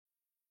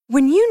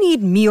When you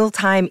need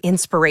mealtime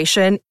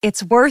inspiration,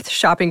 it's worth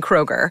shopping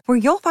Kroger, where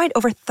you'll find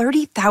over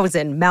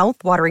 30,000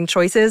 mouth-watering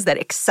choices that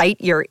excite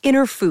your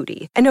inner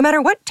foodie. And no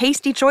matter what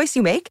tasty choice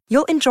you make,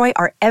 you'll enjoy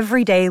our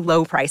everyday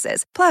low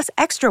prices, plus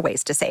extra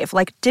ways to save,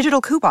 like digital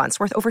coupons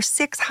worth over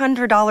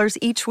 $600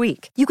 each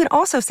week. You can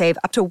also save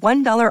up to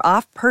 $1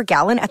 off per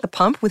gallon at the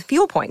pump with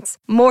fuel points.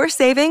 More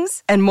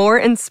savings and more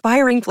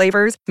inspiring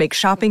flavors make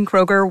shopping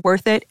Kroger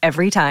worth it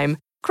every time.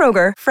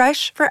 Kroger,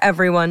 fresh for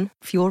everyone.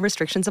 Fuel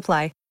restrictions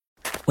apply.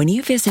 When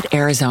you visit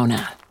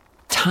Arizona,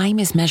 time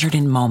is measured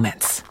in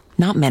moments,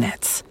 not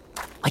minutes.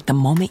 Like the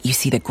moment you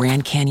see the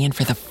Grand Canyon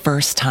for the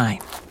first time.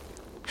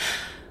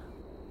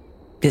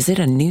 Visit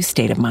a new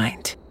state of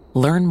mind.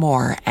 Learn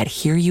more at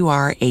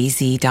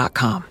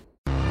hereyouareaz.com.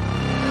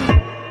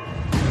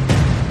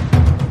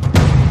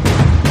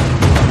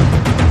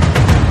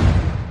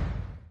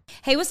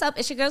 Hey, what's up?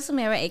 It's your girl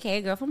Samara,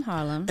 a.k.a. Girl from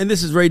Harlem. And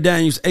this is Ray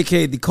Daniels,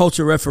 a.k.a. the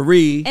Culture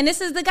Referee. And this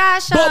is The Guy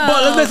Show.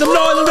 But let's make some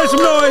noise, let's make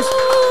some noise.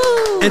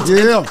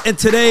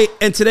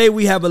 And today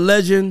we have a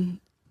legend,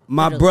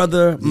 my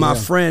brother, my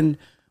friend,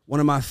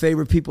 one of my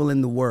favorite people in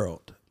the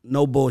world.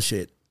 No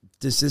bullshit.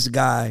 This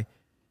guy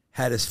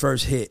had his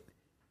first hit.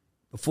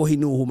 Before he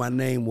knew who my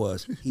name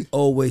was, he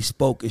always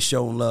spoke and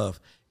showed love.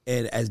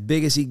 And as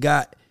big as he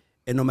got,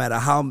 and no matter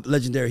how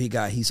legendary he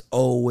got, he's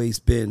always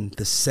been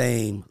the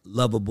same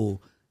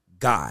lovable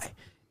guy.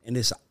 And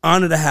it's an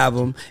honor to have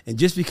him. And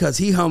just because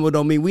he humble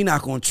don't mean we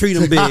not going to treat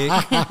him big,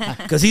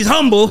 because he's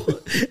humble. And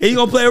he's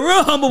going to play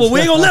real humble, but we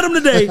ain't going to let him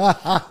today.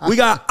 We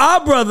got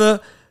our brother,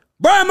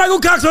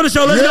 Bryan-Michael Cox, on the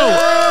show. Let's go.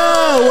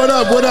 What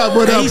up?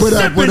 He's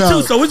sipping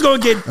too, so it's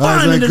going to get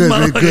fun in this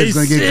motherfucker. It's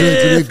going to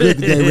get good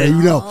today, Ray.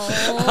 You know.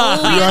 You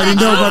already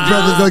know my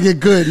brother's going to get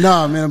good.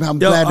 Nah, man, I'm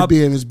glad to be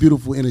here. It's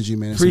beautiful energy,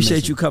 man.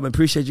 Appreciate you coming.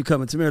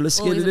 Tamara, let's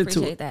get into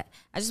appreciate it. That.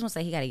 I just want to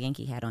say he got a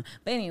Yankee hat on.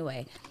 But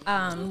anyway.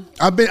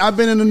 I've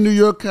been in the New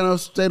York kind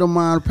of state of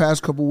mind the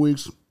past couple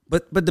weeks.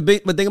 But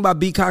the thing about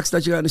B. Cox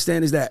that you got to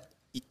understand is that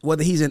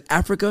whether he's in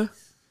Africa,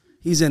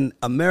 he's in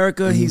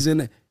America, he's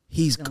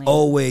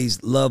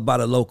always loved by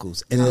the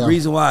locals. And the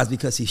reason why is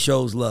because he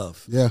shows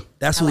love. Yeah.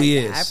 That's who he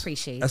is. I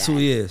appreciate that. That's who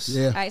he is.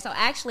 Yeah. All right, so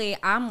actually,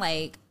 I'm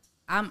a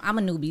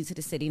newbie to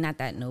the city, not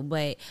that new,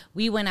 but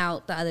we went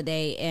out the other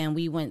day and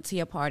we went to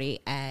your party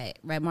at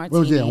Red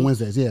Martini. On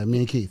Wednesdays, me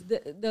and Keith.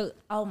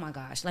 Oh my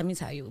gosh, let me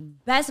tell you,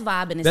 best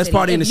vibe in the city. Best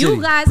party in the city. If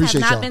you guys have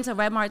not been to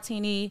Red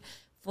Martini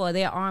for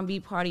their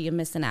R&B party, you're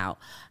missing out.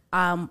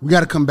 We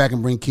got to come back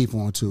and bring Keith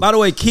on too. By the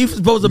way, Keith is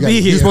supposed to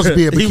be here. He's supposed to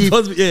be here,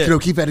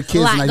 but Keith had the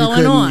kids and you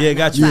couldn't. On. Yeah,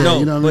 got you. Yeah, no,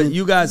 you know but I mean?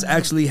 You guys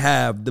actually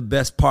have the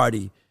best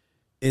party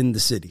in the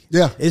city.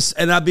 Yeah,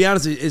 and I'll be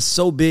honest, it's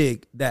so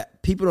big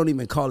that people don't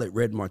even call it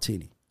Red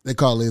Martini. They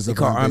call it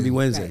R&B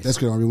Wednesday. Right. That's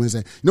good, R&B Wednesday.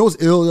 You know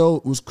what's ill though?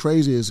 What was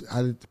crazy is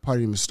how the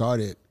party even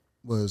started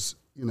was,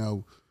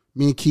 me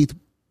and Keith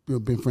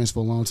we've been friends for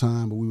a long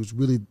time, but we was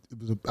really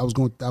I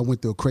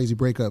went through a crazy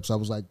breakup, so I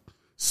was like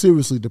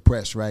seriously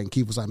depressed, right? And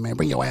Keith was like, man,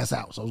 bring your ass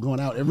out. So I was going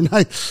out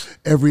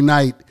every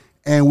night.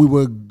 And we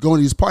were going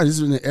to these parties.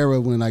 This was in an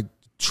era when like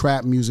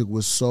trap music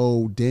was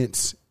so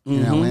dense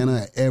in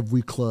Atlanta.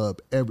 Every club,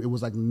 it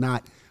was like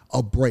not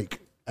a break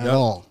at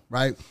all,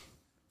 right?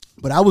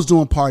 But I was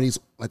doing parties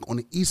like on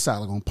the east side,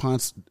 like on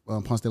Ponce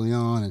de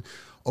Leon, and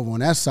over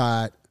on that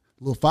side,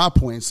 little 5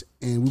 Points,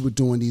 and we were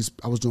doing these.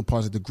 I was doing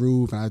parties at the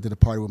Groove, and I did a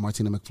party with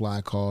Martina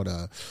McFly called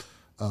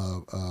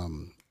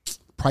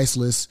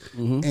Priceless,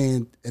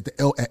 and at the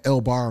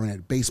LVRN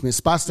at Basement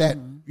spots that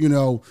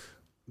a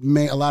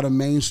lot of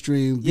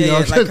mainstream, like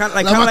that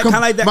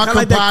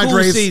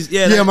cool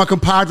season. My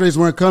compadres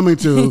weren't coming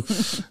to,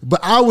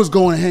 but I was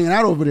going and hanging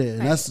out over there,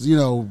 and that's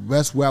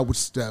where I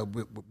was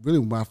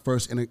really my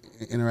first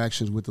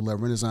interactions with the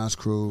Love Renaissance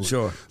crew.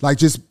 Sure, like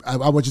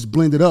I would just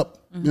blend it up,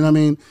 you know what I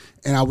mean?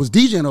 And I was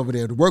DJing over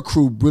there. The work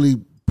crew really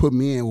put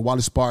me in with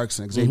Wally Sparks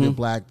and Xavier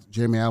Black,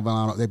 Jeremy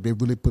Alvarado. They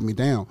really put me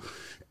down.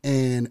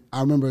 And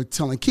I remember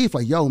telling Keith,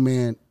 like, yo,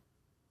 man,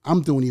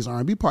 I'm doing these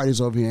R&B parties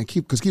over here. And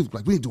because Keith was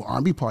like, we need to do an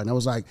R&B party. And I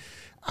was like,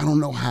 I don't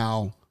know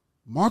how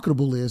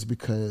marketable it is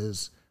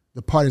because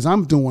the parties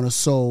I'm doing are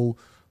so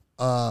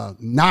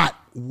not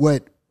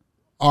what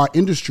our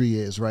industry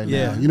is right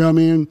now. You know what I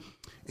mean?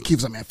 And Keith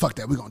was like, man, fuck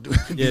that. We're going to do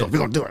it. We're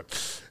going to do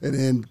it. And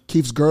then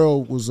Keith's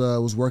girl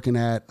was working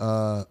at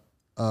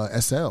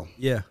SL.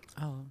 Yeah.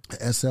 Oh.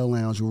 SL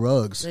Lounge,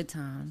 Ruggs. Good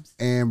times.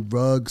 And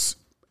Ruggs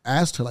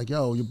asked her, like,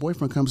 yo, your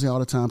boyfriend comes here all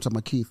the time, talking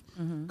about Keith,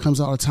 comes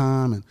all the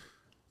time, and,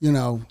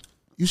 you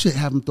should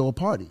have him throw a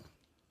party.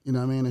 You know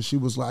what I mean? And she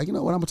was like, you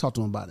know what, I'm going to talk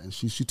to him about it. And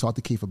she talked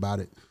to Keith about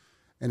it.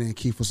 And then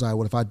Keith was like,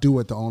 well, if I do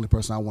it, the only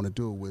person I want to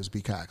do is B.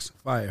 Cox.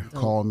 Fire.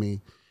 Called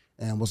me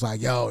and was like,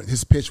 yo,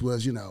 his pitch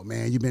was,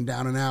 man, you've been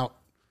down and out,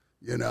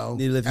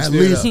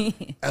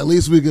 at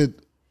least we could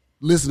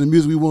listen to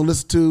music we won't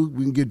listen to.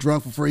 We can get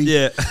drunk for free.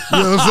 Yeah. You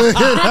know what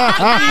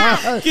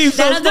I'm saying? Keep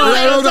so smart.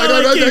 We're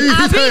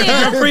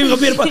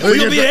going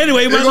to be there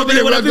anyway. You might as well be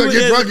there with other people.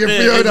 Get drunk,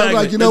 get free. I'm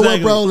like, you know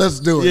what, bro?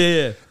 Let's do it.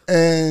 Yeah.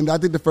 And I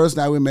think the first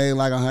night we made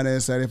like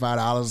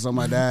 $175 or something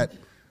like that.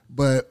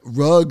 But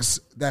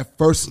Ruggs, that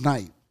first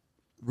night,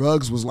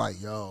 Ruggs was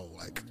like, yo,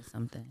 like,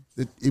 something.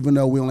 Even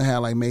though we only had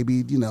like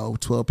maybe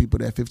 12 people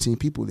there, 15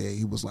 people there,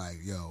 he was like,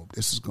 "Yo,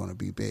 this is gonna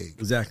be big."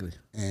 Exactly.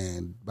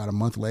 And about a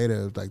month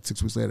later, like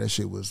 6 weeks later, that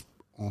shit was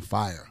on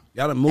fire.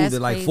 Y'all done moved That's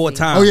it like crazy. 4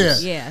 times. Oh yeah,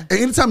 Yeah. And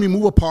anytime you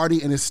move a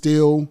party and it's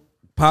still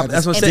Pop,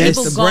 that's what I'm And saying.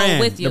 people It's the go brand.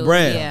 with you. The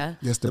brand. Yeah.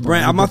 yes, The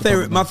brand. My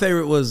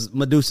favorite was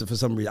Medusa for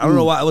some reason. I don't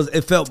know why.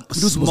 It felt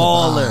Medusa was a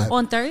smaller. vibe.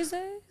 On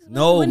Thursday?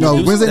 No, When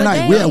Wednesday did night.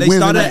 they- We had They Wednesday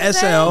started night. at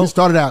SL. We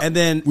started out. and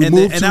then We and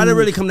moved I didn't to-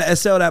 really come to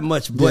SL that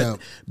much, but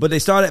Yeah. they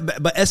started.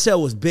 But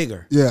SL was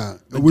bigger. Yeah,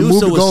 we Medusa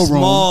moved to was Gold Room.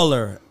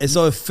 smaller, and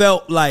so it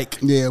felt like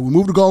Yeah, we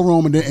moved to Gold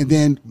Room, and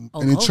then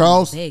Gold Room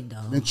Charles, was big, though.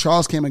 then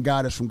Charles came and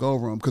got us from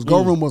Gold Room because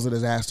Gold Room was a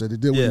disaster. The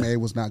deal we Yeah. made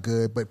was not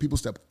good, but people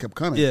kept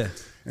coming. Yeah.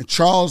 And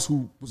Charles,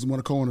 who was one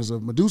of the co-owners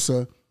of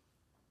Medusa,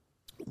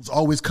 was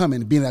always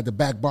coming, being at the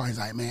back bar. He's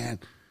like, "Man,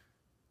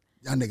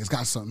 y'all niggas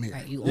got something here."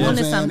 Right, you know what I'm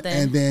onto saying? something.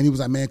 And then he was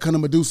like, "Man, come to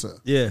Medusa."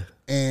 yeah.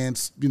 And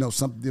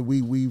something that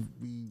we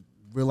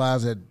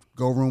realized that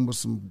Gold Room was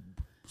some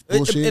And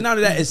bullshit. out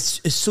of that,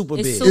 it's super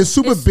It's big. super- It's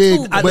super big,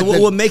 super I, but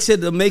big. what makes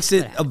it a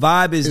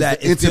vibe is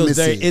that the it feels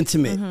very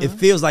intimacy. intimate. It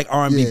feels like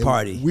R&B Yeah,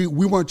 party. We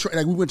weren't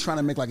we weren't trying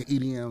to make like an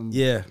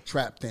EDM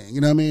trap thing.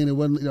 You know what I mean? It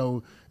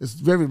wasn't. It's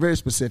very very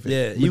specific.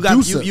 Yeah,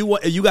 Medusa,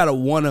 you gotta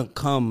want to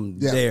come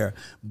Yeah. there.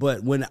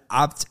 But when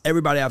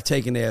everybody I've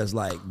taken there is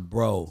like,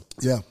 bro,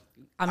 Yeah.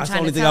 I'm That's the trying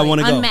only to thing tell I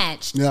wanna you, go.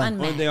 unmatched. Yeah.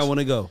 Unmatched. only thing I want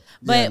to go.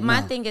 But Yeah, my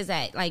no. thing is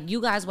that, like,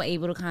 you guys were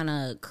able to kind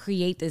of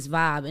create this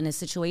vibe in a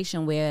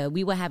situation where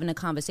we were having a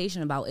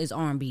conversation about, is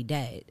R&B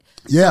dead?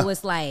 Yeah. So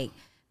it's like,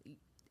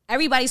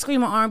 everybody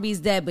screaming R&B's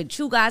dead, but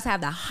you guys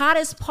have the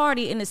hottest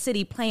party in the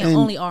city playing And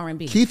only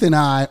R&B. Keith and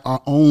I are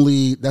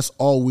that's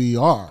all we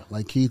are.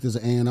 Like Keith is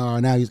an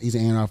A&R. Now he's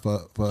an A&R for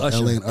Usher.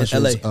 LA and In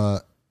Usher's LA.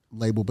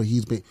 label, but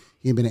he's been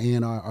an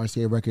A&R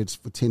RCA Records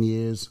for 10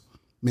 years,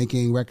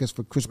 making records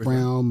for Chris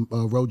Brown,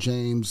 Ro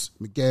James,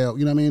 Miguel.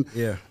 You know what I mean?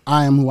 Yeah.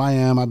 I am who I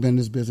am. I've been in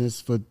this business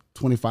for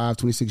 25,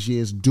 26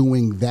 years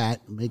doing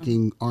that,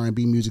 making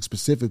R&B music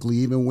specifically,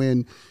 even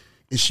when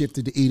it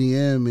shifted to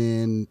EDM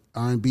and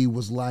R&B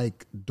was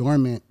like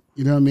dormant.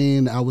 You know what I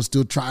mean? I was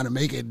still trying to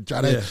make it,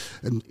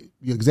 and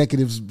your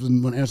executives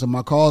wouldn't answer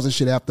my calls and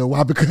shit after a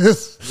while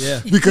because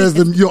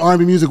your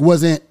R&B music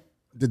wasn't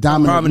the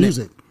dominant Prominent.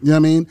 music. You know what I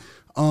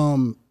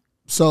mean?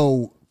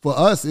 So for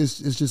us, it's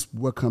just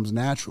what comes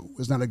natural.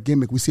 It's not a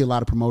gimmick. We see a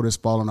lot of promoters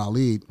fall in our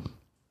lead,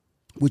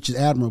 which is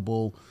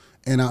admirable,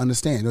 and I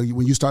understand.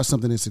 When you start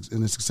something and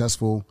it's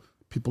successful,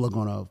 people are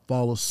going to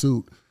follow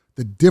suit.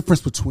 The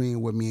difference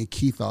between what me and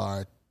Keith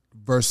are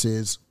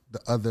versus the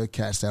other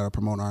cats that are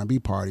promoting R&B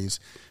parties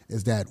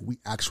is that we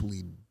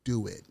actually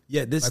do it.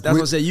 Yeah, that's Like, what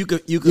I'm saying. You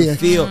could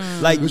feel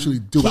like we actually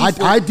do it.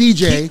 Keith I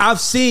DJ. I've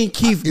seen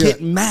Keith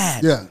get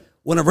mad. Yeah.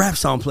 When a rap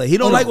song play, he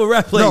don't Oh, like no. what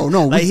rap play.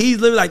 No, like he's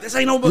literally like, this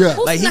ain't no. Yeah.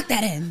 Who like snuck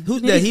that in?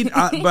 Who's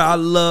that? But I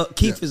love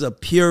Keith is a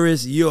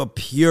purist. You're a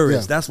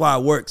purist. Yeah. That's why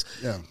it works.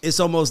 Yeah.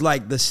 It's almost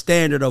like the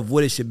standard of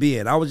what it should be.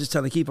 And I was just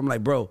telling Keith, I'm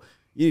like, bro,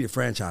 you need to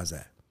franchise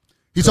that.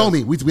 He told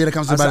me we had a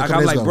conversation about it a couple I'm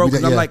days like, ago. bro, We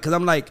did, because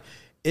I'm like,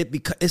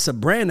 it's a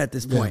brand at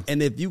this point.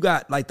 And if you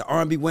got like the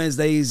R&B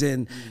Wednesdays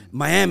in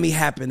Miami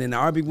happen and the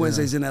R&B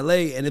Wednesdays in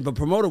LA, and if a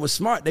promoter was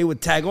smart, they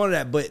would tag on to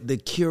that. But the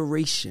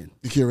curation,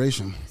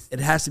 it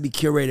has to be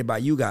curated by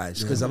you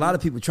guys, because a lot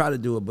of people try to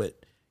do it, but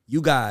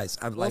you guys,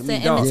 I've like Well, me,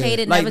 to dog. imitate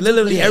it, Like never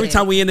literally every duplicate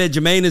time it. we in there,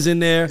 Jermaine is in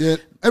there. Yeah,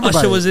 everybody.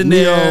 Usher was in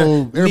Neo, there.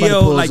 everybody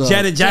Neo, pulls like up.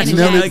 Janet Jackson.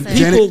 Janet Like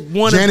people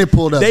want Janet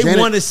pulled up. They Janet-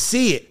 want to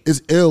see it.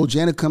 It's ill.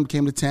 Janet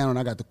came to town and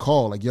I got the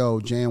call like, "Yo,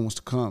 Jan wants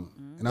to come."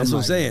 And That's I'm what I'm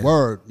like, saying.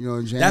 Word, you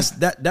know, Janet,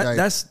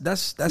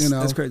 That's you know.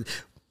 that's crazy.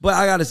 But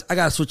I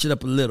gotta switch it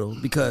up a little,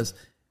 because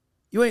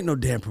you ain't no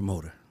damn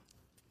promoter.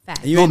 Fact.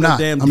 And you No, ain't I'm no not.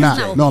 damn I'm DJ.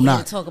 not. No, I'm here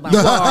not. to talk about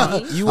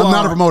You I'm are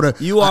not a promoter.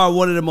 You are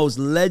one of the most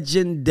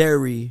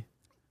legendary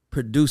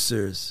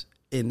producers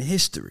in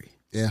history.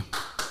 Yeah,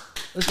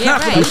 Yeah,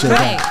 right. Appreciate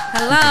Right. that.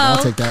 Hello.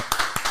 I'll take that.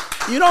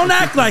 You don't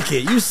act like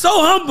it. You so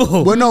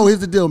humble. Well, no, here's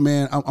the deal,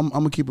 man. I'm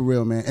gonna keep it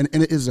real, man. And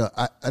it is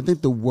I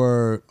think the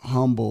word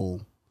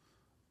humble.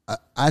 I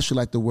actually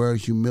like the word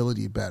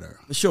humility better.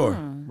 For sure.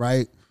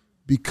 Right?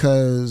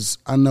 Because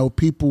I know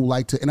people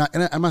like to, and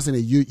I'm not saying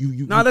that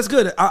you. No, that's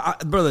good.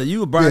 Brother,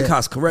 you were Brian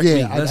Cox. Correct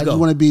me. Let's I go. just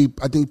want to be.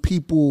 I think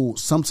people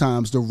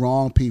sometimes, the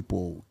wrong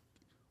people,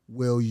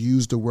 will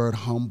use the word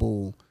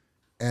humble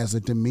as a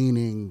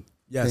demeaning thing.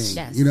 Yes.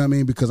 You know what I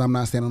mean? Because I'm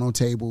not standing on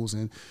tables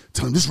and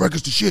telling this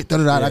record's the shit.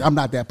 Like, I'm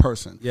not that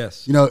person.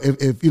 Yes. You know,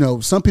 if you know,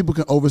 some people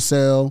can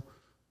oversell,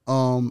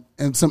 and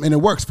it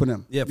works for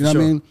them. Yeah, you know what I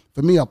mean?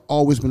 For me, I've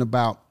always been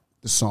about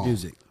the song.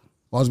 Music.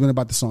 Always been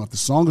about the song. If the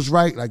song is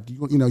right, like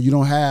you know, you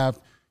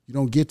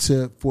don't get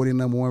to 40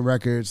 number one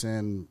records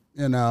and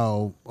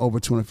over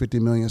 250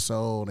 million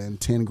sold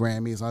and 10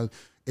 Grammys.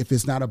 If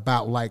it's not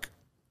about like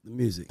The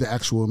music. the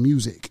actual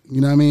music, you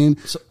know what I mean?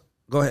 So,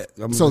 go ahead.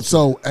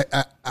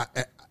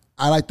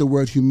 I like the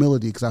word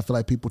humility because I feel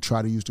like people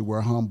try to use the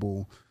word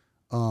humble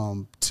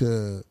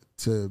to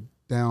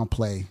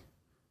downplay.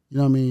 You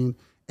know what I mean?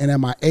 And at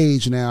my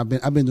age now, I've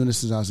been doing this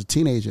since I was a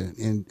teenager,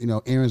 and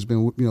Aaron's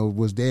been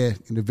was there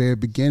in the very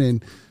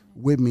beginning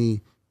with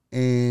me,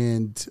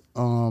 and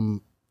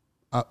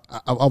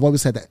I've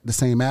always had the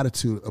same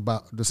attitude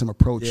about the same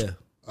approach. Yeah.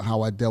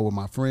 How I dealt with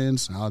my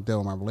friends, how I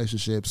dealt with my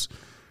relationships.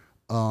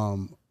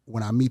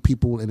 When I meet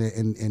people and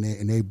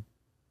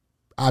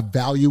I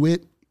value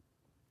it. You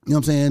know what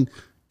I'm saying?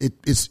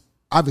 It's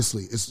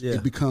obviously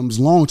it becomes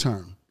long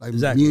term. Like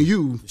me and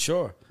you,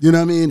 sure. You know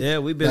what I mean? Yeah,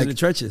 we've been in the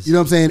trenches. You know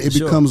what I'm saying? It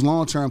becomes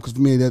long term because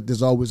for me,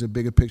 there's always a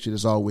bigger picture.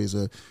 There's always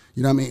a,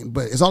 you know what I mean?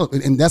 But it's all,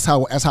 and that's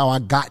how I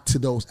got to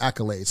those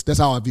accolades. That's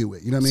how I view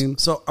it. You know what I mean?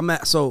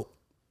 So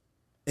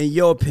in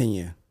your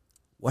opinion,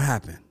 what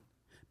happened?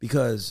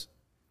 Because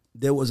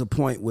there was a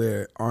point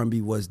where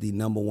R&B was the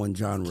number one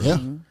genre. Yeah.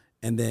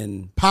 And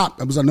then pop.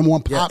 It was our number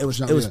one pop. Yeah,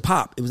 it was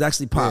pop. It was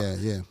actually pop.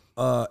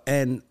 Yeah.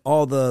 And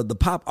all the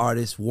pop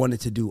artists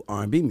wanted to do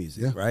R&B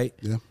music, right?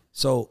 Yeah.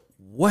 So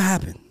what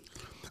happened?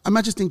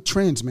 I just think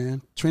trends,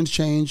 man. Trends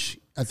change.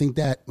 I think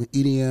that when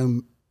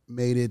EDM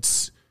made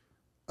its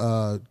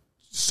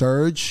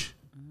surge,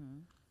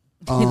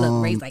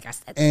 Look, Ray's like I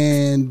said.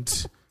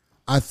 And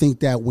I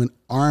think that when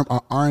our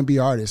R&B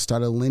artists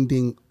started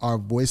lending our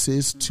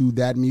voices to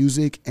that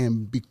music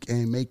and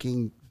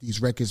making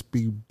these records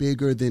be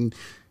bigger than,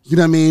 you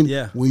know what I mean?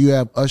 Yeah. When you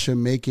have Usher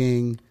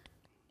making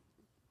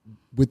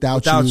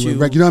Without You, you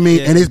know what I mean?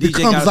 Yeah, and it DJ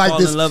becomes like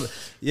this.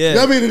 Yeah. You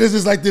know what I mean? This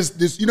is like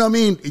this, you know what I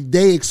mean?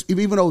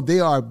 Even though they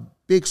are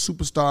big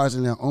superstars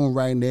in their own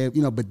right, and they,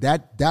 you know, but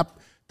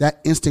that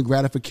instant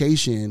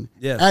gratification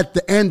at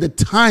the end, the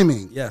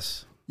timing.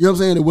 Yes. You know what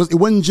I'm saying? It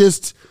wasn't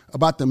just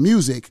about the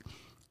music.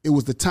 It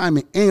was the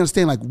timing. And you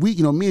understand, like me and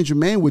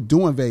Jermaine were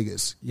doing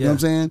Vegas. You know what I'm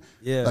saying?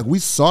 Yeah. Like we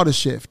saw the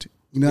shift.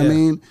 You know what I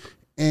mean?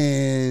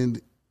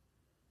 And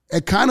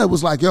it kind of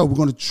was like, yo, we're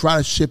going to try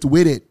to shift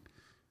with it.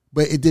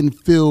 But it didn't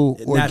feel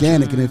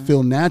organic and it didn't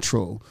feel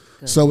natural.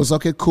 Good. So it's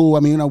okay, cool. I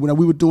mean, you know, when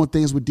we were doing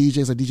things with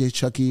DJs like DJ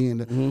Chucky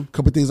and a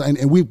couple of things,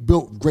 and we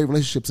built great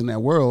relationships in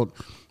that world.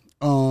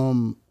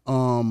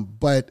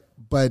 But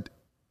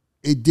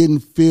it didn't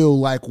feel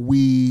like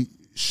we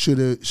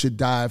should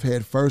dive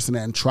head first in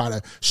that and try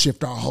to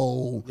shift our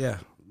whole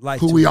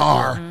who we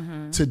are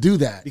to do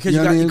that. Because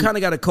you kind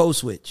of got a code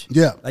switch.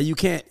 Yeah. Like you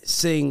can't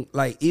sing,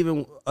 like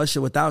even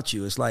Usher Without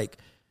You. It's like,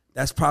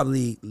 that's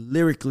probably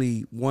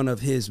lyrically one of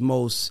his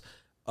most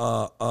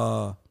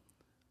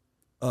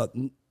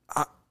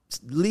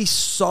least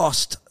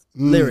sauced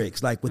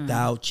lyrics, like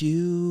Without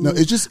You. No,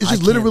 it's just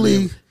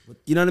literally.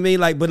 You know what I mean?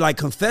 Like, but like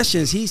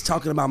Confessions, he's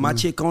talking about my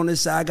chick on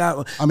this side.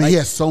 He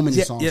has so many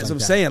songs. Yeah, that's what I'm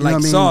that. saying. You like know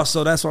what I mean? sauce.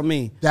 So that's what I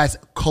mean. That's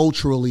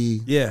culturally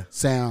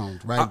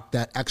sound, right?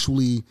 That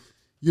actually,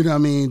 you know what I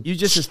mean? You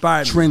just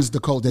inspired me. Trends the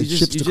culture. That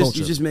shifts the culture.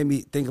 You just made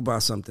me think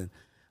about something.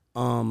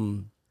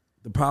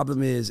 The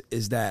problem is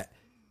that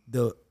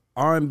the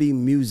R&B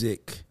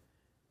music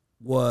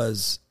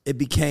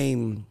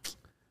became,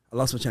 I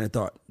lost my train of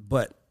thought,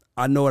 but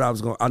I know I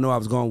was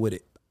going with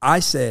it.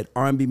 I said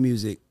R&B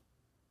music,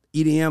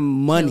 EDM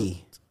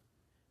money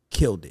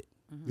killed it.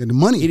 Yeah, the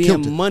money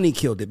EDM money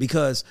killed it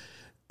because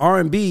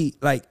R&B,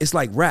 like, it's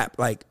like rap.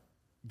 Like,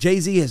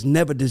 Jay-Z has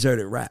never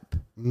deserted rap.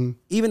 Mm-hmm.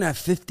 Even at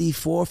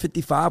 54,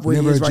 55,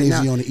 where he is right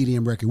now. Never Jay-Z on the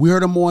EDM record. We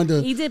heard him more on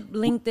the... He did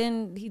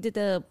LinkedIn. He did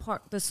the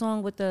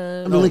song with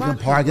the... Linkin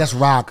Park, that's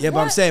rock. Yeah,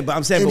 but I'm saying, but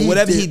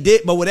whatever he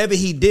did,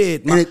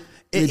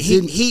 he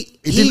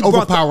didn't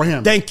overpower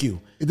him. Thank you.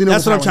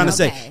 That's what I'm trying to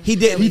say. He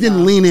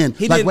didn't lean in.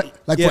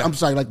 I'm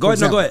sorry. Like, go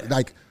ahead.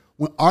 Like,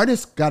 when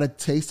artists got a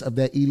taste of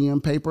that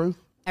EDM paper,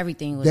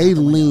 everything was they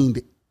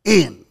leaned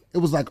in. It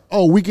was like,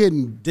 oh, we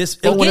getting this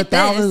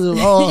 400,000.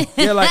 Oh,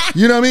 yeah, like,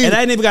 you know what I mean? And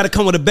I ain't even got to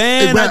come with a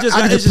band. I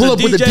just pull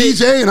up with the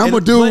DJ and I'm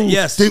gonna do.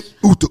 Yes.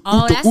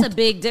 That's a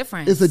big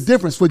difference. It's a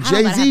difference for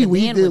Jay-Z.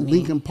 When he did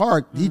Linkin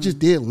Park, he just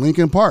did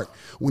Linkin Park.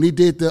 When he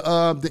did the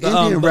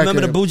Indian record,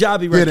 remember the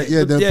Punjabi record?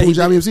 The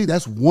Punjabi MC.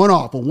 That's one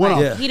off.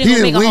 Yeah. He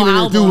didn't lean in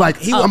and do like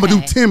I'm gonna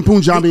do 10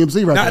 Punjabi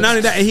MC records. Not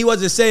only that, and he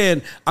wasn't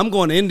saying I'm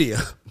going to India.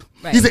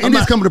 Right. He said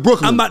Indians coming to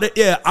Brooklyn. I'm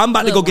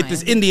about to go get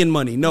this Indian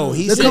money. No,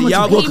 he said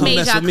y'all gonna come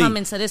mess with me.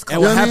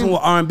 And what happened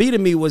with R&B to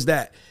me was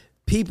that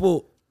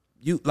people,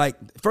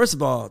 first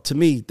of all, to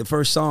me, the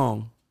first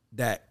song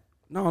that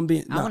I want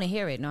to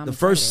hear it. The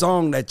first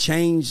song that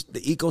changed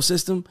the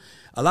ecosystem,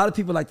 a lot of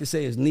people like to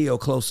say is Neo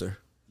Closer.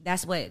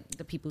 That's what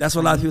the people. That's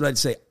what a lot of people like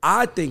to say.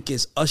 I think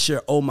it's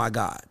Usher. Oh my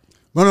God.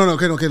 No.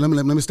 Okay. Let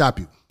me stop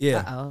you.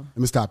 Yeah. Let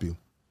me stop you.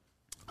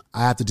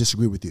 I have to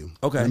disagree with you.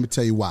 Okay. Let me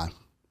tell you why.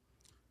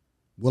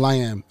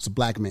 will.i.am is a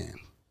black man.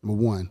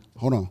 Number one.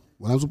 Hold on.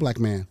 will.i.am was a black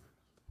man.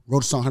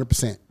 Wrote a song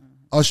 100%.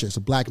 Usher is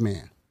a black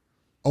man.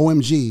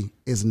 OMG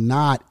is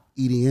not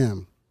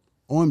EDM.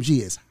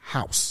 OMG is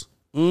house.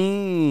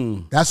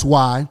 That's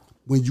why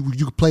when you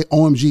could play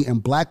OMG in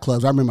black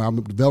clubs, I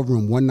remember the Velvet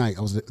Room one night.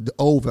 I was the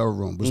old Velvet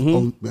Room. Was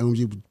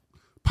OMG was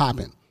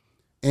popping.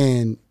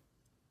 And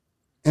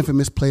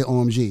Infamous played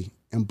OMG.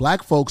 And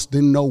black folks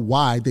didn't know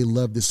why they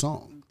loved this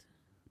song.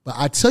 But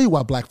I tell you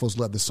why black folks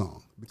love this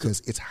song.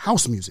 Because it's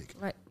house music.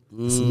 Right.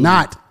 It's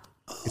not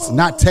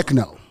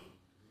techno.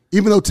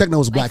 Even though techno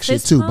is black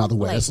shit too, by the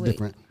way. That's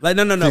different. Like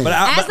no. Thing.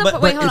 By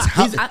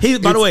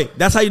the way,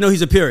 that's how you know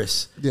he's a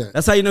purist. Yeah.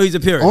 That's how you know he's a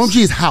purist.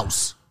 OMG is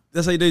house.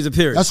 That's how you do his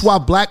appearance. That's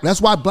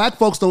why black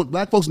folks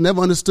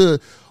never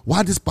understood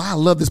why I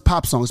love this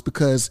pop song. It's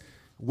because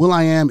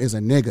Will.i.am is a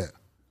nigga.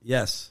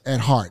 Yes. At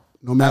heart.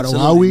 No matter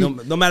Absolutely. how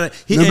no matter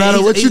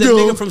what you do.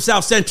 He's a nigga from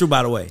South Central,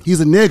 by the way.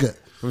 He's a nigga.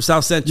 From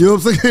South Central. You know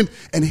what I'm saying?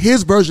 And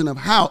his version of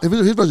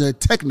his version of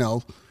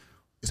techno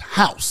is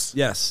house.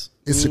 Yes.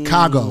 It's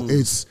Chicago.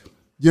 It's,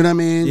 you know what I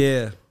mean?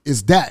 Yeah.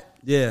 It's that.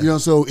 Yeah. You know,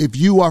 so if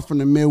you are from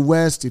the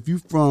Midwest, if you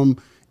from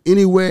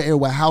anywhere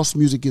where house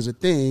music is a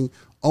thing,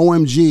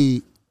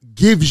 OMG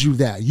gives you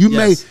that. You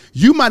might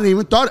have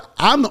even thought,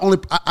 I'm the only,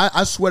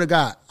 I swear to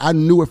God, I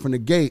knew it from the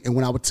gate. And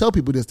when I would tell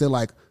people this, they're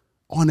like,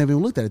 oh, I never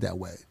even looked at it that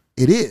way.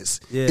 It is.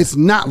 Yeah. It's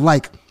not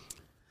like,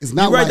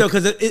 You're right, though,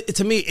 because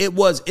to me,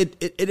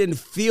 it didn't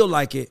feel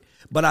like it,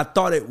 but I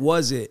thought it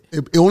was it.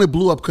 It only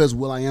blew up because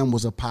Will.i.am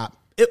was a pop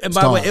and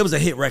by the way, it was a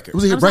hit record. It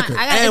was a hit record.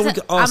 And we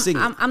could all sing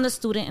it. I'm the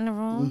student in the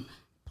room.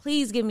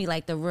 Please give me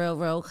like the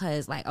real,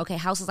 because like, okay,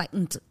 house is like,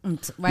 right? No,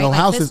 like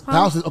house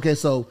is, okay,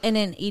 so. And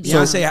then EDM.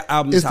 So say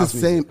album it's the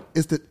same,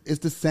 it's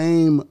the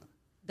same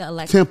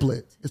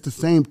template. It's the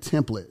same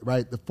template,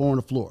 right? The 4 on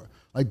the floor.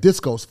 Like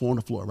disco's 4 on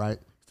the floor, right?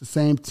 It's the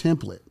same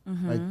template,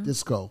 right?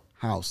 Disco,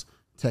 house,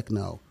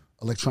 techno,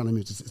 electronic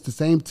music. It's the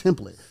same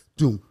template.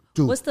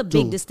 What's the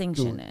big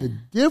distinction there? The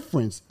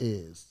difference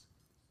is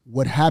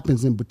what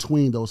happens in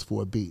between those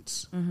 4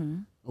 beats.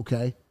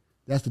 Okay?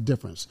 That's the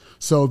difference.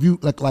 So if you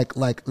like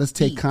let's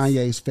take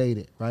Kanye's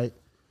Faded, right?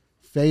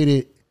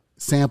 Faded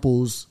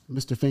samples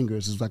Mr.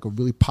 Fingers is like a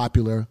really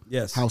popular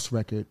house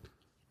record,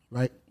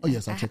 right? Oh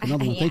yes, I'll take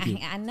another one. Thank you.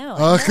 I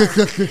know.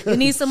 You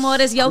need some more of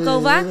this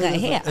Yoko vodka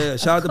here. Yeah,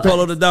 shout out to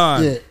Polo the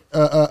Don. Yeah.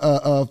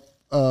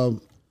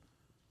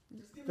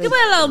 Give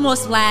it a little more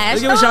splash.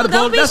 Give a shout out to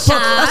Polo. That's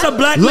a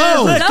black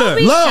man's liquor. Don't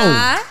be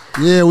shy.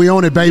 Yeah, we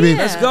own it, baby. Yeah.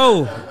 Let's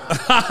go.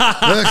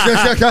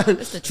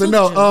 So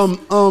no,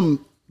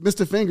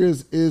 Mr.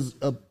 Fingers is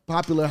a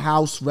popular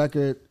house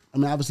record. I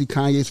mean, obviously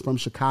Kanye's from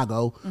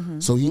Chicago,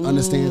 so he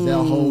understands that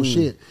whole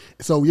shit.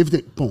 So you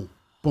think boom,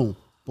 boom,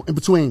 boom, in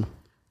between,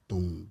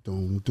 boom,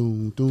 boom,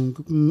 boom, boom,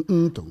 boom,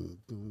 boom,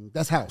 boom.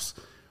 That's house.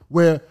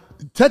 Where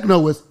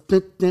techno is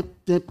and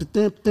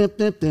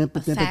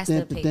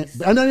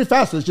not even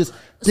faster. It's just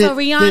so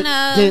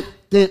Rihanna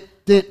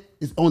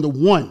is on the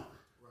one.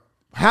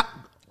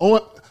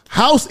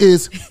 House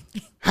is.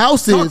 We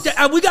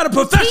got a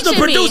professional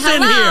producer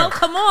in here.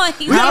 Come on.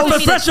 We got a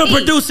professional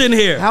producer in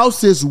here.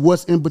 House is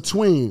what's in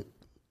between.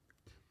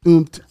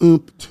 That's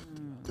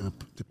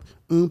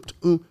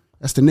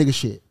the nigga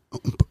shit.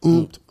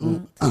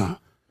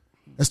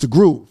 That's the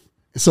groove.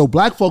 So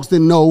black folks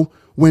didn't know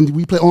when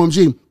we play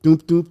OMG.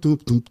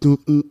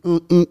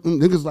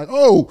 Niggas like,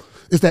 oh,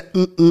 it's that.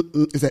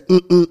 It's that.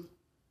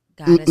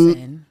 Got us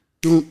in.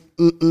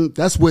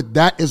 That's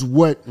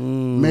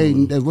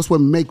what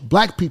make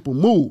black people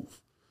move.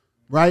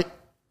 Right?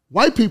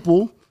 White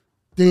people,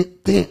 but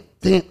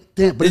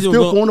it's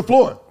still on the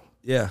floor.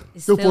 Yeah.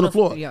 It's still on the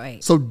floor.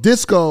 Right. So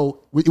disco,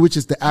 which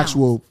is the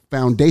actual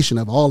foundation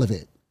of all of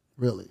it,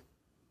 really.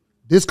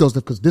 Because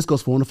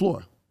disco's on the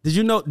floor. Did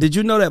you know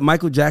that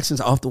Michael Jackson's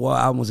Off the Wall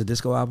album was a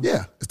disco album?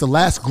 Yeah. It's the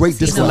last great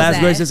disco album. The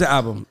last great disco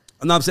album.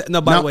 No, I'm saying,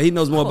 by the way, he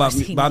knows more about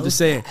me, but I'm just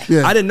saying.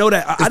 Yeah. I didn't know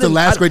that. It's the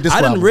last great disco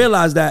album. I didn't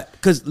realize that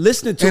because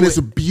listening to it. And it's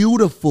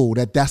beautiful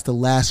that's the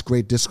last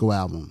great disco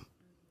album.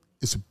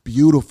 It's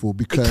beautiful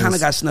because it kind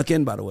of got snuck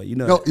in, by the way. You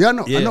know. No, yeah, I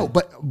know.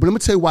 But let me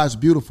tell you why it's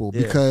beautiful.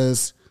 Yeah.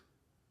 Because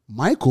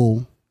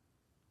Michael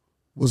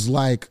was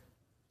like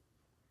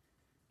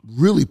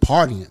really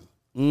partying.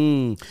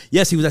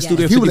 Yes, he was at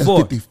Studio 54. He was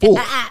at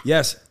 54.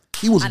 Yes,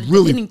 he was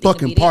really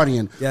fucking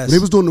partying. Yes, when he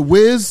was doing the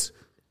Wiz,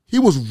 he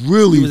was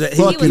really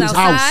fucking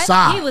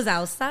outside. He was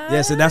outside.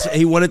 Yeah, so that's what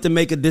he wanted to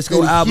make a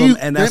disco album,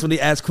 and that's when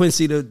he asked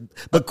Quincy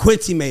but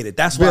Quincy made it.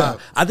 That's why. Yeah.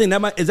 I think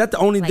is that the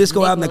only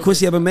disco album that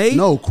Quincy ever made?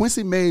 No,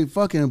 Quincy made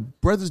fucking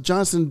Brothers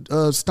Johnson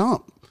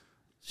Stomp.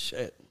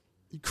 Shit.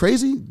 You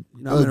crazy? You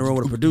know, I'm in a room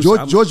with a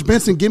producer. George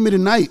Benson, Give Me the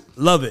Night.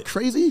 Love it.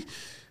 Crazy?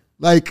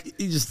 Like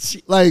he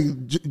just like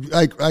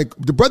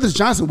the Brothers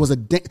Johnson was a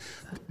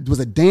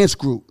dance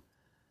group.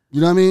 You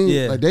know what I mean?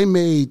 Yeah. Like they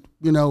made,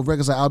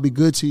 records like I'll Be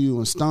Good to You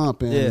and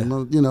Stomp and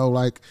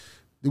like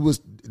it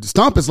was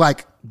Stomp is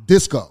like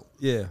disco.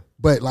 Yeah.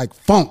 But like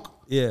funk.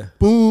 Yeah.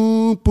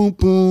 Boom, boom,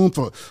 boom,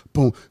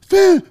 boom,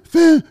 fin,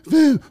 boom,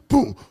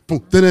 boom.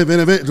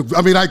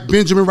 I mean, like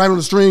Benjamin right on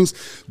the strings,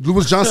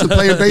 Louis Johnson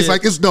playing bass,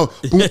 like it's no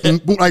boom, boom,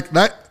 boom, like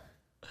that.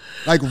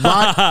 Like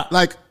Rod,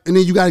 like, and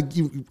then you got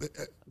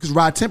because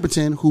Rod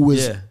Temperton, who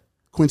was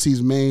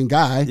Quincy's main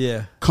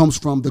guy, comes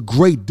from the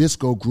great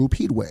disco group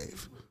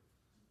Heatwave.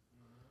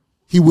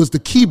 He was the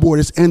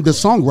keyboardist and the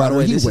songwriter.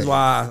 Way, this is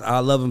why I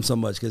love him so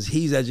much because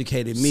he's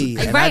educated me,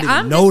 and I didn't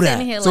I'm know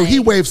that. So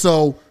Heatwave,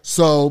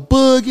 so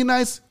Boogie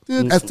Nights.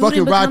 That's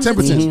fucking Rod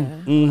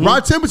Temperton.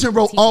 Rod Temperton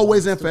wrote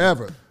 "Always and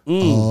Forever."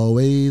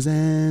 Always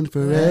and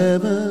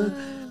forever.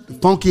 The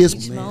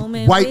funkiest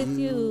white,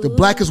 the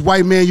blackest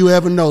white man you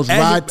ever know is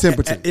Rod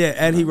Temperton.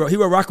 And he wrote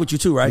Rock With You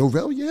too, right?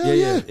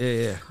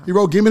 Yeah. He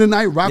wrote "Give Me the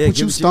Night," "Rock With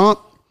You," "Stomp,"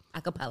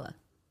 acapella,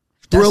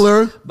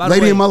 "Thriller,"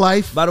 "Lady in My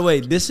Life." By the way,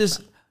 this is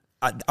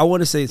I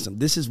want to say something.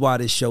 This is why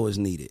this show is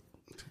needed.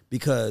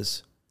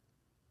 Because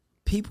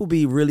people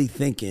be really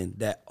thinking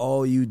that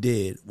all you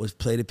did was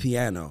play the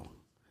piano.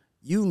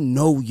 You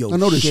know your shit. I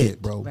know this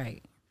shit, bro.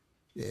 Right.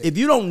 Yeah. If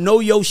you don't know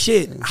your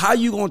shit, how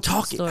you gonna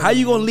talk it? How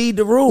you gonna lead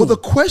the room? Well, the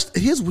question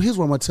here's what I'm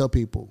gonna tell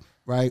people,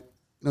 right?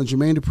 You know,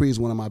 Jermaine Dupri is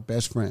one of my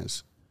best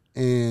friends,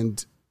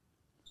 and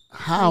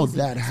how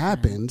that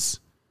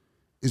happens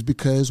is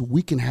because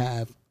we can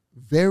have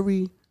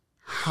very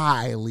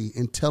highly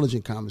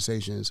intelligent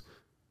conversations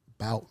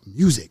about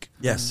music.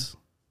 Yes.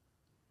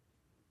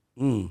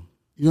 You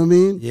know what I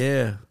mean?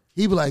 Yeah.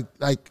 He be like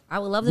I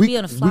would love to be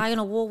on a fly on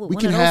a wall with we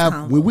one can of those have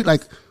combos. when we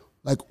like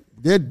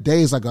there are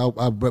days like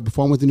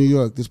before I went to New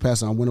York this past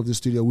time, I went over to the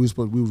studio. We was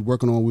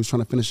working on. We was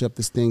trying to finish up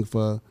this thing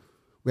for.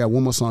 We had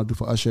one more song to do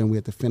for Usher, and we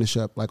had to finish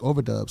up like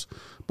overdubs.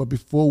 But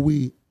before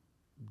we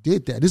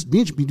did that,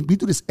 we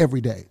do this every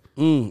day.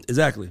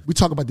 Exactly. We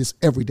talk about this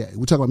every day.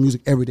 We talk about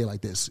music every day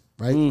like this,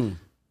 right?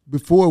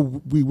 Before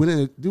we went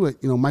in to do it,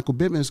 you know, Michael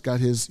Bittman's got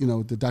his, you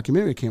know, the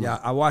documentary came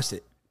out. Yeah, I watched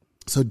it.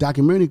 So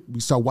documentary, we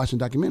started watching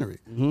documentary.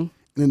 And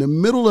in the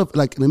middle of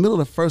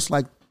the first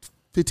like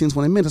 15,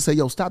 20 minutes, I said,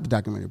 yo, stop the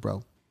documentary,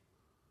 bro.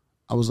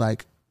 I was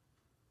like,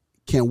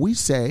 can we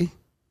say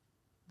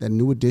that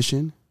New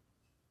Edition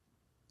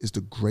is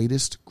the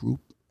greatest group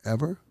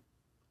ever?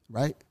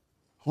 Right?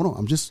 Hold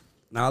on,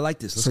 Now I like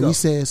this. Let's so go.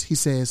 he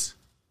says,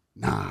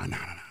 nah.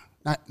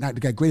 Not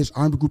the greatest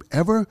R&B group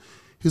ever.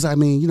 He was like, I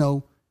mean, you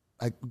know,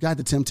 like we got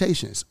the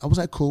Temptations. I was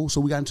like, cool.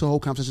 So we got into a whole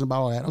conversation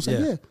about all that. I was like,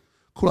 yeah,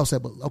 cool. I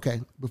said, but okay,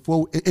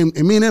 before and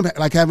me and him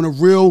like having a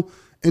real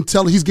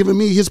intelligence. He's giving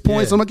me his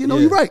points. I'm like, you know,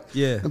 you're right.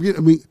 Yeah. I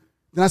mean,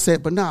 then I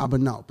said, but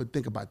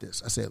think about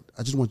this. I said,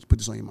 I just want you to put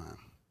this on your mind.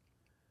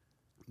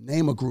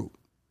 Name a group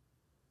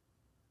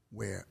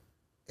where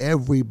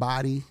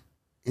everybody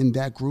in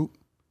that group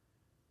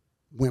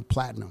went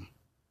platinum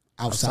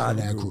outside of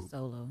that group.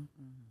 Solo.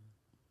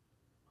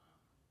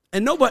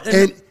 And nobody.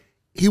 And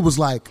he was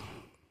like,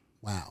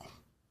 wow.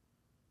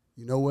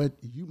 You know what?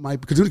 You might,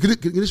 because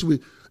initially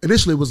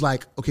it was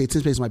like, okay,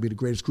 Temptations might be the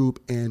greatest group,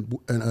 and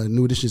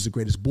New Edition is the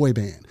greatest boy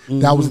band.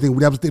 That was the thing.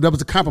 That was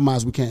the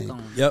compromise we came.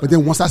 Yep. But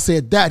then once I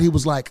said that, he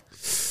was like,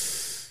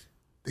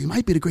 they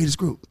might be the greatest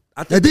group.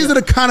 These are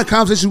the kind of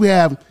conversations we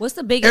have. What's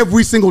the biggest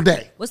every single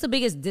day? What's the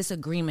biggest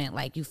disagreement?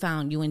 Like you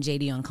found you and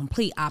JD on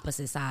complete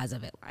opposite sides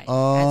of it. Like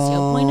that's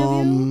your point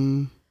of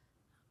view.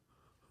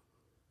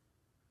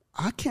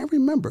 I can't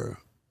remember.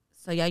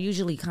 So y'all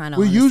usually kind of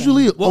we're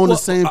usually on the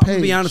same page.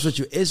 I'll be honest with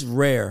you, it's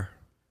rare.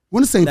 We're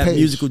on the same that page.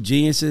 Musical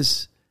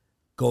geniuses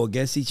go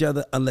against each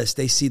other unless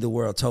they see the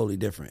world totally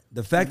different.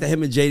 The fact that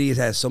him and JD has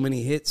had so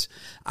many hits,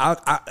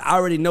 I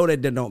already know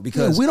that they don't,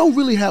 because we don't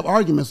really have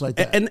arguments like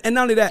that. And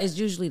not only that, it's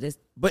usually this.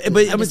 But I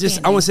want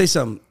to say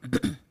something.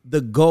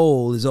 The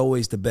goal is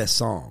always the best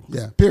song.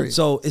 Yeah. Period.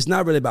 So it's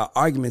not really about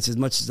arguments as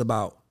much as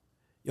about,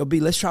 yo, B,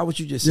 let's try what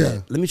you just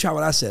said. Let me try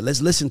what I said. Let's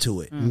listen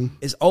to it.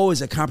 It's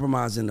always a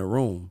compromise in the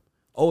room.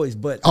 Always,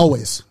 but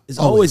it's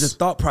always a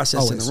thought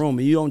process in the room,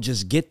 and you don't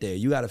just get there.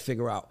 You got to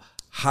figure out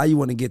how you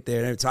want to get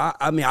there. So I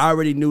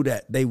already knew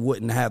that they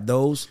wouldn't have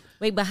those.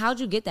 Wait, but how'd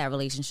you get that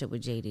relationship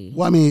with JD?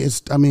 Well,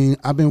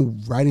 I've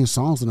been writing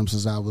songs with him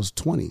since I was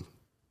 20.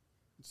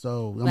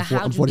 So I'm 45.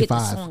 How'd you get the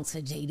song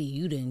to JD?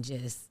 You didn't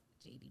just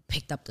JD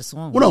picked up the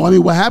song. Well,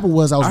 no, what happened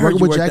was I was working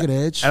with Jagged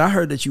Edge, and I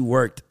heard that you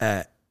worked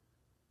at.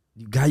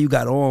 The guy you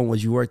got on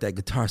was you worked at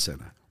Guitar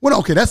Center. Well,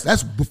 okay,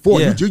 that's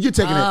before you're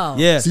taking it.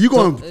 Yeah, so you're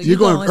going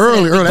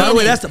early. By the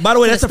way, that's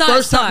the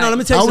first time. No, let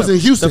me tell you something. I was in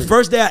Houston. The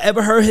first day I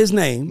ever heard his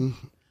name,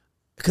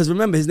 because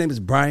remember his name is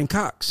Brian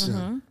Cox.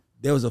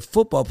 There was a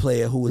football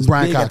player who was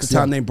big at the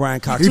time named Brian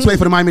Cox. He played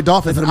for the Miami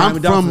Dolphins.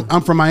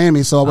 I'm from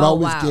Miami, so I would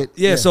always get.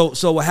 Yeah, so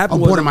what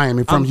happened was, I'm born in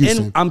Miami, from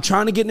Houston. I'm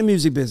trying to get in the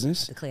music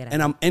business,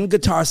 and I'm in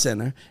Guitar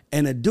Center,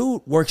 and a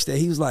dude works there.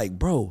 He was like,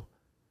 bro,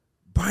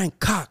 Brian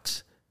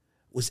Cox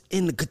was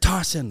in the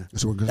Guitar Center.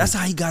 That's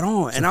how he got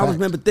on. And I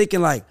remember thinking,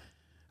 like,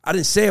 I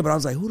didn't say it, but I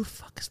was like, who the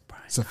fuck is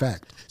Brian? It's a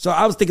fact. So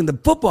I was thinking the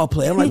football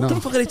player. I'm like, what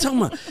the fuck are they talking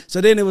about?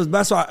 So then is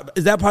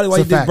that probably why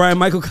you did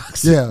Bryan-Michael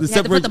Cox? Yeah.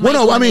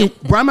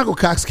 Bryan-Michael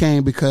Cox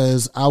came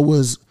because I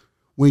was,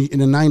 in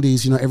the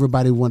 90s, you know,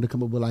 everybody wanted to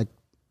come up with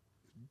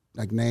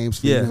like names.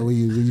 For, you know,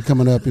 when you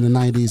coming up in the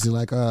 90s, you're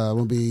like, I'm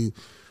going to be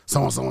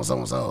so-and-so.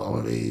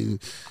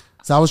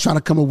 So I was trying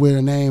to come up with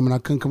a name, and I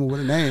couldn't come up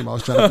with a name. I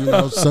was trying to, you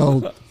know,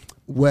 so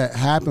what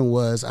happened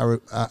was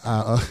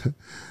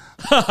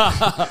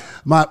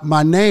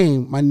my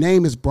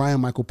name is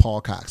Bryan-Michael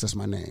Paul Cox. That's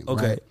my name.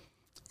 Okay. Right?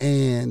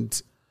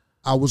 And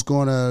I was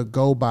gonna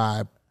go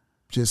by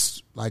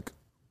just like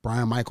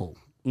Bryan-Michael.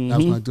 I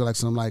was gonna do like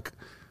some like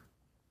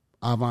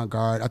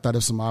avant-garde. I thought it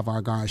was some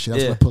avant-garde shit. I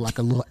was gonna put like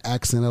a little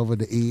accent over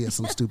the E or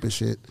some stupid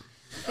shit.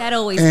 That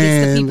always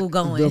gets the people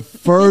going. The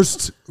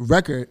first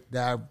record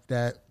the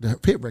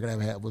hit record I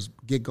ever had was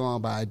 "Get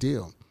Gone" by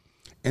Ideal,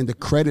 and the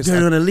credits. You're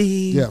gonna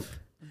leave. Yeah.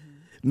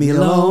 Me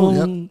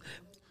alone. Yep.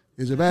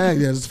 Is your bag?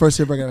 Yeah, it's the first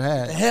hit record I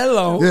had.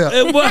 Hello. Yeah.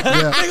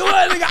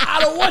 Nigga, I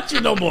don't want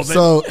you no more,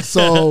 man.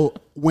 So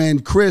when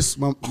Chris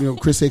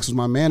Hicks was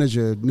my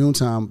manager,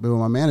 Noontime, they were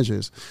my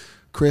managers.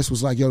 Chris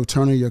was like, yo,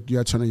 turn on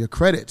your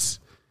credits.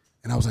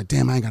 And I was like,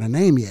 damn, I ain't got a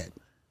name yet.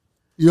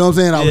 You know what I'm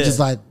saying? I was just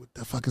like, what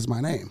the fuck is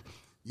my name?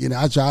 You know,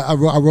 I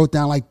wrote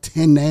down like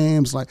 10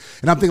 names, like,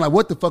 and I'm thinking like,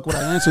 what the fuck would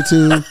I answer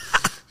to?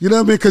 You know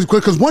what I mean?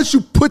 Because once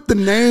you put the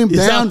name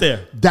down,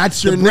 there.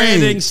 That's your name. The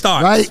branding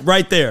starts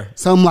right there.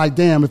 So I'm like,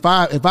 damn, if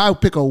I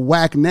pick a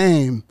whack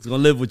name, it's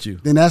gonna live with you.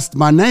 Then that's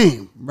my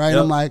name, right?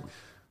 Yep. I'm like,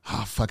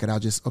 oh fuck it,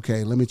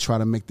 let me try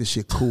to make this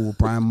shit cool,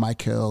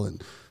 Bryan-Michael,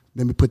 and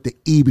let me put the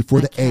E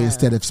before the A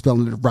instead of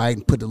spelling it right,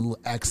 and put a little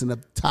accent up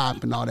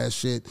top and all that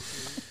shit.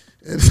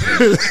 I'm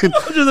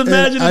just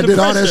imagining I did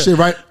all that shit,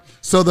 right?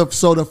 So the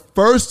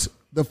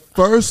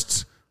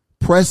first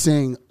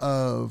pressing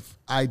of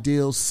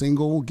Ideal's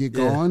single Get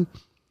Gone,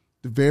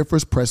 the very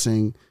first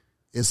pressing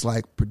is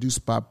like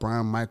produced by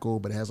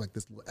Bryan-Michael, but it has like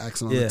this little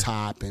accent on the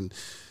top, and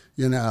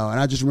you know, and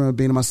I just remember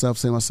being to myself,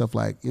 saying to myself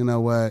like, you know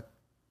what?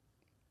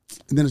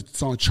 And then the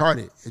song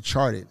charted. It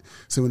charted.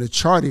 So when it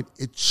charted,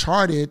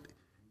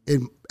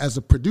 and as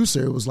a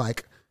producer, it was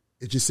like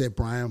it just said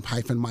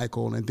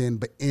Bryan-Michael, and then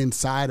but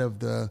inside of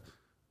the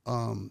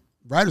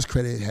writer's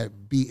credit, it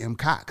had B.M.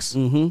 Cox.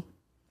 Mm-hmm.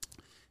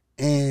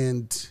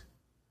 And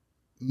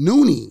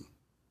Noonie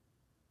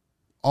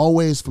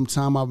always, from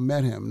time I've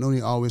met him,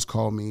 Noonie always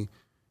called me,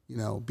 you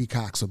know, B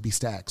Cox or B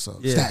Stacks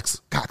or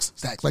Stacks, Cox,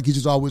 Stacks. Like he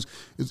just always,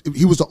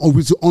 he was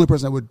the only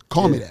person that would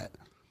call me that.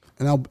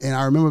 And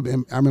I remember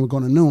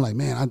going to Noon like,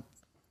 man, I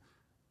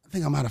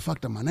think I might have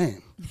fucked up my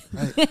name.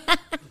 Right?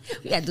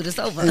 We gotta do this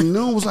over. And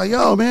Noon was like,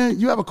 yo, man,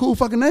 you have a cool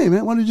fucking name,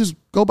 man. Why don't you just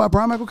go by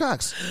Bryan-Michael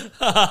Cox?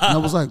 And I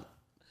was like,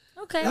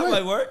 okay, that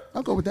might work.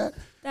 I'll go with that.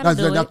 I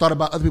thought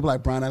about other people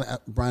like Brian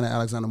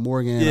Alexander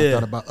Morgan. I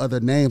thought about other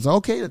names.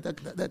 Okay,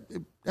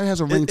 that has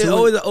a ring to it. It's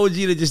always an OG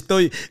to just throw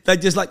you,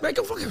 like, just like, man,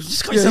 just call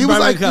yourself he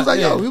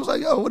was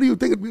like, yo, what are you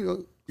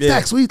thinking?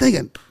 Stacks, what are you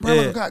thinking?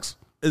 Bryan-Michael Cox.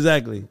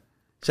 Exactly.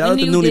 Shout out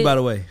to Noonie, by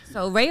the way.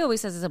 So Ray always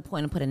says it's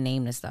important to put a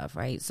name to stuff,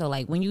 right? So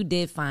like when you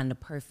did find the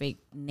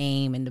perfect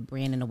name and the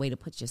brand and the way to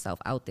put yourself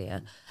out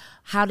there,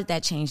 how did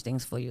that change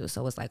things for you?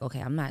 So it's like,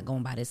 okay, I'm not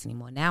going by this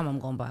anymore. Now I'm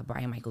going by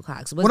Bryan-Michael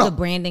Cox. Was the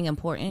branding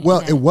important?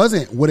 Well, it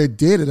wasn't. What it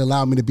did, it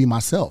allowed me to be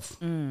myself.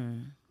 I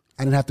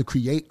didn't have to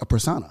create a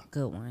persona.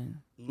 Good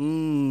one. You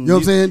know what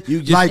I'm saying?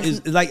 You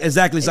just,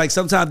 exactly. It's like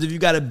sometimes if you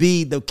got to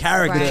be the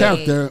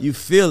character, you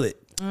feel it.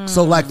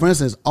 So like, for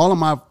instance, all of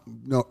my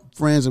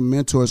friends and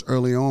mentors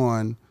early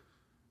on,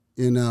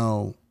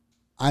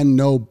 I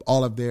know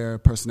all of their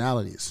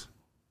personalities.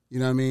 You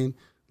know what I mean?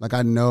 Like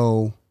I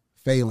know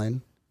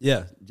Phelan.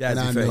 Yeah, Jazzy. And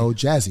I know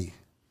Jazzy.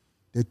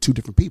 They're two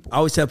different people. I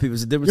always tell people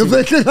it's a difference. It's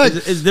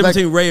a difference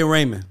between Ray and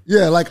Raymond.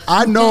 Yeah, like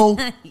I know,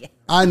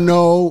 I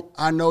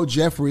know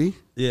Jeffrey.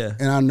 Yeah,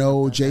 and I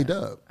know J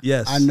Dub.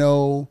 Yes, I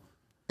know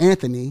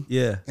Anthony.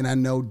 Yeah, and I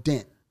know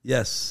Dent.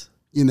 Yes,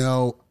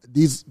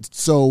 these.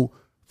 So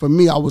for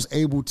me, I was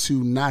able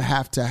to not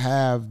have to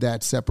have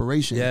that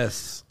separation.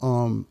 Yes,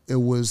 it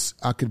was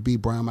I could be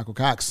Bryan-Michael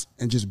Cox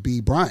and just be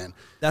Brian.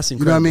 That's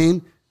incredible. You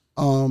know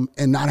what I mean?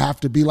 And not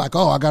have to be like,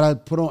 oh, I gotta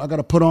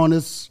put on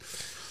this.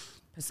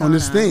 Persona. On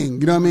this thing,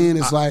 you know what I mean?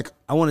 It's like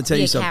I want to tell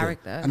you something.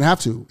 Character. And I have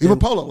to. Even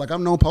Polo, like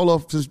I've known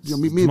Polo since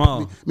me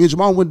and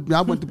Jamal went.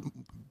 I went to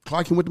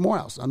Clark and went to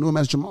Morehouse. I knew him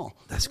as Jamal.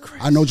 That's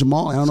crazy. I know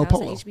Jamal and I know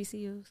Polo.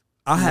 HBCUs.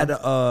 I had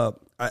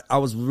I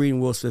was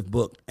reading Will Smith's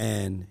book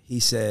and he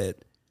said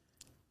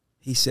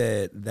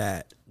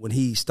that when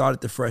he started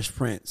the Fresh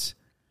Prince,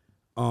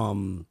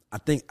 I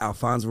think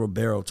Alfonso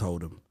Ribeiro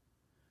told him,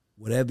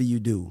 whatever you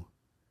do,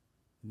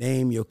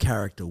 name your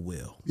character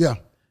Will. Yeah.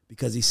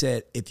 Because he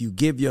said, if you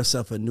give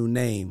yourself a new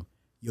name,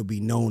 you'll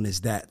be known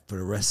as that for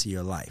the rest of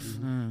your life.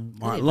 Mm-hmm.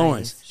 Martin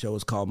Lawrence show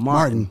is called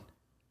Martin.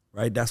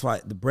 Right? That's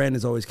why the brand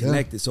is always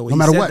connected. So no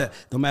matter what. That,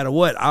 no matter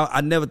what.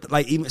 I never,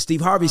 like even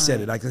Steve Harvey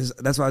said it. Like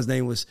that's why his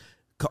name was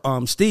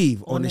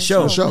Steve on the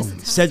show.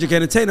 Cedric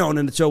Entertainer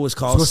on the show was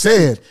called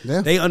Cedric.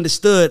 Yeah. They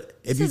understood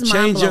if you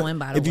change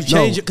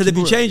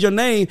your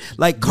name,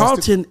 like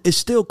Carlton is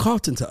still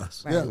Carlton to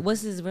us. Right. Yeah.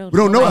 What's his real name? We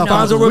don't know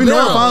Alfonso Ribeiro. We know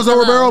Alfonso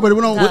Ribeiro, but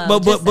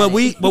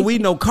we don't. But we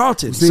know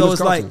Carlton. So it's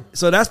Carlton.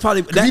 Like that's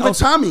probably that even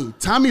also,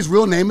 Tommy's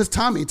real name is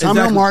Tommy.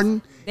 Tommy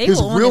Martin.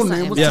 His real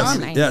name was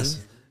Tommy.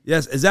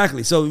 Yes,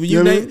 exactly. So when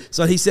you name,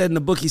 so he said in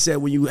the book, he said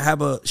when you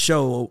have a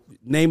show,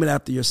 name it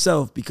after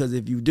yourself because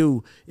if you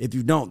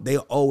don't, they'll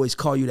always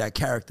call you that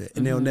character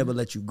and they'll never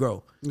let you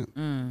grow. Yeah.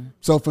 Mm.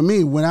 So for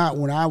me, when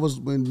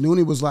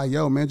Noonie was like,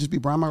 "Yo, man, just be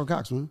Bryan-Michael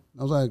Cox," man,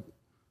 I was like,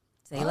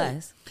 "Say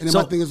less." And then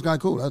my thing is kind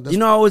of cool.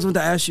 I always want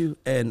to ask you.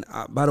 And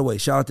by the way,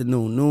 shout out to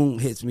Noon. Noon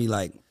hit me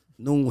like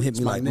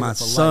my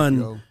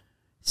son. Life,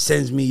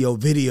 sends me your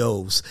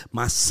videos.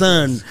 My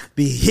son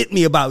hit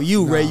me about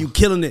you, Ray. You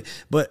killing it.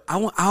 But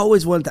I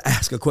always wanted to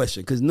ask a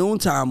question because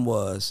Noontime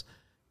was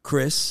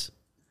Chris,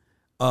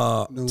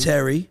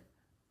 Terry,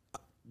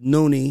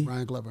 Noonie,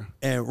 Ryan Glover,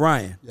 and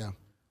Ryan. Yeah.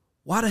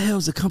 Why the hell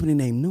is the company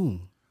named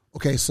Noon?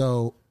 Okay,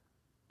 so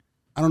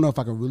I don't know if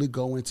I can really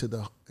go into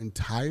the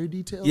entire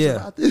details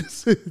about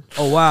this.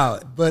 Oh wow!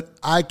 But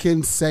I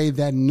can say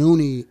that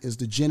Noonie is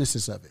the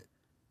genesis of it.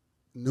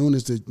 Noon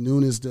is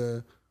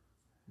the.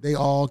 They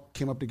all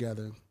came up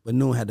together. But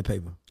Noon had the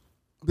paper.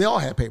 They all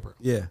had paper.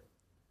 Yeah.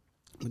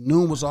 But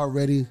Noon was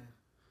already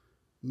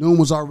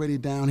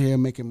down here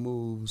making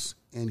moves,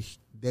 and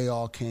they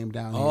all came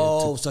down here.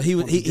 Oh, so he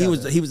was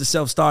the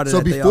self-starter.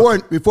 So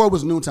that before it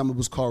was Noontime, it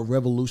was called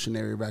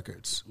Revolutionary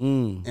Records,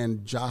 and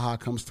Jaha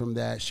comes from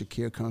that.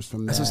 Shakir comes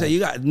from that. That's what I'm saying. You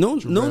got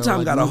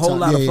Noontime got a whole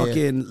lot of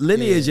fucking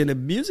lineage in the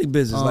music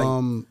business.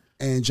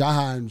 And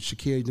Jaha and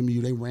Shakir,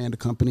 they ran the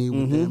company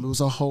with them. It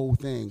was a whole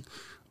thing.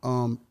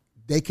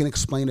 They can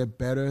explain it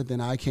better than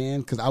I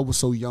can because I was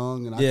so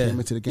young and I came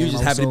into the game. You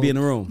just happy to be in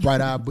the room.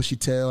 Bright-eyed,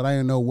 bushy-tailed. I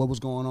didn't know what was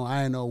going on.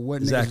 I didn't know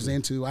what niggas was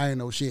into. I didn't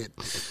know shit.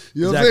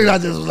 You know what I'm saying? I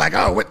just was like,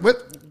 oh,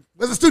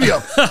 where's the studio?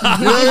 He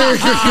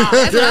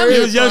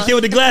was a young kid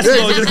with the glasses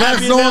on. Just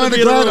happy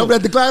I'm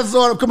at the glasses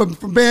on. I'm coming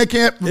from band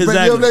camp.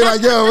 Exactly.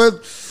 Like, yo,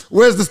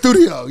 where's the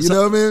studio? You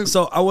know what I mean?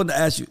 So I wanted to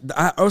ask you,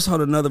 I also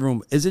heard another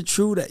rumor. Is it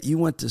true that you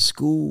went to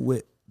school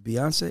with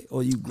Beyonce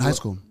or you grew high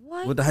school?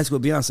 What? With the high school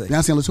with Beyonce?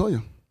 Beyonce and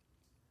LaToya.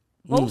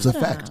 Both It's a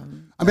fact.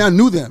 I mean, I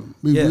knew them.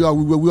 We all.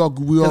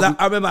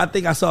 I remember, I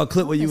think I saw a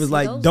clip where you was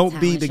like, those "Don't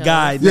be talent the shows.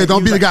 guy." Yeah,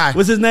 don't be the guy.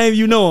 What's his name?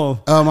 You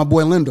know him? My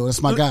boy Lindo. That's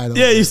my guy. Though.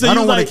 Yeah, you said I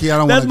don't want to.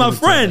 That's my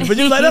friend. But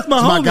you was like, "That's my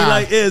That's my homie." guy.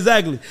 Like, yeah,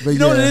 exactly. But you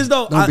know what it yeah, is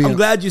though? don't be I'm him.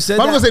 glad you said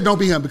But that. I'm gonna say don't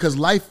be him because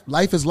life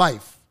is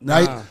life,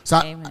 right? So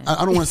I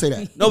don't want to say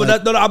that. No, but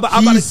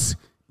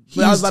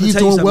he's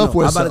doing well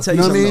for himself. I was about to tell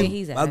you something.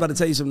 He's I was about to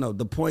tell you something. No,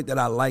 the point that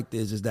I liked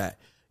is that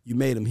you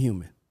made him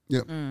human.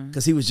 Yep.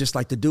 Because he was just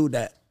like the dude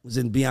that was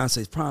in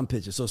Beyonce's prom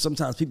picture. So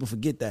sometimes people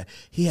forget that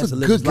he has He's to a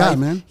live good his guy, life.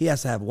 man. He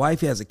has to have a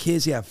wife. He has a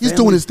kids. He has family. He's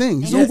doing his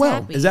thing. He's doing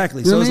well. happy.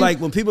 Exactly. You know So what it's I mean?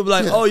 like when people be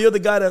like, Yeah. "Oh, you're the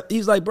guy that,"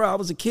 he's like, "Bro, I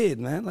was a kid,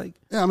 man." Like,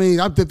 Yeah, I mean,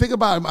 I think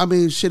about it. I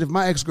mean, shit, if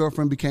my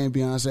ex-girlfriend became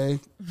Beyonce,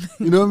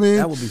 you know what I mean?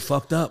 that would be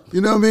fucked up. You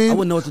know what I mean? I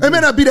wouldn't know what to It do. may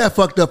not be that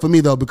fucked up for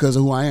me, though, because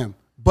of who I am.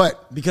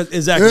 But Because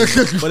exactly,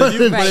 but if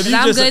you Right, just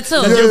I'm good too.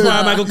 you're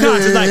Bryan-Michael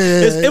Cox, it's like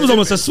it was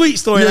almost a sweet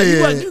story. Like,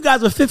 Yeah. you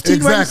guys were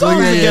 15 writing Exactly,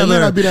 songs yeah. together. It may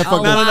not be that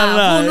fucked Oh, up.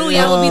 wow. Who knew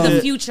y'all would be the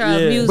future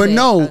of music? But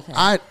no,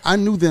 Okay. I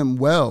knew them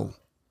well.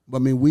 I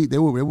mean, they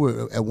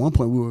were at one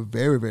point we were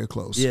very, very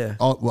close. Yeah.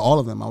 All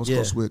of them. I was Yeah.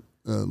 close with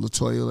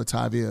LaToya,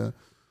 Latavia,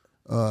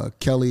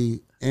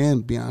 Kelly,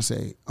 and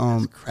Beyonce.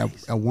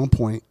 At one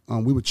point,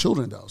 we were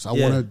children though. So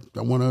I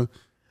wanna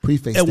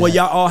preface And that. well,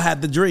 y'all all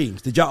had the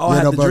dreams. Did y'all all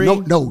have the but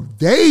dream? No,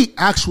 they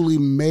actually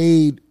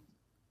made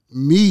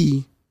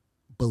me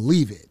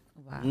believe it.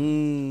 Wow.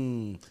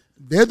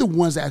 They're the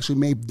ones that actually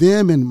made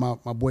them and my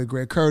boy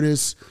Greg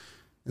Curtis.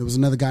 There was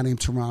another guy named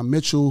Teron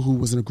Mitchell who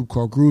was in a group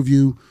called Groove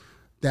You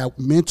that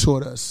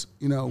mentored us.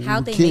 You know, when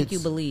How'd we they were make kids. you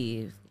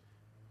believe?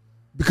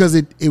 Because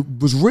it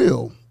was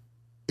real.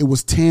 It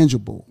was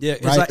tangible. Yeah,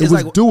 it's right? like- it it's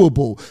was like-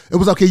 doable. It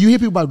was okay. You hear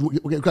people about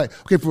okay.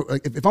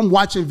 If I'm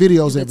watching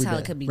videos You could every tell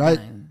day, it could be right?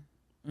 done.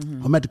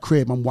 I'm at the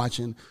crib. I'm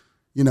watching,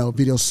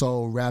 Video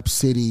Soul, Rap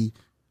City,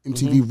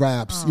 MTV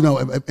Raps.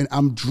 And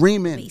I'm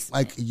dreaming Basement.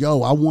 like,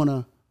 yo, I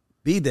wanna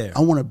Be there. I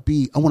want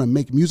to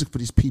make music for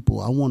these people.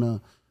 I want to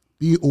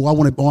be, or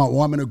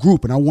I'm in a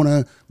group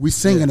and we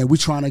singing and we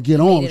trying to get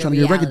on, made it trying a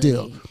to get a record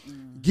deal. reality.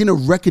 Getting a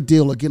record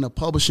deal or getting a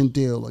publishing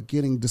deal or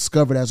getting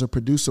discovered as a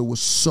producer was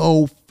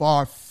so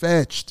far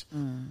fetched.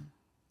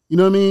 You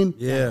know what I mean?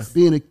 Yeah.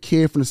 Being a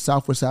kid from the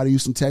southwest side of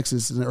Houston,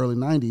 Texas in the early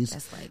 90s,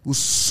 That's like- it was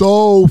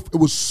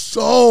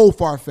so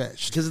far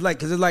fetched. Because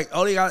it's like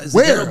all they got is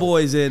Where? Ghetto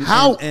Boys and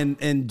How? Jake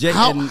and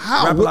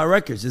Rap A Lot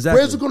Records.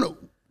 Exactly. Where's it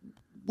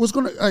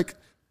gonna like?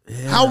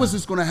 How is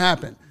this gonna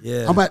happen?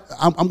 Yeah. I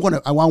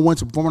went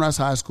to Performing Arts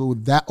High School.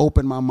 That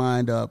opened my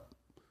mind up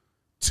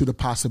to the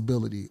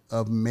possibility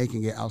of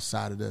making it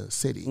outside of the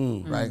city.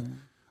 Right.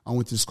 I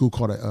went to a school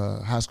called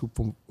a High School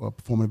for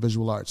Performing and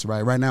Visual Arts.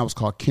 Right now it's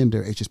called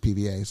Kinder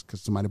HSPVA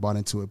because somebody bought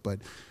into it.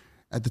 But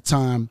at the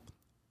time,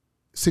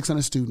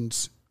 600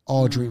 students,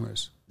 all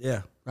dreamers.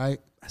 Yeah. Right.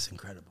 That's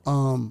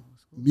incredible.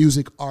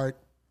 Music, art,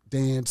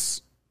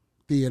 dance,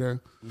 theater.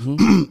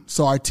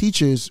 So our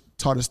teachers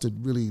taught us to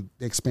really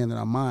expand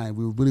our mind.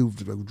 We were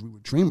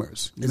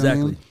dreamers. You know what I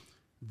mean? Exactly.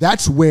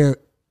 That's where,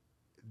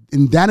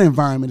 in that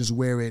environment, is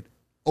where it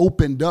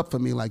opened up for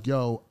me. Like,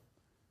 yo,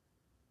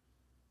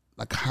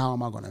 like, how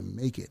am I going to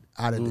make it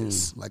out of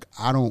this? Like,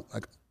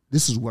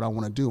 this is what I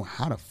want to do.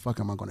 How the fuck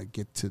am I going to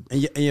get to?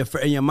 And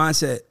your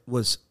mindset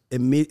was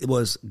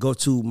go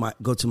to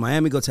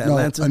Miami, go to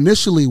Atlanta. No,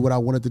 initially, what I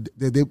wanted to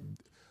do,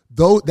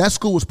 that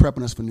school was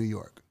prepping us for New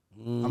York.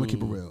 I'm gonna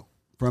keep it real.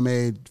 From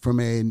a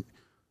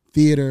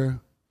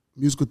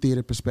musical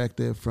theater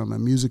perspective, from a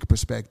music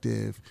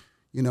perspective,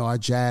 our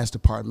jazz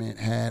department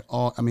had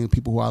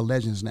people who are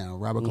legends now.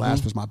 Robert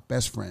Glass was my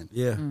best friend.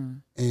 Yeah.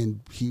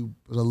 And he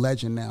was a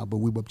legend now, but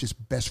we were just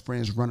best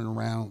friends running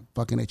around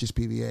fucking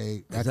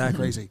HSPVA, acting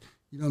crazy.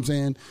 You know what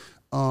I'm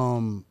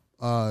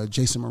saying?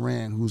 Jason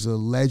Moran, who's a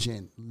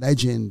legend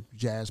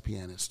jazz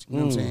pianist. You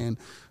know what I'm saying?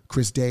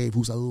 Chris Dave,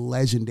 who's a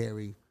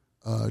legendary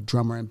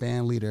drummer and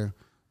band leader,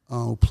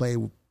 who played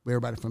with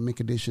everybody from Mint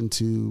Condition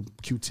to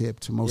Q-Tip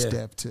to Mos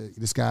Def to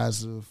this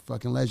guy's a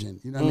fucking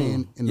legend. You know what I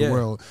mean? In the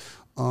world.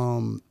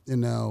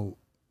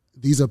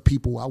 These are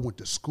people I went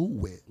to school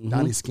with.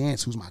 Donnie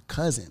Scantz, who's my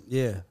cousin.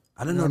 Yeah.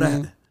 I didn't know what that. I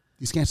mean?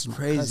 These Scantz is my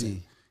Crazy. cousin. You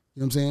know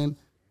what I'm saying?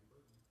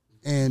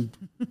 And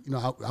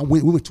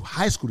we went to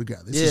high school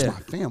together. This is my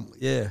family.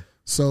 Yeah.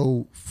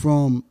 So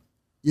from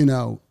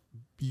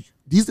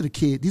these are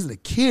the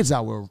kids I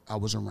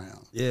was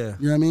around. Yeah.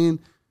 You know what I mean?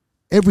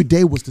 Every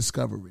day was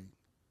discovery,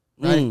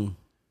 right?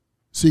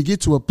 So you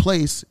get to a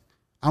place.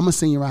 I'm a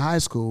senior in high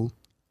school.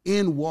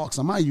 In walks.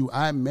 Now, mind you,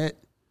 I met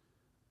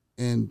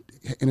and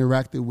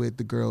interacted with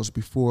the girls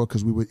before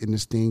because we were in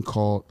this thing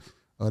called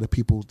the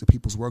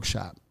People's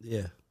Workshop.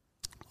 Yeah.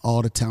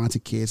 All the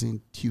talented kids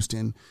in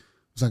Houston. It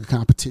was like a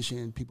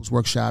competition, People's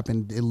Workshop,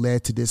 and it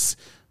led to this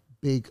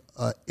big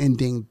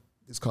ending.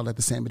 It's called like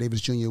the Sammy Davis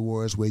Jr.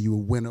 Awards, where you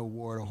would win an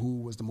award or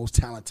who was the most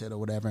talented or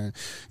whatever. And,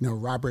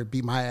 Robert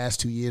beat my ass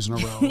 2 years in a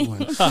row. And,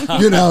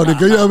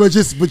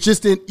 but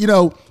just in,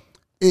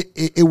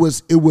 it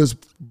was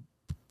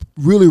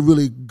really,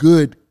 really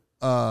good,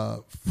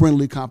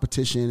 friendly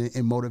competition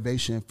and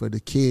motivation for the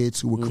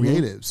kids who were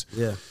creatives.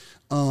 Yeah.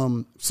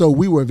 So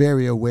we were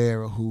very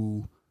aware of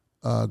who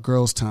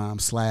Girls Time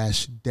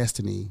 /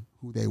 Destiny,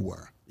 who they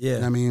were. Yeah. You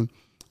know what I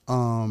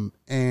mean?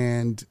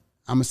 And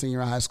I'm a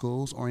senior in high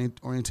school's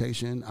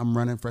orientation. I'm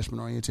running freshman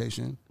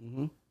orientation.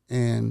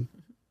 And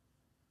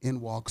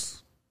in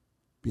walks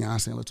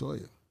Beyonce and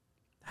LaToya.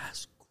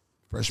 That's cool.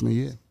 Freshman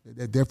year.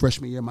 Their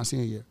freshman year, my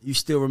senior year. You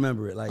still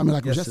remember it like it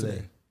was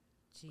yesterday.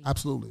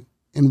 Absolutely.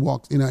 In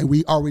walks, and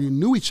we already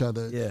knew each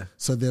other. Yeah.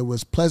 So there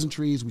was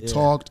pleasantries. We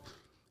talked.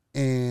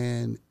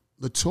 And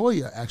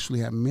LaToya actually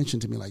had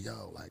mentioned to me, like,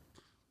 yo, like,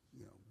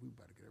 we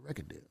better get a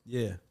record deal.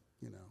 Yeah.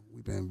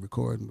 We've been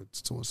recording with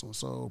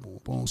so, boom,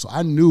 boom. So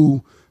I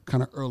knew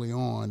kind of early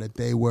on that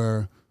they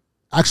were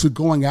actually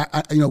going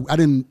at, we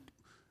didn't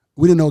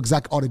know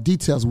exactly all the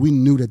details. We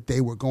knew that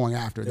they were going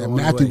after it, that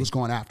Matthew was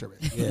going after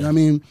it. You know what I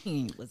mean?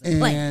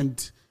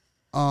 And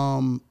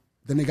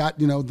then they got,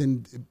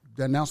 then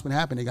the announcement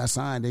happened. They got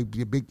signed. They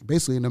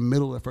basically in the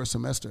middle of the first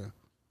semester.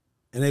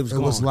 And it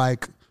was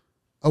like,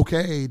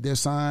 okay, they're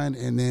signed,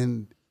 and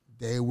then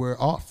they were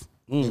off.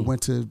 They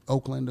went to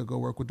Oakland to go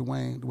work with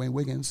Dwayne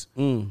Wiggins.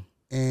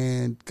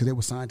 And because they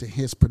were signed to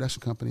his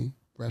production company,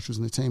 Grassroots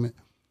Entertainment.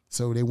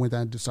 So they went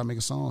down to start making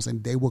songs,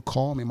 and they would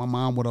call me. My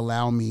mom would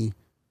allow me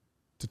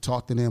to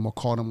talk to them or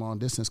call them long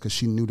distance because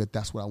she knew that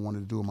that's what I wanted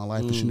to do in my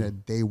life. Because she knew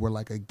that they were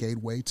like a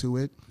gateway to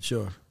it.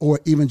 Sure. Or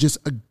even just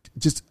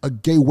a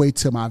gateway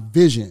to my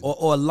vision.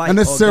 Or a light, not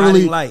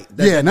necessarily, or light.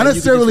 Not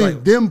necessarily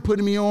them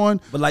putting me on.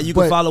 But like you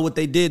can follow what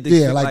they did.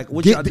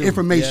 What get the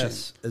information.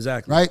 Yes,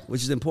 exactly. Right?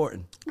 Which is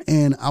important.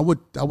 And I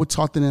would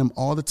talk to them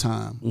all the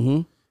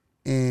time.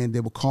 And they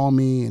would call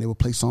me and they would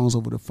play songs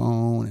over the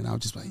phone, and I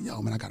was just like,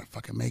 yo, man, I gotta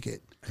fucking make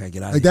it. I gotta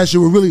get out of here. That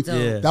shit was really,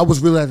 that was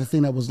really like the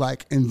thing that was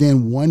like, and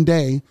then one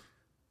day,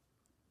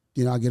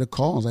 I get a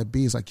call. I was like,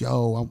 B, it's like,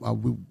 yo,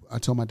 I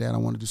told my dad I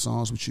want to do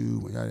songs with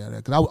you.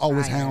 Because I would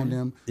always hound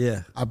him.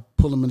 Yeah. I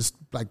pull him in this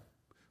like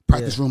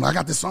practice room. Like, I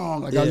got this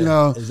song. Like,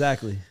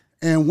 Exactly.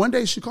 And one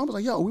day she called me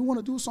like, yo, we want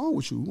to do a song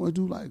with you. We want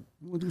to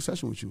do a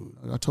session with you.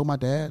 I told my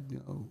dad,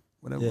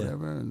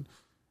 whatever. And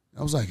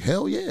I was like,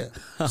 hell yeah.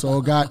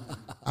 So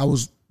I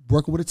was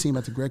working with a team.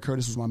 Greg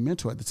Curtis was my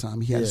mentor at the time.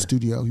 He had a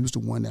studio. He was the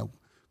one that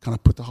kind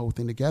of put the whole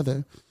thing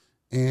together.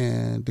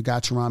 And the guy,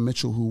 Teron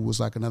Mitchell, who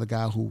was like another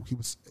guy who he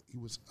was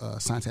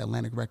signed to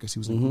Atlantic Records. He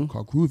was in a group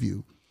called Groove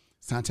You,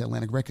 signed to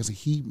Atlantic Records, and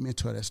he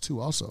mentored us too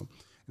also. And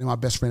then my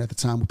best friend at the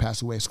time who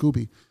passed away,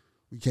 Scooby,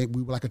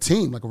 we were like a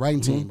team, like a writing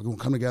team. We're going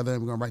to come together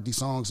and we're going to write these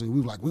songs. And we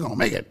were like, we're going to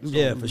make it.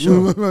 Yeah, for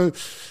sure.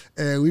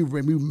 And we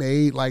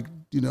made like,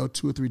 2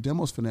 or 3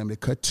 demos for them. They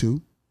cut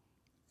 2.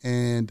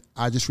 And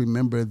I just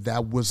remember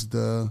that was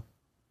the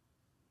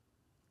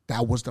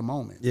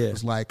moment. Yeah. It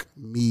was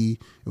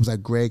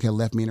like Greg had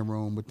left me in a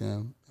room with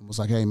them and was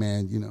like, hey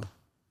man,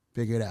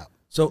 figure it out.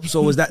 So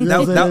was that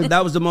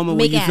was the moment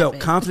where you felt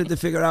confident to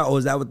figure it out, or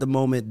was that with the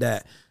moment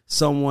that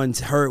someone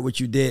heard what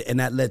you did and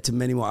that led to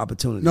many more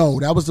opportunities?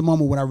 No, that was the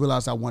moment when I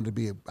realized I wanted to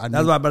be that's what I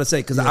was about to say,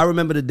 because I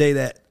remember the day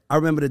that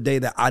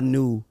I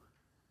knew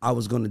I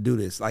was going to do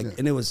this.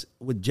 And it was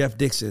with Jeff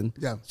Dixon,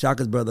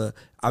 Shaka's brother.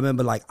 I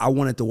remember I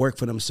wanted to work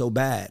for them so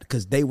bad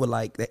because they were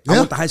I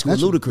went to high school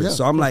with Ludacris. Yeah.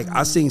 So I'm like,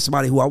 I seen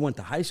somebody who I went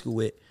to high school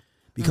with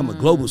become a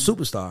global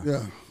superstar.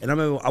 Yeah. And I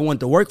remember I wanted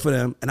to work for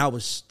them, and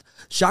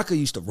Shaka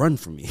used to run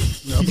from me.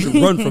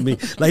 Run from me.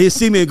 Like, he'd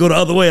see me and go the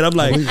other way, and I'm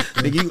like,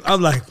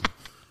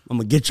 I'm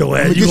gonna get your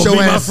ass. You gonna be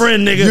my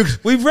friend,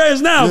 nigga. We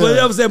friends now, but you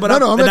know what I'm saying?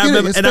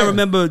 But I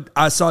remember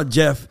I saw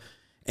Jeff.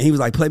 And he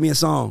was like, play me a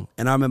song.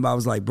 And I remember I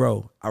was like,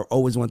 bro, I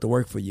always wanted to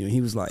work for you. And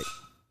he was like,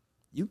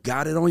 you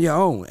got it on your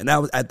own. And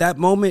that was at that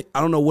moment, I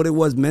don't know what it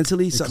was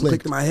mentally. Something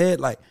clicked in my head.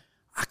 Like,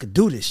 I could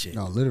do this shit.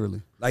 No,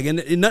 literally. Like,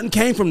 and nothing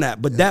came from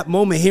that. But that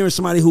moment, hearing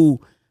somebody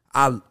who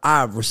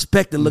I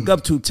respect and look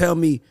up to tell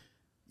me,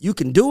 you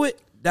can do it,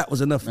 that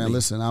was enough for me. Man,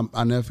 listen,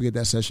 I'll never forget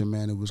that session,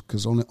 man. It was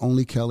because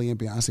only Kelly and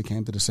Beyonce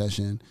came to the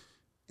session.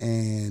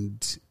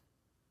 And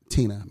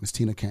Miss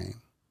Tina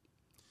came.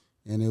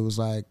 And it was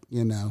like,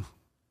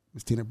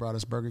 Miss Tina brought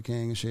us Burger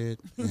King and shit,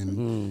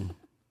 and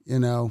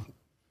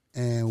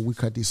and we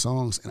cut these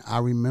songs. And I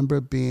remember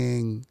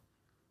being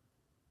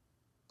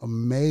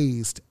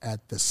amazed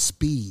at the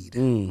speed.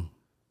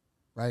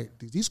 Right,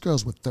 these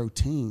girls were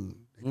 13.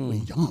 They were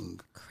young.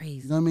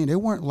 Crazy. You know what I mean? They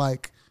weren't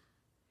like,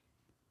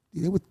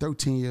 they were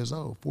 13 years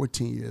old,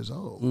 14 years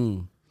old.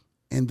 And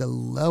the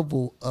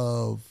level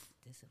of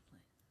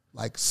discipline,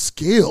 like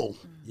skill.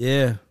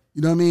 Yeah.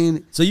 You know what I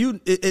mean? So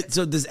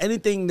so does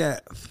anything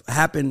that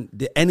happened,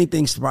 did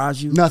anything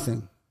surprise you?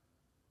 Nothing.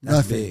 That's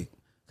Nothing. big.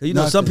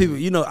 Cause some people,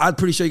 I'm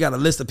pretty sure you got a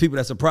list of people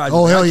that surprised you.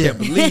 Oh, hell I yeah. can't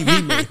believe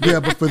he made. Yeah,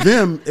 but for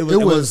them, it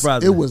was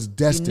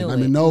destined. I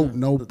mean, no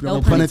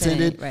pun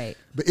intended. Right.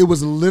 But it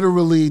was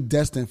literally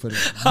destined for them.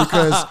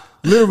 Because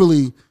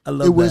literally,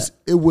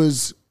 it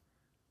was,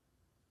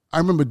 I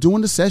remember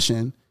doing the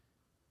session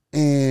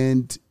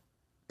and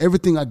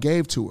everything I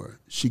gave to her,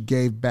 she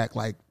gave back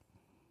like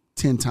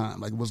 10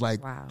 times. Like, it was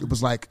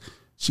like,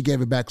 she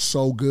gave it back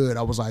so good.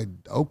 I was like,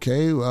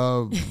 okay,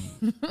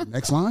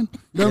 next line.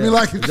 You know what I mean?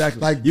 Like,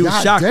 exactly. Like you were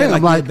shocked at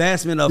like the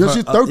advancement of her.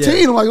 She's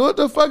 13. I'm like, what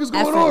the fuck is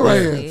going on right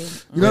here?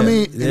 You know what I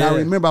mean? Yeah. And I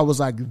remember I was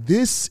like,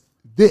 this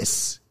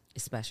it's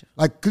special.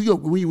 Like, cause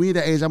when we at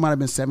that age, I might have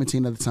been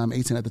 17 at the time,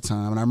 18 at the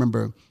time, and I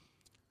remember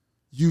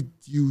you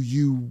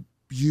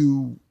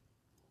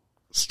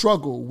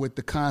struggle with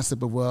the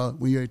concept of, well,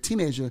 when you're a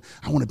teenager,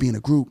 I want to be in a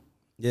group.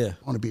 Yeah.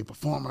 I want to be a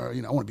performer.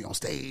 I want to be on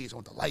stage. I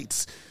want the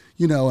lights.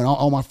 And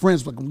all my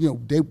friends,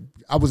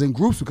 I was in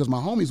groups because my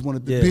homies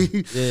wanted to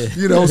be,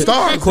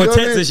 stars.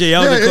 Quartets and shit.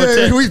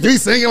 Quartet. We be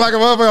singing like a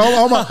motherfucker.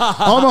 All my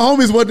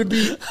homies wanted to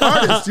be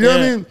artists. You know what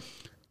I mean?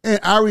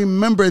 And I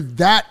remember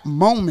that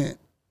moment.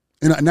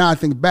 And now I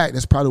think back,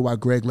 that's probably why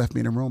Greg left me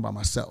in the room by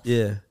myself.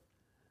 Yeah.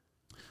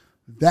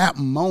 That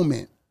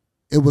moment,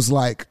 it was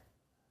like,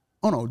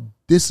 oh no,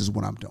 this is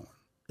what I'm doing.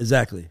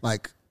 Exactly.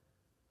 Like,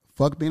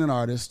 fuck being an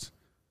artist,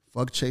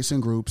 fuck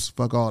chasing groups,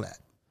 fuck all that.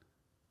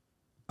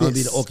 I'm going to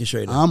be the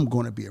orchestrator. I'm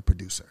going to be a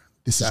producer.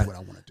 This is what I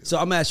want to do. So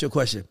I'm going to ask you a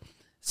question.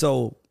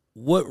 So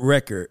what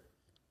record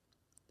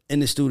in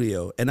the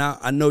studio, and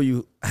I know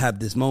you have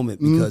this moment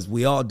because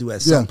we all do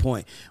at some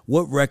point.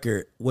 What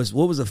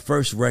was the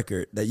first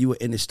record that you were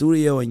in the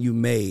studio and you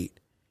made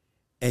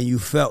and you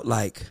felt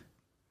like,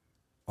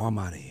 oh, I'm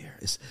out of here.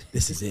 This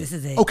is it. This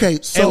is it. Okay,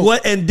 so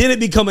and did it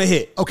become a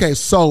hit? Okay,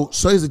 so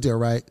here's the deal,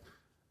 right?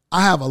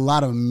 I have a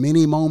lot of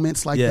mini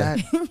moments like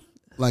that.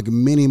 Like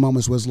many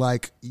moments was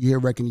like you hear a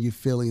record and you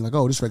feeling like,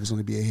 oh, this record's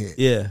gonna be a hit.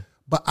 Yeah.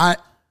 But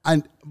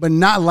but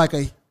not like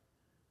I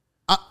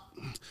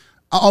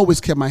always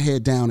kept my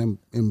head down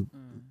and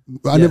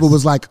I never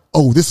was like,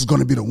 oh, this is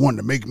gonna be the one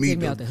to make me. Get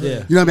me out the hood.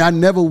 Yeah. You know what I mean? I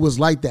never was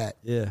like that.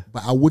 Yeah.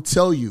 But I would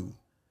tell you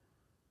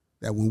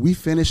that when we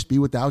finished Be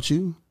Without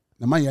You,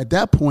 now mind you, at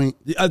that point,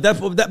 but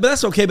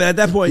that's okay. But at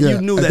that point,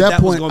 you knew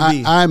that was gonna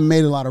be. I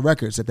made a lot of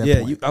records at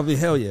that point. I mean,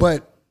 hell yeah.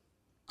 But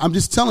I'm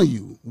just telling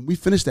you, when we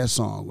finished that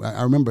song,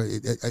 I remember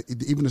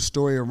even the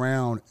story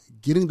around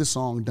getting the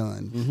song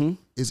done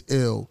is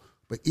ill.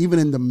 But even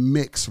in the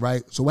mix,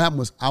 right? So what happened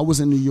was I was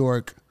in New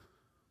York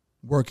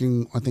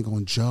working, I think,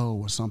 on Joe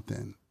or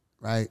something,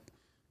 right?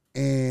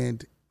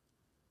 And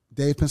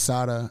Dave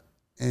Pensada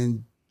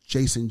and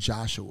Jason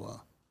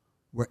Joshua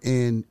were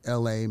in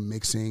L.A.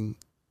 mixing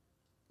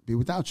Be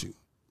Without You,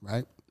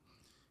 right?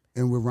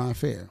 And with Ron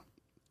Fair.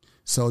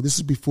 So this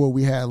is before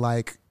we had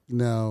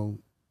iMessage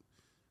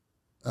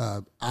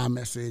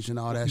and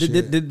all that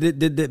shit.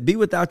 Did Be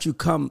Without You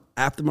come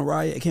after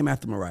Mariah? It came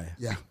after Mariah.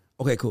 Yeah.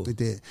 Okay, cool. It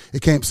did.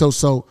 It came so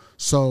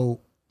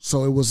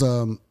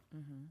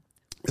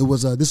it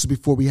was this is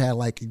before we had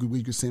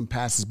we could send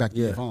passes back to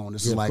your phone.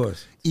 This is like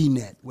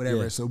eNet,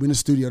 whatever. Yeah. So we in the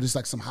studio, just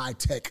like some high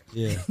tech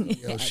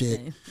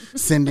shit,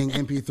 sending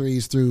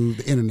MP3s through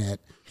the internet.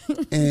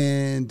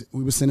 And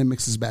we were sending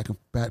mixes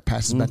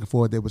passes back and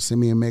forth. They would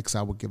send me a mix.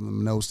 I would give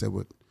them notes. They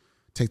would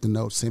take the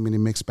notes, send me the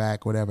mix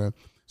back, whatever.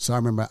 So I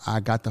remember I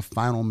got the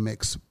final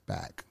mix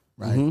back,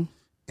 right?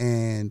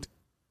 And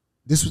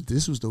this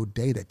was the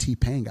day that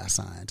T-Pain got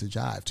signed to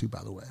Jive too,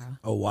 by the way.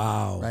 Oh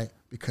wow! Right,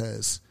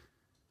 because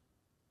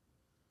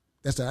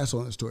that's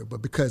another story.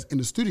 But because in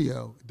the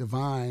studio,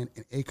 Divine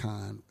and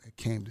Akon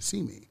came to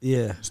see me.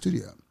 Yeah, in the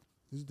studio.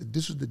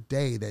 This was the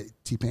day that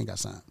T-Pain got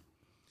signed.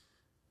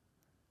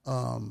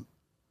 I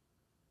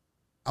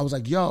was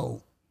like,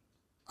 "Yo,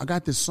 I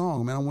got this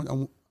song, man.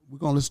 We're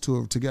gonna listen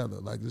to it together.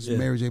 Like this is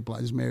Mary J. Blige,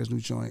 this is Mary's new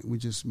joint.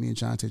 Me and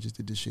Chante just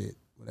did this shit,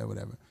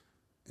 whatever.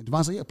 And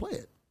Divine said, yeah, play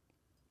it.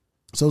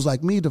 So it was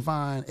like me,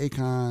 Divine,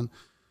 Akon,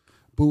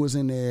 Boo was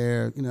in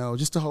there,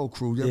 just the whole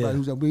crew. Everybody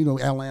who's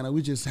Atlanta,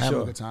 we just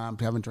having a good time,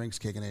 having drinks,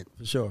 kicking it.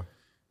 For sure.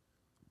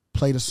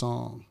 Play the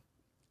song.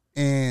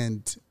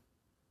 And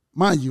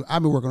mind you,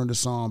 I've been working on this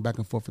song back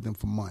and forth with them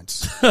for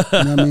months. You know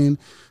what I mean?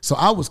 So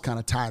I was kind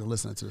of tired of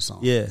listening to the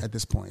song at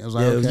this point. I was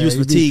like, okay, you was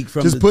fatigued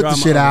from just the put drama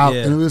the shit out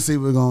and we'll see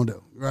what we're going to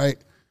do,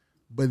 right?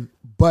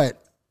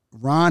 But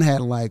Ron had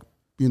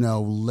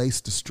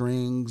laced the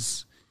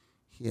strings.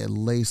 He had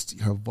laced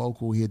her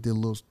vocal. He had did a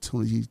little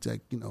tune. He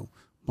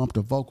bumped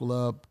the vocal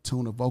up,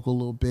 tuned the vocal a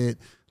little bit.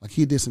 Like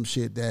he did some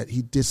shit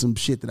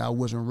that I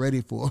wasn't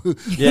ready for. I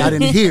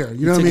didn't hear.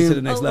 You know what I mean? To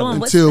the next level.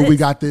 Until we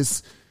got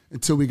this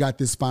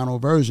final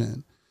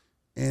version.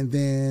 And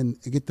then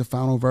I get the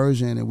final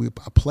version and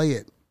I play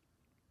it.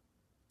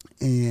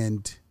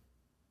 And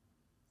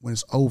when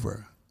it's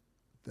over,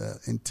 the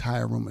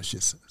entire room is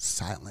just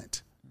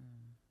silent.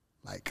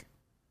 Like,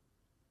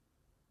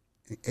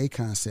 and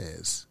Akon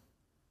says,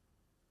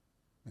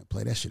 "Man,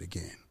 play that shit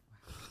again."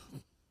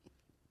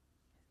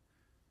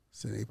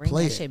 So they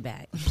play that shit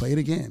back. Play it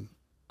again.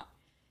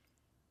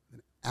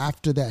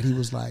 After that, he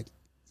was like,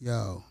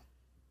 "Yo,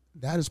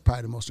 that is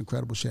probably the most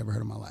incredible shit I ever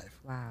heard in my life."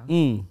 Wow.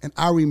 And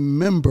I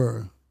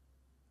remember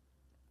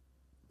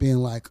being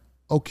like,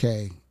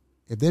 okay,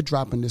 if they're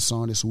dropping this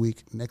song this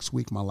week, next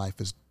week my life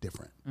is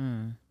different.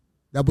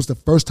 That was the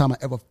first time I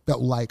ever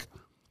felt like,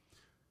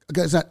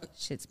 because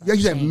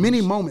you have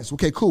many moments.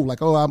 Okay, cool.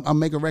 Like, oh, I'm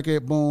making a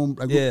record, boom.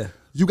 Like,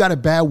 You Got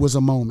It Bad was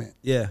a moment.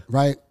 Yeah.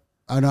 Right?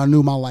 And I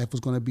knew my life was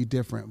going to be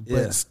different.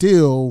 But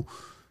still,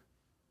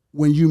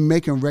 when you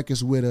making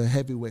records with a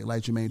heavyweight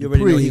like Jermaine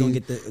Dupri, already know he's going to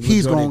get the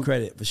majority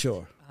credit for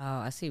sure. Oh,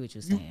 I see what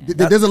you're saying.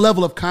 There's a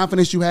level of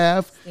confidence you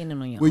have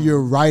when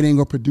you're writing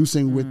or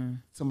producing with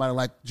somebody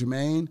like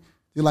Jermaine.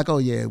 You're like, oh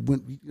yeah, we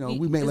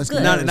made let's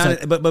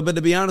get but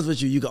to be honest with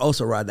you, you can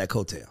also ride that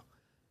coattail.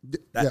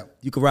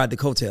 You can ride the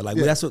coattail. Like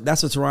that's what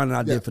Teron and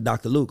I did for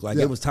Dr. Luke. Like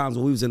it was times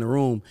when we was in the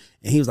room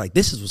and he was like,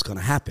 "This is what's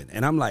gonna happen,"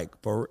 and I'm like,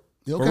 "For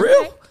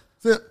real."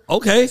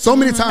 Okay. So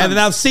many times. And then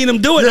I've seen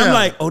him do it. And I'm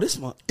like, oh, this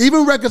one.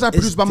 Even records I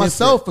produced by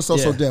myself for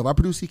So Dev. I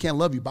produced He Can't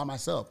Love You by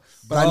myself.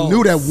 But I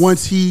knew that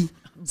once he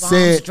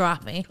said,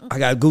 dropping. I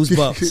got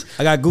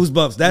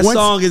goosebumps. That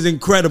song is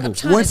incredible.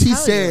 Once he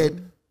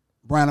said,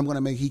 Brian, I'm going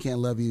to make He Can't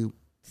Love You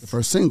the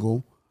first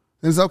single,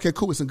 then it's okay,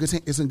 cool. It's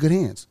in good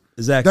hands.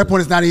 Exactly. At that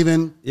point, it's not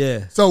even.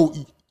 Yeah. So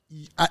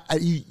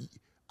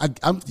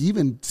I'm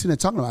even sitting there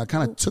talking about it, I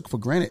kind of took for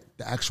granted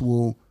the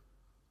actual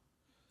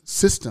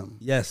system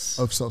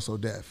of So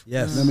Deaf.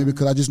 Yes. You know what I mean?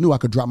 Because I just knew I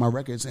could drop my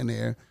records in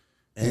there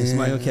and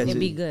somebody will catch it. It'd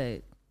be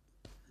good.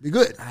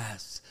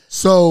 Yes.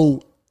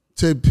 So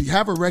to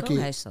have a record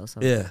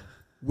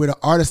with an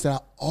artist that I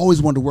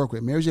always wanted to work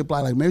with, Mary J.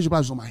 Blige. Like Mary J.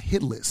 Blige was on my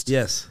hit list.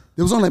 Yes.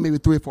 There was only like maybe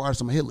 3 or 4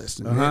 artists on my hit list.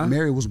 And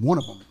Mary was one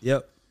of them.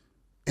 Yep.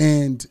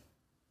 And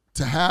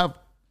to have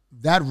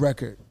that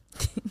record,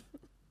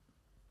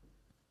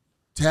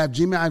 to have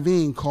Jimmy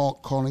Iovine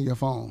calling your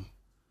phone,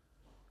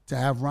 to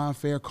have Ron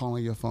Fair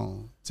calling your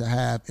phone, to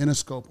have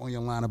Interscope on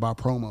your line about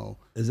promo.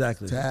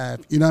 Exactly. To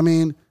have, you know what I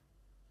mean?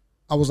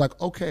 I was like,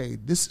 okay,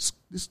 this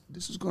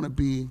is going to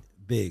be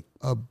big,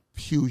 a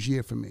huge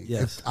year for me.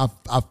 Yes.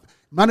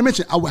 Not to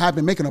mention, I have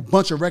been making a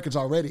bunch of records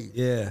already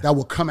that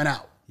were coming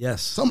out.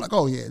 Yes. So I'm like,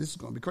 oh yeah, this is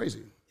going to be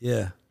crazy. Yeah. You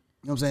know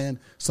what I'm saying?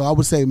 So I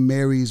would say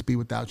Mary's Be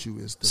Without You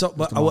is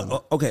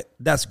the okay,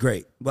 that's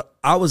great. But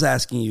I was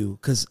asking you,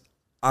 because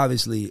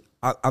obviously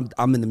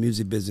I'm in the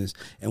music business,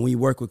 and when you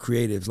work with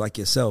creatives like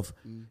yourself,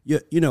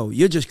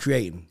 you're just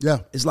creating. Yeah.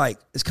 It's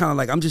kind of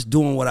like I'm just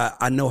doing what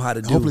I know how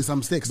to do. Hopefully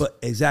something sticks. But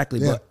exactly.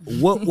 Yeah. But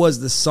what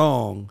was the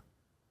song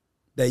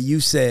that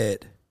you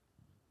said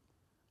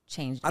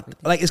changed?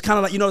 Like it's kind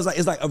of like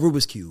it's like a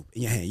Rubik's Cube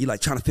in your hand. You're like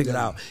trying to figure it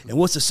out. And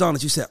what's the song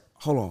that you said,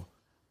 hold on,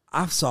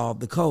 I've solved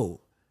the code?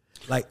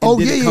 Like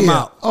did it come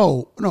out?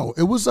 Oh no,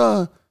 it was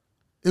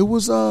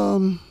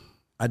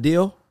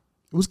Ideal.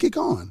 It was Get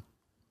Gone.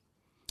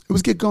 It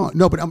was Get Gone.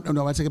 No, but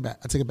I take it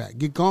back.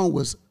 Get Gone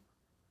was,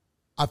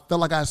 I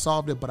felt like I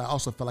solved it, but I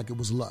also felt like it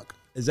was luck.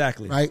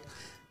 Exactly. Right?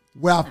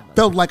 Where I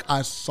felt like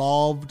I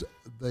solved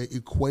the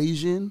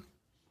equation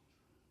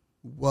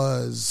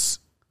was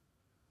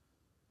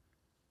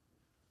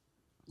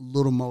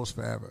Little Mo's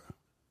Forever.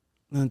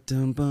 Yeah.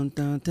 Because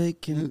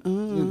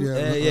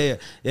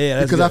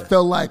good. I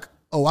felt like,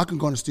 I can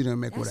go in the studio and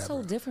make That's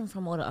whatever. So different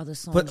from all the other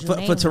songs. But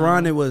for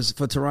Teron,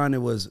 it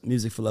was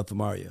Music for Love for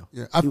Mario.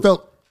 Yeah, I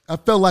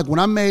felt like when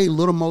I made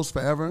Little Mo's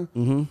Forever,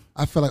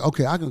 I felt like,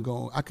 okay, I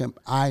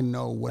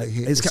know what a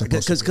hit is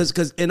supposed to be.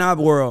 Because in our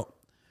world,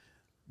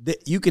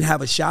 you can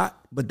have a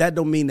shot, but that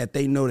don't mean that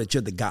they know that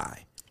you're the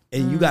guy.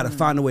 And you got to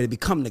find a way to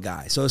become the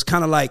guy. So it's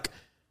kind of like,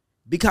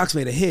 B. Cox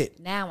made a hit.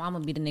 Now I'm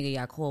going to be the nigga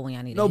y'all call when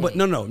y'all need a hit.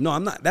 No,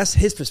 I'm not. That's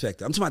his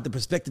perspective. I'm talking about the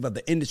perspective of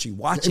the industry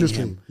watching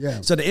him. Yeah.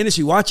 So the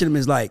industry watching him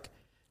is like,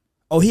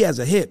 oh, he has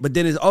a hit, but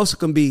then it's also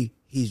going to be,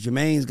 he's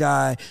Jermaine's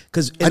guy.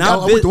 Because in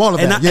our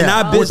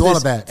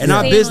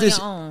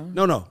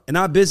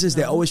business,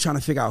 they're always trying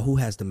to figure out who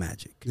has the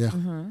magic. Yeah.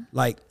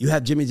 Like you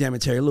have Jimmy Jam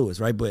and Terry Lewis,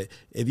 right? But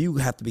if you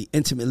have to be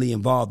intimately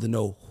involved to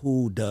know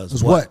who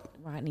does what.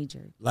 Rodney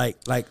Jerry. Like,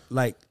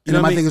 you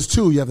know my thing is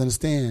too, you have to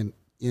understand,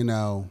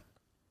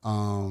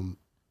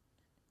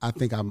 I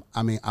think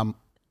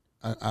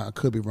I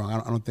could be wrong.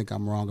 I don't think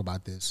I'm wrong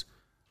about this.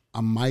 I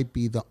might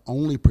be the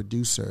only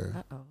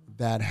producer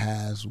that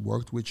has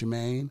worked with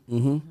Jermaine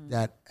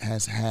that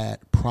has had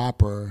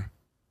proper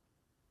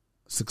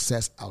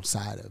success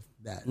outside of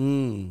that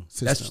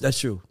system. That's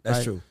true.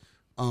 That's true.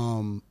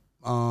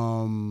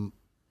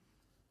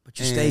 But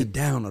you stayed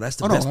down, though. That's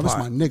the best part. That's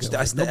my nigga.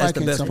 That's the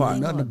best part.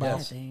 Nothing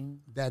about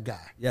that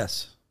guy.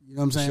 Yes. You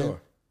know what I'm saying?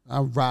 Sure. I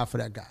ride for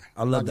that guy.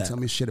 I love that. Tell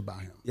me shit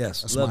about him.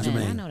 Yes, that's love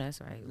Jermaine. I know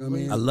that's right. You know what I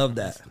mean? I love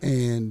that.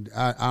 And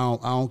I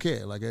don't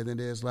care. Like and then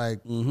there's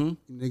like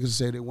niggas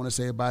say they want to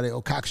say about it.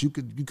 Oh, Cox, you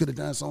could have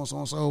done so and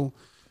so.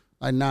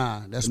 Like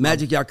that's the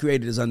magic y'all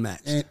created is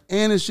unmatched.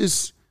 And it's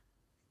just,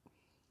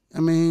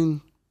 I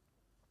mean,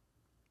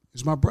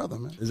 He's my brother,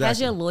 man. Exactly.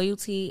 Has your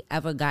loyalty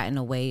ever gotten in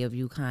the way of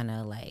you kind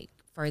of like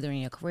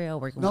furthering your career,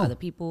 working with other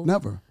people?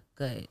 Never.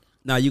 Good.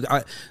 Now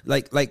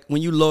like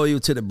when you loyal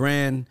to the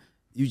brand,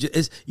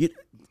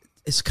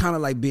 it's kind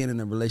of like being in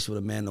a relationship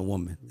with a man and a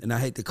woman. And I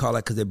hate to call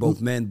it because they're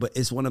both men, but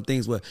it's one of the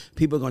things where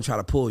people are going to try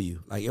to pull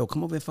you. Like, yo,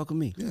 come over and fuck with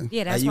me.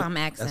 Yeah, that's why I'm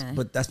asking.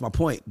 But that's my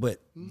point.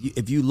 But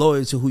if you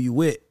loyal to who you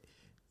with,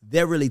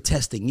 they're really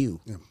testing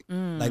you. Yeah.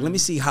 Like, let me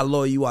see how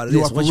loyal you are to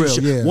this.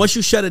 Once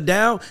you shut it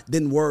down,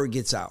 then word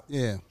gets out.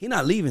 Yeah. He's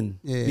not leaving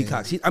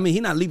Peacock. He's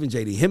not leaving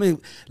JD. Him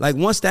and, like,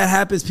 once that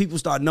happens, people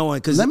start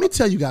knowing. Let me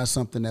tell you guys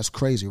something that's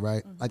crazy,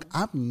 right? Like,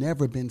 I've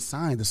never been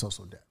signed to So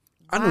Def.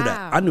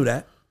 I knew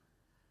that.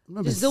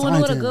 Just doing a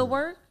little good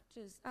work?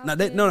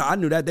 No, I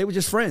knew that. They were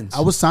just friends.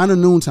 I was signed to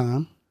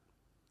Noontime.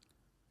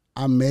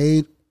 I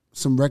made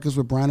some records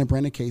with Brian and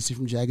Brandon Casey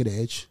from Jagged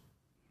Edge.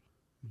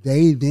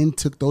 They then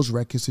took those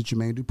records to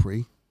Jermaine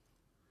Dupri.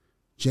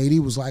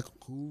 JD was like,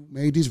 who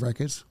made these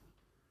records?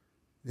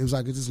 It was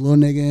like, it's this little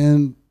nigga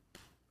in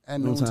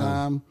at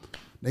Noontime.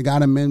 They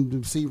got him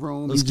in the C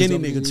room. A skinny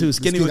nigga too.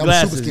 Skinny with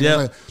glasses. Yeah,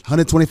 like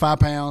 125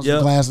 pounds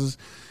with glasses.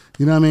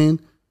 You know what I mean?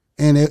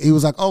 And he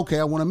was like, okay,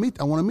 I want to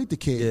meet the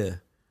kid. Yeah.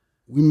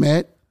 We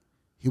met.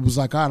 He was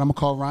like, all right, I'm gonna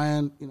call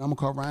Ryan. I'm gonna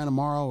call Ryan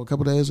tomorrow or a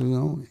couple of days.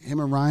 Him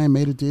and Ryan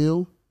made a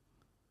deal.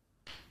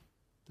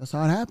 That's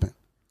how it happened.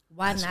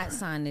 Why not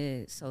sign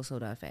the So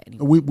Def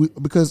anymore?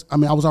 Because I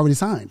was already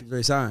signed.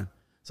 Very signed.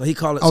 So he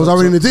called it. I was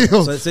already in the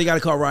deal. So you got to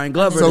call Ryan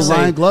Glover. So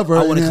Ryan Glover,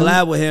 I want to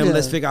collab with him. Yeah.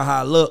 Let's figure out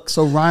how it looks.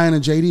 So Ryan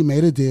and JD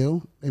made a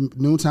deal. And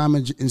Noontime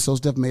and So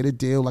Def made a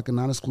deal, like a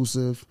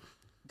non-exclusive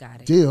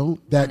deal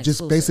that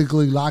just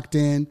basically locked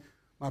in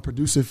my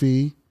producer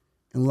fee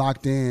and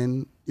locked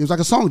in. It was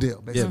like a song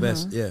deal, basically.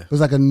 It was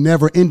like a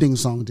never-ending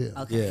song deal.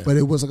 Okay. Yeah. But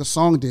it was like a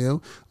song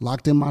deal.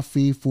 Locked in my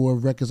fee for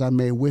records I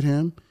made with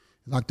him.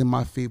 Locked in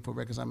my fee for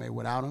records I made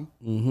without him.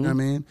 You know what I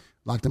mean?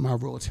 Locked in my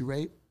royalty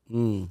rate.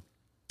 And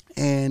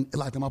it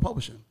locked in my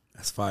publishing.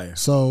 That's fire.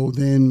 So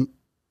then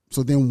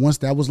once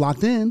that was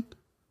locked in,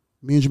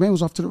 me and Jermaine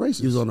was off to the races.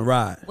 He was on the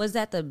ride. Was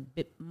that the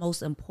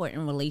most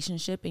important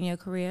relationship in your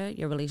career,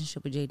 your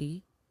relationship with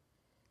JD?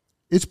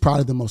 It's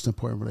probably the most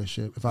important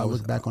relationship if I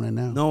look back on it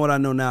now. Knowing what I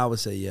know now, I would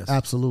say yes.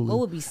 Absolutely. What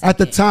would be second? At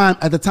the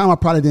time, I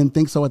probably didn't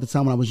think so at the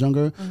time when I was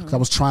younger because I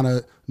was trying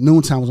to.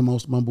 Noontime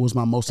was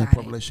my most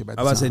important relationship at the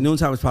time. I was about to say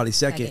Noontime was probably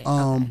second.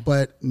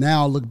 But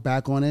now I look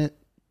back on it,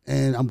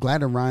 and I'm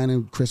glad that Ryan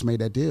and Chris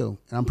made that deal,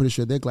 and I'm pretty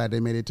sure they're glad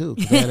they made it too.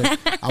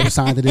 I was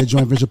signed to their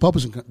joint venture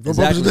publishing.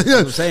 Exactly. That's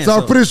what I'm saying. So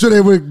I'm pretty sure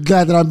they were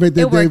glad that I made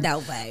that deal. It worked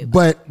out, babe.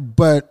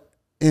 But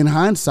in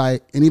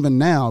hindsight, and even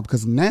now,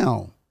 because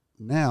now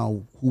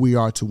who we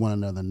are to one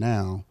another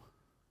now,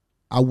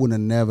 I wouldn't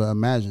have never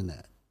imagined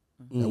that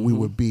we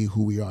would be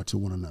who we are to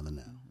one another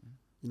now.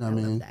 You know what I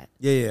mean? That.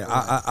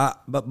 Yeah.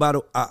 But by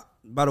the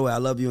way, I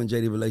love you and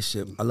JD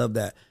relationship. I love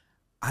that.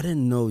 I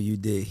didn't know you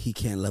did. He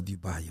can't love you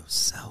by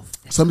yourself.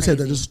 Somebody said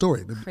that there's a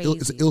story.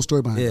 It's an ill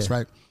story behind this,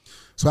 right?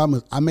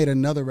 So I made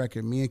another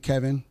record. Me and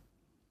Kevin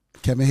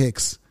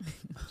Hicks,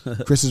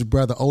 Chris's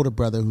brother, older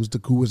brother,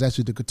 who was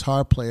actually the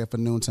guitar player for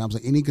Noontime. So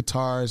any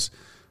guitars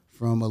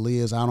from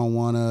Aaliyah's "I Don't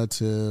Wanna"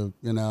 to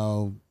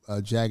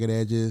Jagged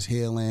Edges,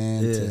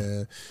 Healing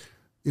to.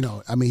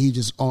 He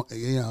just,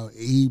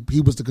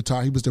 he was the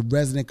guitar. He was the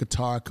resident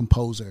guitar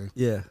composer.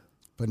 Yeah.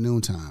 For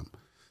Noontime.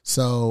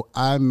 So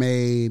I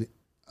made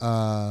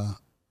a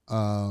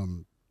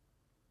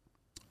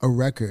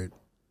record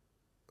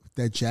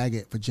that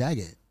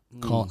Jagged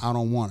called "I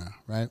Don't Wanna,"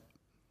 right?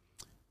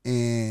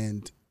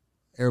 And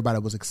everybody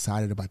was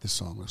excited about this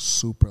song. It was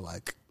super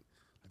like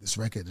this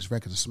record's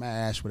a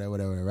smash,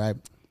 whatever, right?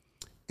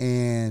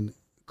 And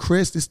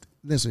Chris,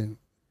 listen.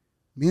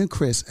 Me and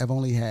Chris have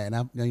only had,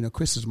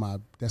 Chris is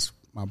that's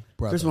my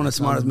brother. Chris is one of the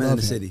smartest men in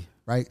the city.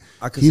 Right?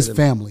 He's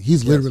family.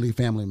 He's literally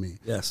family to me.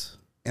 Yes.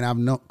 And I've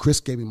known, Chris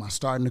gave me my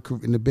start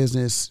in the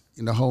business,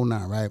 in the whole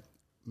nine, right?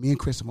 Me and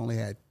Chris have only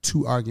had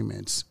 2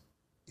 arguments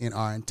in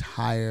our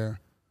entire,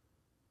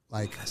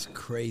 that's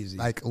crazy.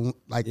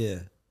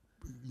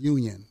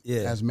 Union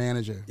as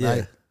manoger,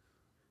 right?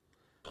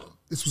 Yeah.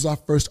 This was our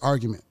first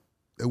argument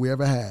that we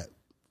ever had.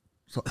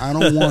 So I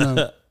don't want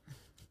to.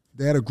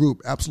 They had a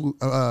group, Absolute.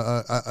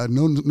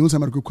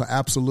 Noontime had a group called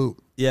Absolute.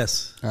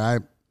 Yes. All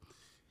right.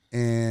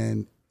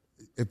 And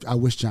I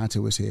wish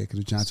Jonte was here because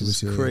if Jonte was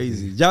here,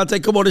 crazy.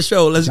 Jonte, come on the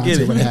show. Let's get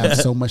it. Jonte would have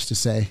so much to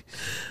say.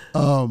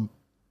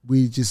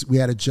 We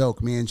had a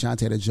joke. Me and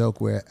Jonte had a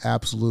joke where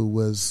Absolute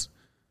was,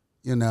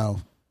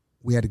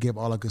 we had to give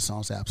all our good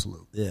songs to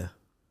Absolute. Yeah.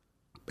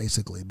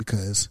 Basically,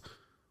 because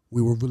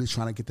we were really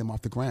trying to get them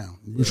off the ground.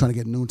 We were trying to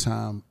get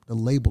Noontime, the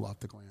label, off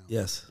the ground.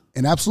 Yes.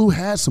 And Absolute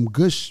had some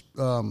good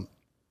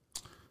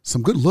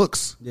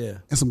looks, and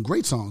some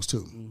great songs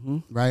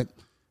too, right?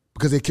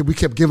 Because we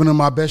kept giving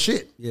them our best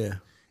shit. Yeah.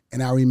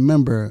 And I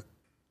remember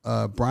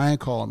Brian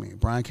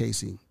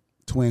Casey,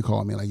 twin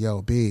called me like,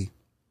 "Yo, B,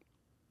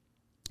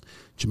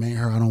 Jermaine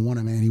heard I Don't Want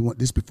It, man. He want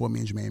this before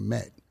me and Jermaine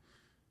met.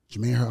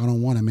 Jermaine heard I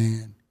Don't Want It,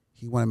 man.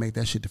 He want to make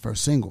that shit the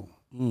first single."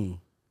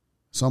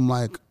 So I'm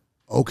like,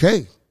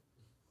 "Okay,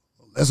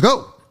 let's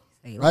go."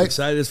 Right?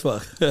 Excited as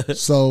fuck.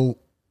 So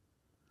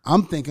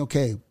I'm thinking,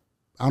 okay,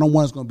 I don't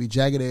want it's going to be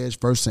Jagged Edge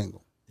first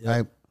single. Yep.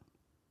 Right?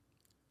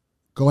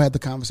 Go have the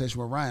conversation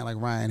with Ryan. Like,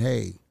 Ryan,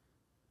 hey,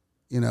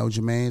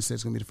 Jermaine said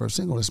it's going to be the first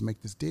single. Let's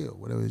make this deal.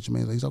 Whatever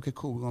Jermaine's like, he's okay,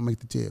 cool. We're going to make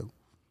the deal.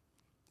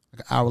 Like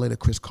an hour later,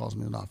 Chris calls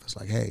me in the office.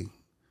 Like, hey,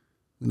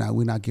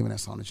 we're not giving that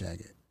song to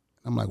Jagged.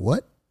 I'm like,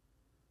 what?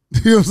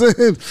 You know what I'm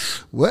saying?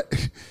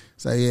 What?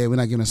 So yeah, we're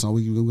not giving that song.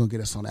 We're going to get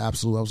that song to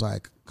Absolute. I was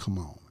like, come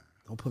on, man.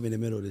 Don't put me in the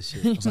middle of this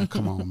shit. I was like,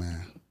 come on,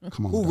 man.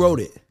 Come on. Who wrote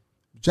it?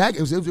 Jack.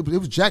 It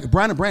was Jack.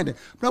 Brian and Brandon.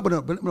 No,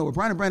 but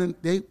Brian and Brandon,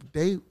 they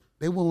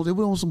went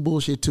on some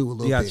bullshit too a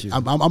little bit.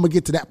 I'm gonna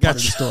get to that part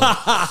of the story.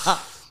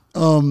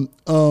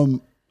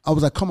 I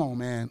was like, come on,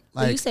 man.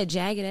 Like, you said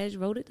Jagged Edge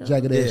wrote it though?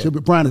 Jagged Edge. Yeah.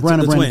 Brian and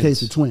Brandon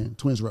Casey,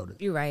 twins wrote it.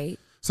 You're right.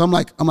 So I'm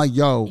like,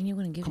 yo,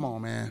 come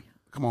on,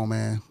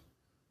 man.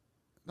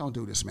 Don't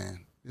do this, man.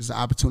 This is an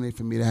opportunity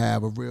for me to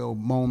have a real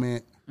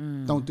moment.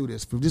 Don't do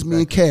this. For just me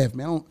and Kev,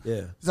 man.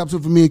 This is an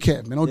opportunity for me and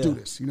Kev, man. Don't do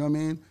this. You know what I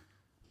mean?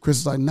 Chris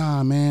is like,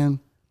 nah, man.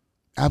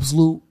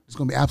 Absolute. It's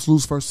going to be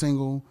Absolute's first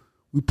single.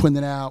 We putting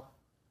it out.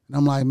 And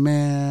I'm like,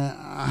 man,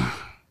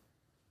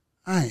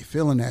 I ain't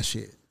feeling that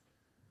shit.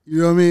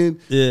 You know what I mean?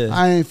 Yeah.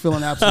 I ain't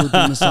feeling Absolute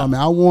doing the song, man.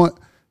 I want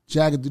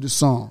Jagged to do the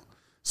song.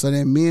 So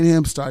then me and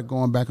him started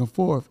going back and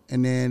forth.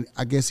 And then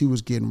I guess he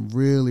was getting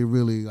really,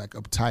 really like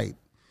uptight.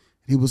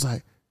 He was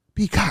like,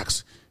 B.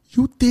 Cox,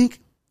 you think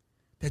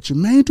that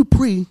Jermaine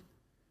Dupri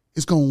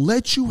is going to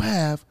let you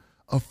have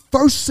a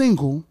first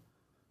single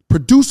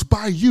produced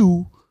by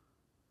you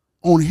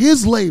on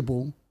his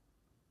label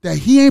that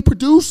he ain't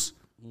produced?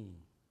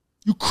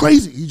 You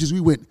crazy. He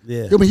went,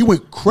 he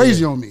went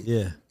crazy on me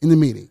in the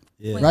meeting.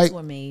 Yeah. Right?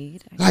 Were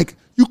made. Like,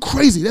 you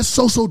crazy. That's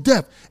so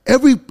deaf.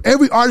 Every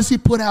artist he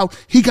put out,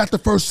 he got the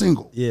first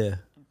single. Yeah.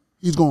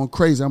 He's going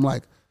crazy. I'm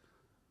like,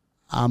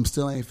 I'm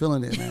still ain't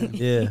feeling it, man.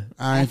 Yeah.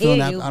 I ain't feeling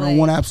that. I don't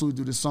want to absolutely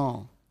do this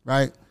song.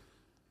 Right?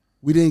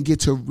 We didn't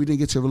get to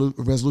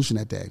a resolution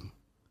that day.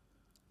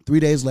 3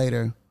 days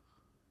later,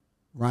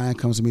 Ryan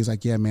comes to me. He's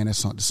like, yeah, man, the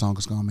song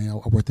is gone, man.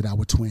 I worked it out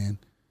with Twin.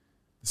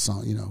 The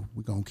song,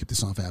 we're going to keep the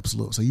song for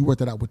Absolute. So you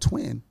worked it out with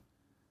Twin.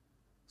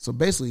 So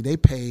basically, they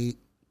paid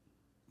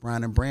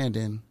Brian and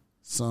Brandon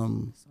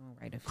some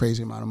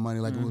crazy amount of money.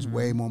 Like, it was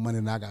way more money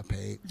than I got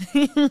paid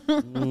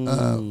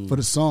for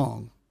the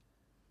song.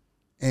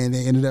 And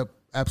they ended up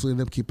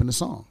keeping the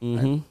song.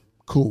 Right?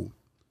 Cool.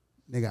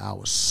 Nigga, I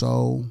was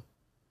so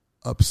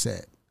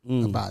upset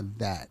about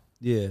that.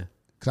 Yeah.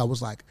 Because I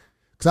was like,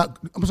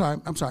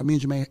 I'm sorry. Me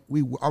and Jermaine,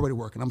 we were already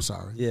working. I'm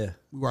sorry. Yeah.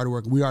 We were already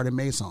working. We already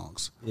made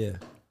songs. Yeah.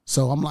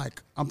 So I'm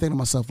thinking to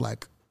myself,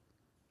 like,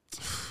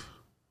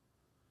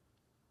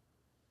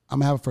 I'm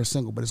going to have a first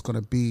single, but it's going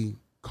to be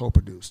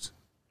co-produced.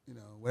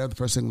 Whatever the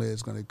first single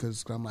is,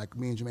 because I'm like,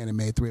 me and Jermaine had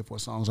made 3 or 4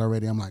 songs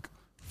already. I'm like,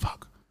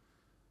 fuck.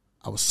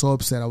 I was so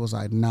upset. I was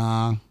like,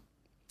 nah,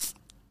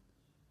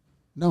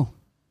 no.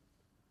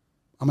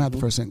 I'm going to have the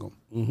first single.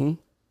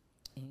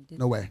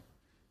 No way.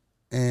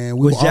 And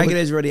we was Jagged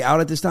Edge already out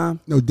at this time?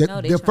 No,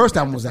 their first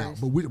album was out,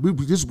 but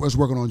we just was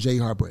working on J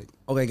Heartbreak.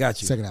 Okay,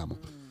 got you. Second album.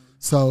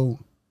 So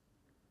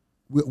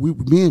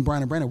me and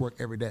Brian and Brandon work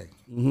every day.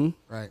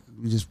 Right?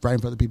 We just writing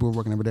for other people, we're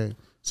working every day.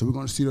 So we're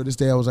going to studio this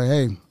day. I was like,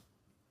 hey,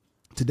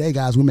 today,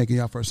 guys, we're making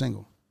y'all first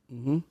single.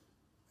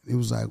 He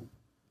was like,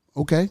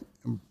 okay.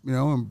 And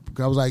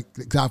I was like,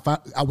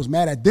 I was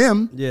mad at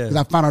them because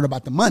I found out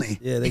about the money.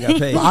 Yeah, they got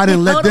paid. But I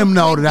didn't let them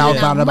know that I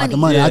found out about the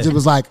money. Yeah. I just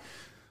was like,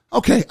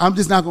 okay, I'm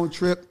just not going to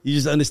trip. You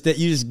just understand.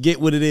 You just get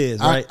what it is,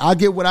 right? I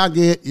get what I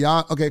get.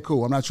 Y'all, okay,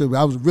 cool. I'm not tripping.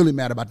 I was really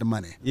mad about the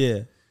money. Yeah.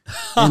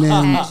 And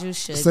then, As you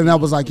should so then I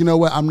was like, you know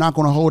what? I'm not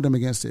going to hold them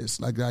against this.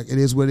 Like it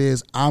is what it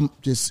is. I'm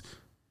just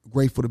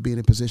grateful to be in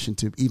a position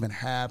to even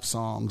have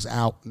songs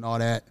out and all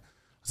that.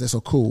 I said,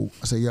 so cool.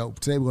 I said, yo,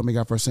 today we're going to make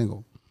our first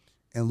single.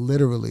 And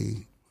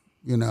literally,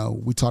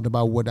 we talked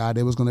about what the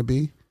idea was going to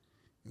be.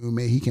 We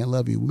made He Can't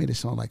Love You. We made it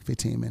song like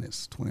 15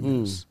 minutes, 20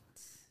 minutes.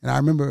 And I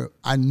remember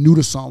I knew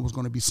the song was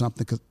going to be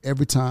something because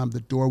every time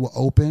the door would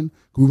open,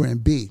 we were in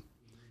B.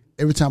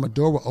 Every time a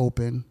door would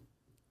open,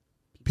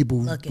 people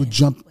would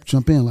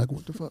jump in like,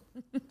 what the fuck?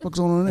 What's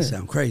going on in there? That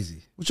sound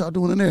crazy. What y'all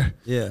doing in there?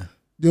 Yeah.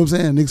 You know what I'm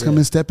saying? Niggas come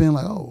in, step in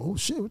like, oh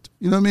shit.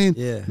 You know what I mean?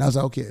 Yeah. And I was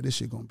like, okay, this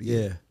shit going to be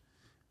it. Yeah.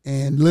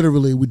 And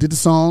literally, we did the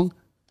song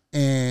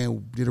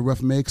and did a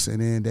rough mix,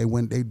 and then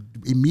they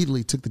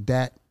immediately took the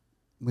DAT,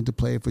 went to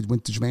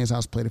Jermaine's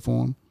house, played it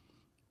for him.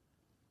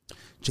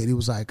 JD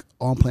was like,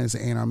 all I'm playing is the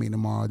A&R meeting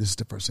tomorrow. This is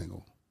the first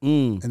single.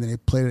 And then they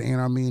played it at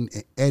A&R meeting,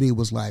 and Eddie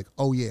was like,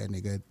 oh yeah,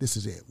 nigga, this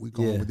is it. We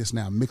going with this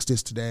now. Mix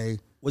this today.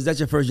 Was that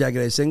your first Jagged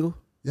Edge single?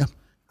 Yeah.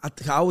 I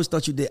always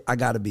thought you did I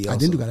Gotta Be also. I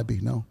didn't do Gotta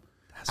Be, no.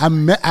 I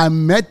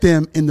met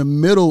them in the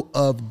middle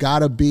of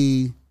Gotta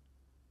Be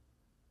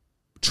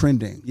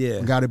trending.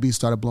 Yeah. Gotta Be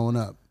started blowing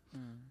up.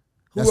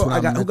 Who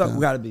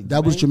Gotta Be?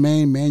 That was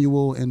Jermaine,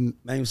 Manuel, and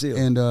Seal.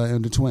 and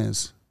the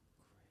Twins.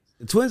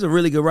 The Twins are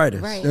really good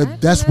writers. Right.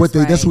 That's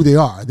who they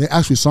are. They're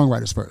actually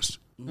songwriters first.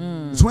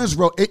 The Twins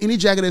wrote any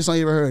Jagged Edge song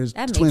you ever heard.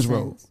 The Twins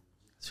wrote.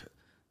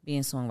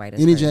 Being songwriters.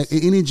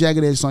 Any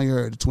Jagged Edge song you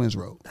heard, the Twins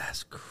wrote.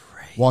 That's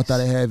crazy. Walked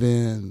Out of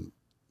Heaven,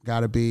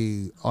 Gotta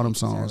Be, all them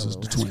songs is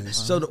the Twins.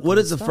 So what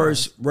is the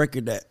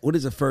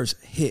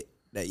first hit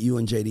that you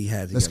and JD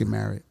had together? Let's Get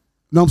Married.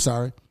 No, I'm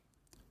sorry.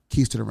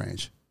 Keys to the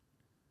Range.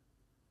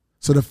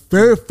 So the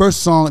very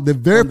first song, I ever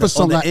did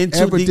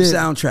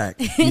soundtrack.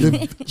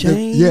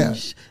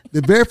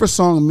 The very first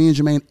song me and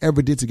Jermaine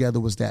ever did together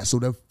was that. So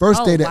the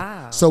first day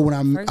that, so when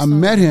I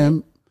met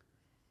him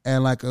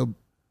at like a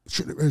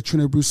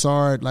Trinity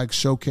Broussard like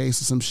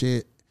showcase or some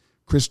shit.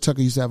 Chris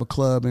Tucker used to have a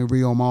club in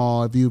Rio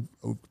Mall. If you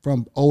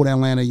from old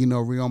Atlanta, you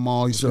know Rio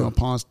Mall used to be on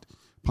Ponce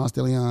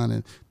de Leon,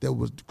 and there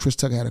was Chris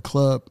Tucker had a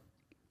club,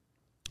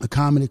 a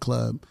comedy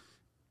club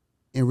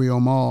in Rio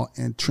Mall,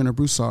 and Trinity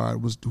Broussard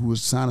who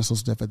was signing social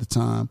stuff at the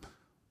time,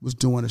 was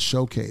doing a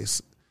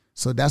showcase.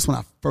 So that's when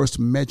I first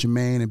met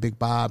Jermaine and Big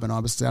Bob and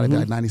all this stuff,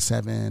 like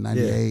 97,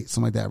 98,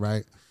 something like that,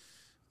 right?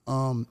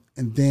 And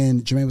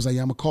then Jermaine was like,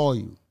 yeah, I'm going to call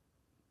you.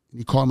 And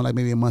he called me like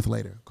maybe a month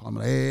later. Called me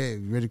like, hey,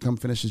 you ready to come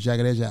finish this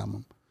Jagged Edge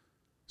album?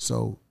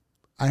 So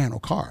I had no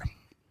car.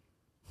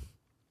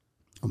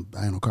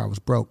 I had no car. I was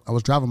broke. I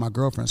was driving my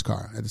girlfriend's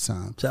car at the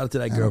time. Shout out to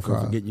that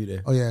girlfriend for getting you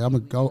there. Oh yeah,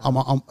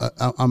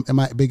 I'm in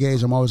my big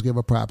age. I'm always give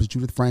her props.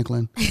 Judith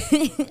Franklin.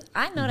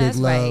 I know that's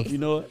right. You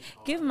know what?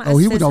 Give my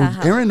he would know.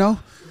 Aaron, no.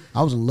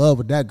 I was in love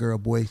with that girl,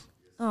 boy.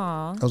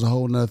 Aw. That was a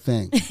whole nother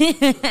thing.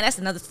 That's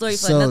another story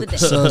for another day.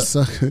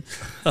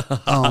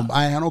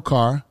 I had no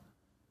car,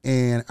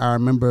 and I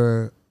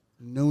remember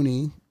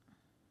Noonie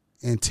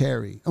and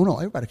Terry. Oh no,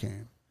 everybody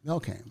came. They all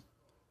came.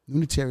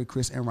 Noonie, Terry,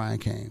 Chris, and Ryan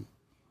came.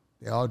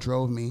 They all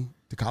drove me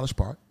to College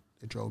Park.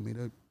 They drove me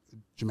to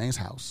Jermaine's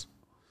house.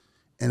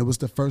 And it was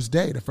the first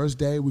day. The first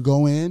day we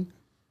go in,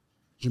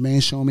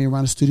 Jermaine showing me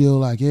around the studio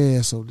like,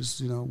 yeah, so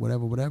this,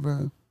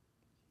 whatever.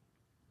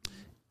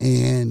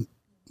 And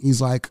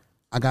he's like,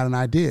 I got an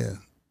idea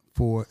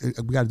we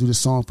got to do this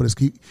song for this.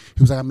 He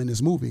was like, I'm in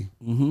this movie,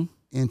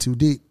 In Too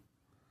Deep,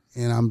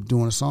 and I'm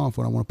doing a song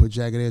for it. I want to put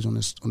Jagged Edge on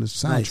this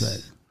soundtrack.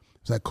 Nice.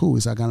 It's like, cool.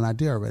 He's like, I got an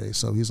idea already.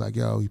 So he's like,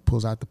 yo, he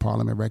pulls out the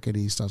Parliament record.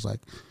 And he starts like,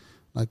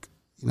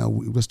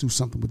 let's do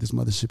something with this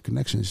Mothership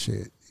Connection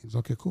shit. He's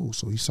okay, cool.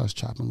 So he starts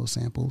chopping little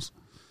samples.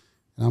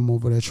 And I'm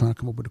over there trying to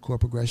come up with the chord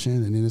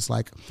progression. And then it's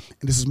like,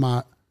 and this is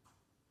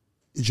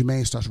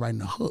Jermaine starts writing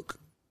the hook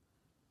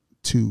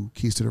to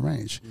Keys to the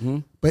Range.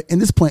 But in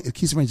this point,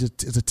 Keys to the Range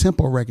is a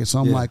tempo record. So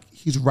I'm like,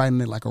 he's writing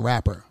it like a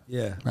rapper.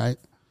 Yeah. Right?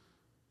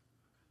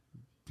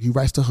 He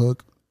writes the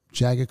hook.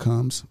 Jagged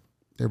comes.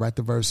 They write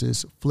the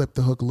verses, flip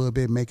the hook a little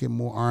bit, make it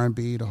more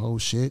R&B, the whole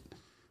shit.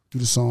 Do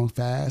the song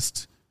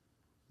fast.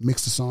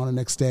 Mix the song the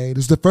next day.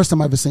 This is the first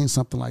time I've ever seen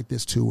something like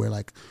this too, where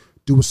like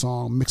do a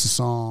song, mix a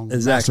song,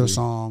 master a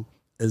song.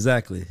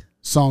 Exactly.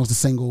 Song's the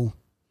single.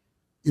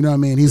 You know what I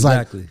mean? He's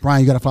like,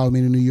 Brian, you got to follow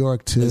me to New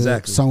York to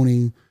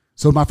Sony.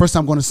 So my first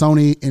time going to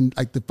Sony in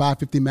like the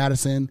 550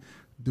 Madison,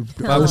 the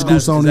old school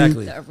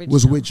Sony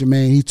was with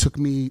Jermaine. He took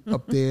me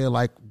up there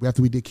like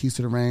after we did Keys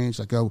to the Range,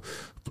 like, yo,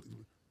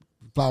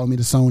 follow me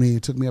to Sony. He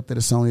took me up there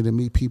to Sony to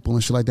meet people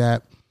and shit like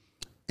that.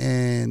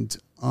 And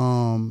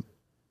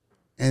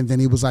then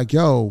he was like,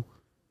 yo,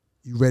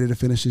 you ready to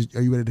finish it?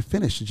 Are you ready to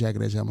finish the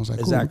Jagged Edge album? I was like,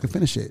 cool, we can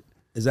finish it.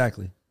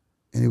 Exactly.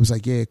 And he was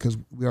like, yeah, because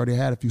we already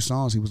had a few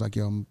songs. He was like,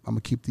 yo, I'm going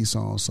to keep these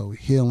songs. So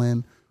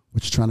Healing,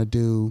 what you're trying to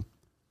do.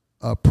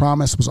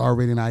 Promise was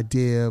already an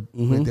idea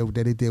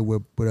that he did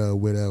with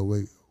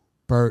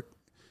Bert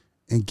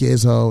and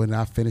Gizzo, and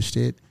I finished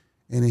it.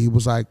 And then he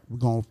was like, we're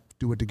going to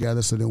do it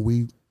together. So then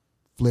we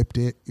flipped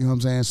it. You know what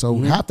I'm saying? So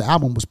half the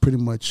album was pretty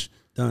much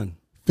done,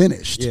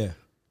 finished. Yeah.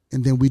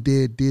 And then we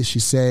did She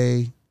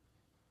Say,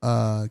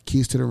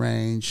 Keys to the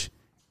Range,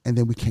 and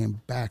then we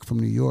came back from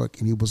New York,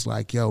 and he was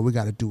like, yo, we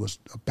got to do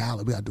a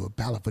ballad. We got to do a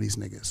ballad for these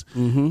niggas.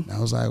 And I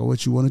was like, well,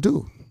 what you want to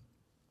do?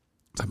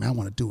 I was like, man, I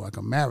want to do like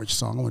a marriage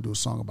song. I want to do a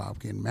song about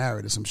getting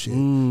married or some shit.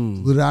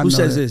 Who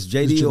says this?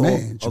 JD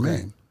Jermaine. Okay.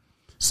 Jermaine.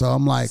 So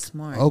I'm like,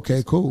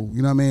 okay, cool.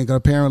 You know what I mean? Because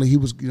apparently he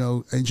was,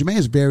 and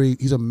Jermaine's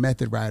he's a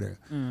method writer.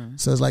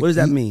 So it's like, what does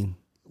that mean?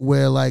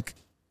 Where like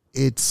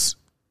it's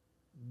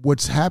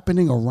what's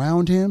happening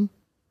around him,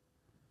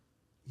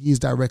 he's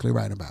directly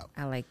writing about.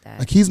 I like that.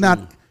 Like he's not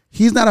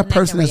a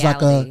person that's like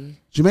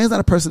Jermaine's not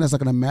a person that's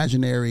like an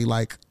imaginary,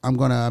 like I'm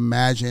going to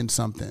imagine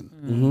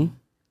something.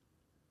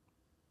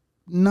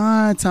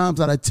 9 times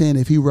out of 10,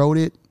 if he wrote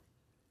it,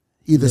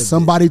 either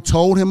somebody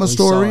told him a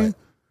story,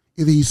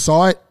 either he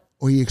saw it,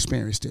 or he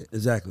experienced it.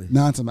 Exactly.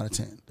 9 times out of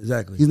 10.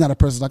 Exactly. He's not a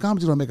person like, I'm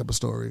just going to make up a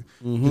story.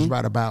 Just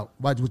write about,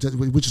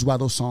 which is why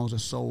those songs are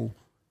so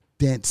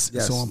dense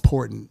and so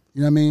important.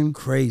 You know what I mean?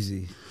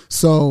 Crazy.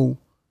 So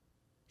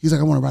he's like,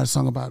 I want to write a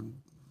song about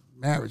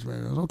marriage,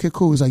 man. I was, okay,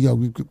 cool. He's like, yo,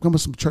 we come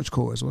with some church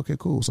chords. Okay,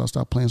 cool. So I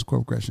start playing some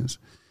chord progressions.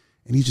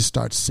 And he just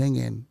starts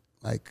singing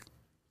like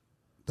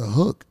the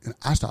hook. And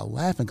I start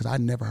laughing because I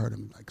never heard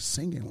him like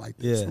singing like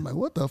this. Yeah. I'm like,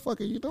 what the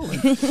fuck are you doing?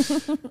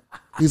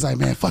 He's like,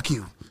 man, fuck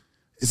you.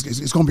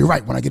 It's going to be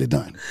right when I get it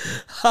done.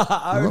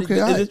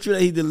 Is it true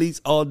that he deletes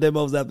all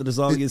demos after the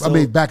song gets sold? I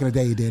mean, back in the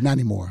day he did. Not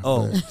anymore.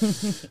 Oh. Back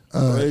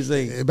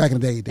in the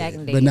day he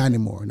did. But not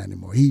anymore. Not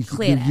anymore.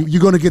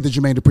 You're going to get the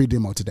Jermaine Dupri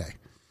demo today.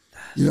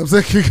 You know what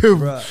I'm saying?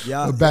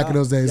 Bruh, back in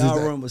those days. Y'all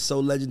room was so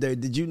legendary.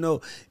 Did you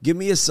know? Give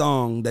me a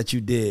song that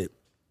you did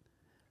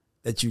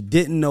that you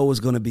didn't know was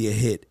going to be a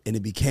hit and it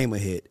became a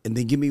hit, and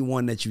then give me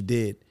one that you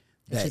did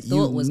that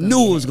you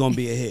knew was going to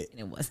be a hit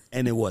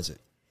and it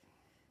wasn't.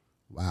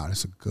 Wow,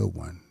 that's a good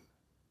one.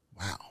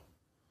 Wow.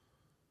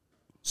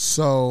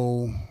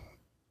 So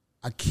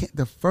I can't.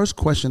 The first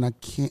question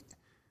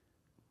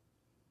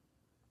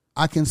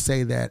I can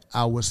say that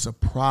I was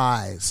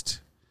surprised.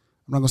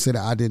 I'm not going to say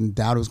that I didn't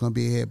doubt it was going to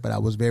be a hit, but I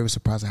was very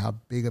surprised at how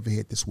big of a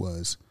hit this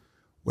was.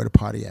 Where the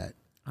party at?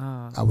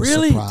 I was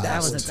really? surprised.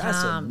 That was a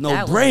time.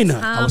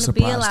 No-brainer. I was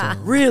surprised.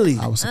 Really?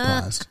 I was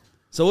surprised.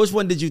 So which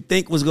one did you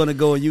think was going to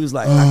go and you was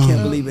like, I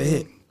can't believe it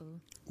hit?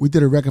 We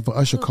did a record for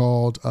Usher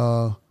called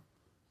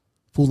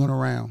Fooling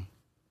Around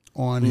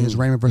on his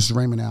Raymond vs.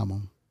 Raymond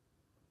album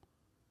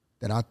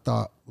that I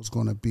thought was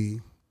going to be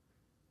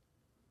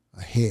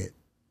a hit.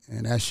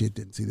 And that shit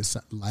didn't see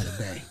the light of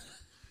day.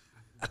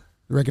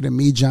 The record that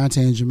me, Jonte,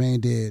 and Jermanie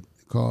did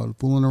called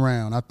Fooling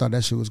Around. I thought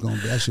that shit was going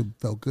to be, that shit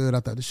felt good. I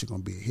thought this shit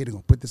going to be a hit. They're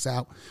going to put this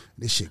out.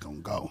 This shit going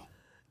to go.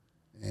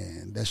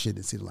 And that shit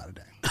didn't see the light of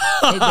day.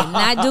 It did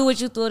not do what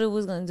you thought it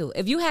was going to do.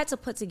 If you had to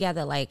put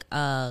together like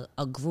a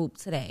group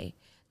today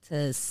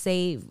to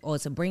save or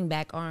to bring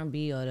back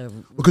R&B or to...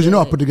 Because you know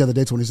I put together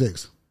Day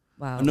 26.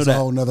 Wow. I know that. A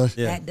whole nother...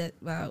 Yeah.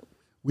 Wow.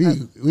 We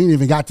ain't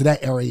even got to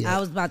that area yet. I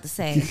was about to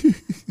say...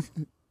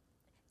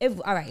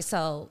 All right,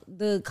 so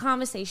the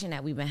conversation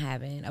that we've been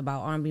having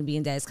about R&B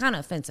being dead is kind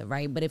of offensive,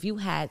 right? But if you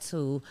had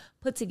to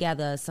put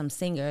together some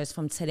singers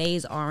from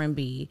today's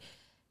R&B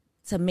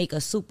to make a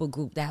super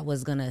group that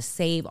was going to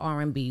save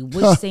R&B,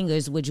 which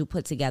singers would you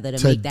put together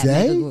to make that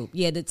mega group?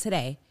 Yeah,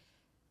 today.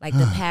 Like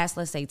the past,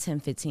 let's say 10,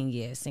 15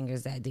 years,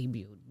 singers that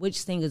debuted.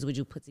 Which singers would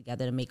you put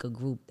together to make a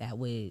group that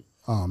would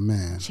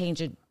change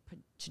the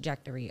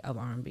trajectory of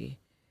R&B?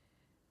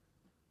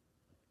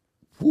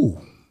 Ooh,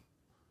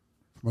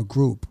 from a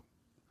group.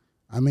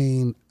 I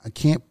mean, we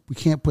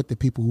can't put the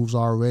people who's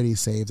already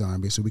saved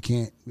R&B, so we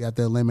have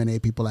to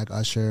eliminate people like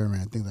Usher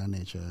and things of that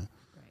nature.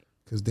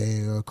 Because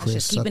they are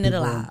Chris. Keeping it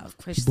alive.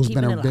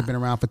 They've been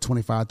around for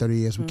 25, 30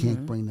 years. We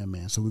can't bring them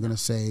in. So we're going to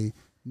say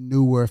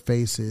newer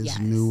faces, the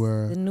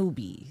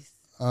newbies.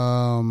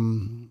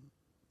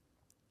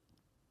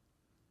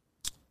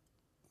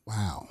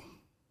 Wow.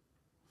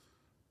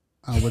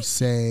 I would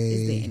say...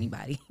 Is there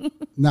anybody?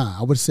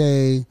 I would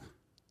say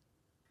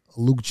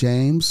Luke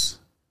James.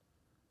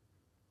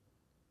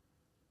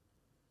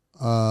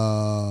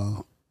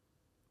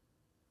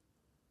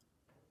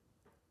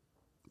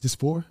 Just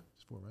four?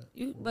 Just four, right?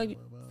 Like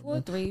 4 or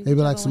 3.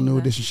 Maybe like some new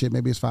edition shit.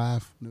 Maybe it's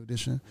 5 new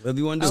edition. Whatever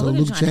you want to do. So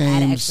Luke James,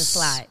 add an extra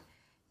slot.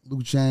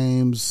 Luke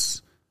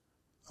James,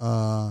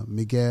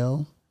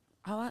 Miguel.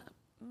 That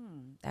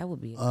would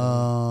be.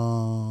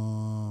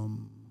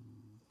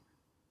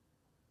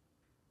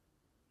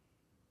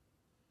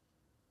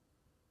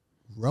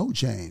 Ro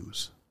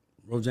James.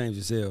 Ro James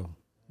is ill.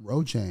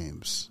 Ro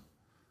James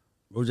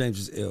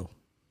is ill.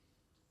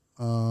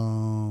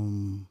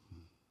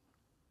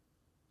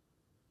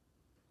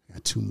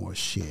 Got 2 more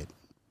shit.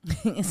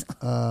 Making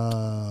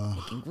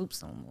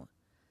groups no more.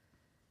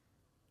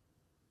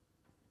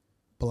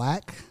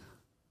 Black.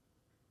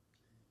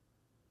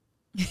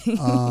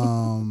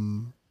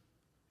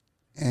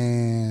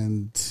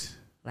 And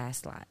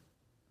last slot.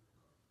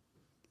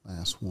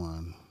 Last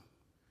one.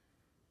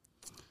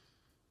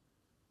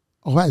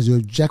 Oh, right,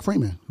 Jack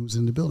Freeman, who's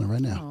in the building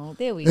right now. Oh,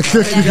 there we go.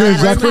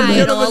 Jack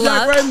Freeman.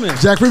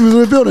 Jack Freeman's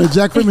in the building.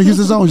 Jack Freeman, he's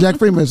his own Jack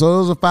Freeman.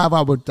 So those are 5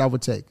 I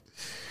would take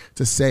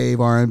to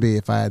save R&B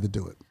if I had to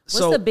do it.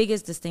 What's the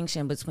biggest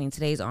distinction between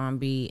today's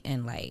R&B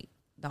and like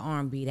the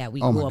R&B that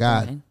we grew up on? Oh my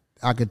God,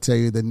 I could tell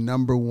you the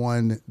number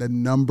one.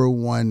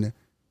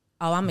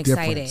 Oh, I'm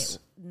excited. Difference.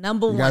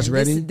 Number one. You guys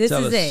ready? This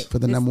is it. For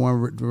the number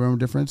one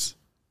difference?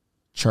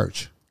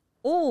 Church.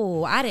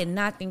 Oh, I did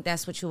not think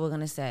that's what you were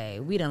gonna say.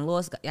 We done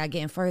lost. Y'all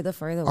getting further.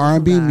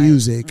 R&B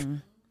music.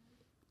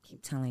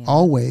 Keep telling you.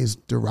 Always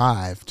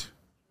derived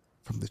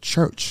from the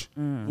church.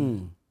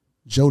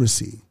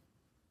 Jodeci.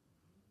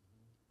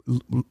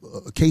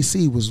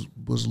 KC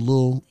was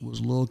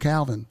Lil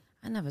Calvin.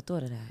 I never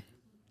thought of that.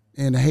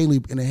 And the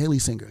Haley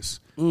singers.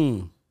 You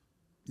know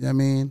what I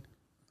mean?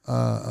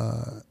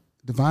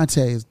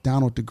 Devontae is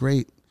Donald the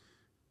Great.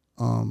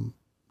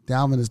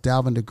 Dalvin is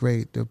Dalvin the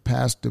Great. The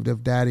pastor, the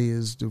daddy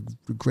is the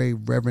great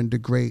Reverend the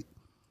Great.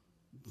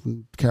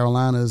 From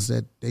Carolinas,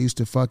 that they used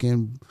to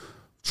fucking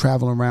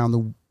travel around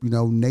the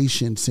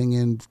nation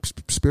singing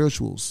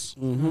spirituals.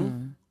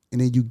 And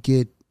then you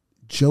get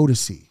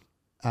Jodeci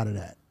out of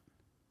that.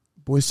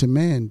 Boys to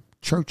Men,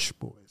 church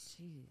boys.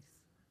 Jeez.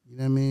 You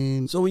know what I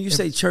mean? So when you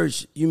say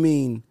church, you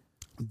mean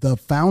the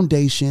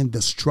foundation,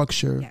 the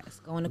structure,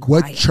 going to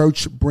what choir.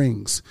 Church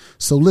brings.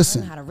 So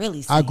listen, how to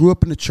really I grew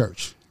up in the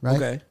church, right?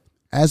 Okay.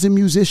 As a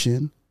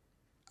musician,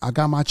 I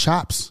got my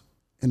chops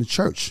in the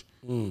church.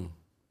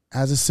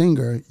 As a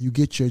singer, you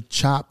get your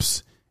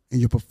chops and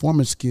your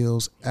performance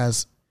skills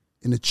as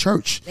in the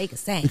church. They can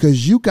sing.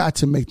 Because you got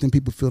to make them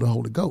people feel the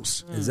Holy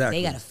Ghost.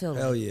 Exactly. They got to feel it.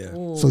 Hell yeah.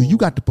 Ooh. So you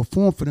got to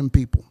perform for them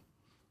people.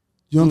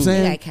 You know what I'm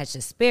saying? You gotta catch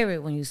the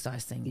spirit when you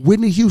start singing.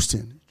 Whitney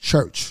Houston,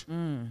 church.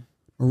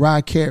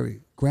 Mariah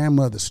Carey,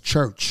 grandmother's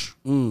church.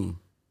 You know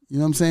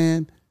what I'm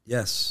saying?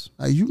 Yes.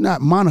 Like, you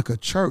not Monica,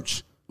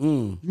 church.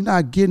 You're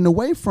not getting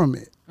away from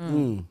it.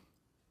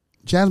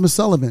 Jasmine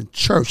Sullivan,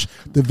 church.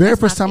 The very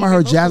first time I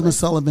heard Jasmine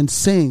Sullivan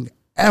sing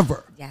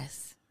ever.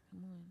 Yes.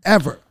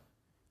 Ever.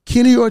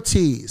 Kenny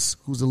Ortiz,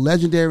 who's a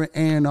legendary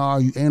A&R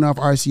of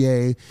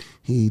RCA.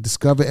 He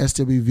discovered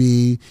SWV.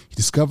 He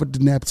discovered the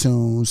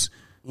Neptunes.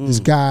 This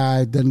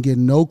guy doesn't get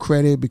no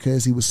credit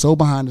because he was so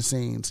behind the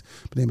scenes.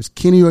 But his name is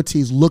Kenny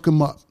Ortiz. Look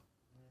him up.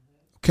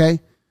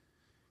 Okay?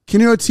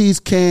 Kenny Ortiz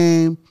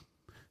came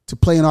to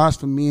play an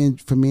artist for me and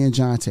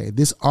Jonte.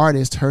 This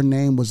artist, her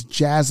name was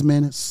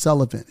Jasmine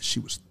Sullivan. She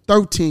was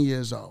 13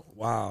 years old.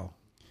 Wow.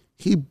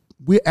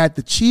 We're at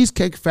the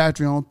Cheesecake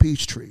Factory on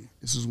Peachtree.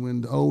 This is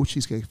when the old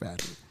Cheesecake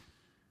Factory.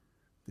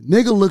 The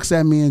nigga looks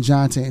at me and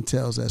Jonte and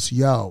tells us,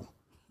 yo,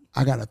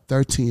 I got a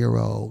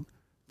 13-year-old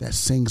that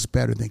sings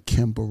better than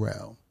Kim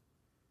Burrell.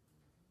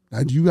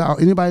 Now,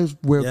 anybody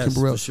aware of Kim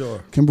Burrell? For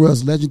sure. Kim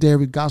Burrell's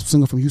legendary gospel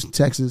singer from Houston,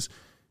 Texas.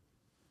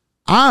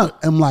 I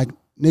am like,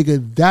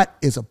 nigga, that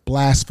is a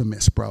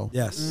blasphemous, bro.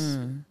 Yes.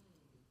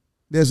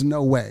 There's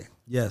no way.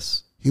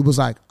 Yes. He was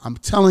like, I'm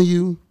telling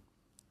you,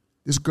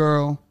 this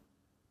girl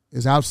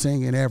is out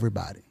singing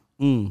everybody.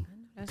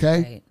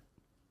 Okay? Right.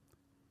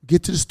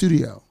 Get to the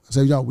studio. I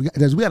said, yo,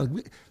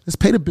 let's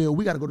pay the bill.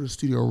 We got to go to the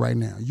studio right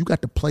now. You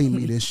got to play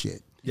me this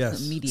shit.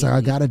 Yes. So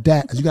I got a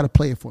DAT. You got to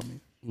play it for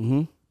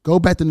me. Go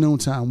back to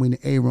noontime. We're in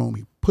the A room.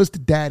 He puts the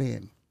DAT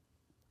in,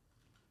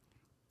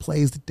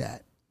 plays the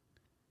DAT,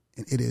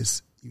 and it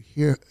is, you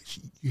hear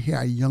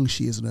how young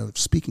she is in her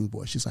speaking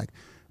voice. She's like,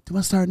 do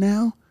I start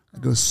now? I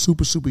go,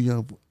 super, super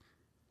young.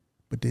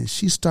 But then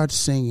she starts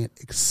singing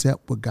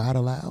Accept What God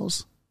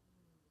Allows.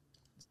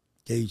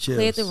 Gave you chills.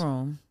 Cleared the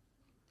room.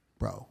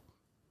 Bro.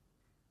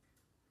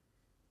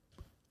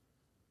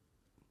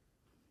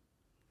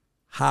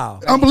 How?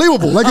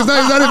 Unbelievable. Like it's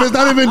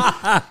not even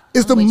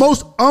it's the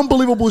most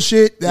unbelievable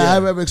shit that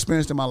I've ever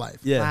experienced in my life.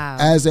 Yeah. Wow.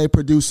 As a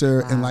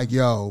producer and like,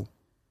 yo,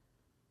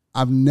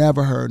 I've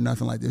never heard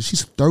nothing like this.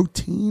 She's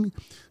 13.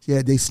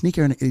 Yeah, they sneak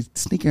her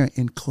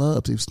in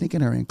clubs. They were sneaking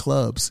her in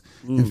clubs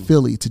in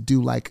Philly to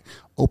do like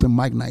open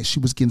mic nights. She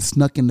was getting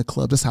snuck in the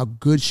club. That's how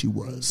good she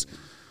was.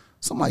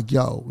 So I'm like,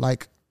 yo,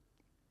 like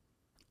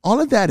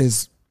all of that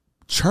is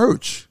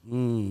church.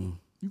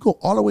 You go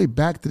all the way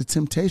back to the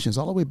Temptations,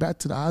 all the way back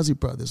to the Ozzy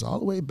Brothers, all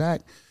the way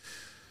back.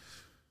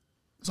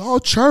 It's all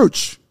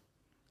church.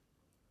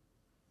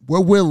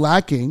 Where we're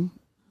lacking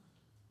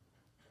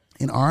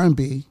in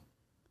R&B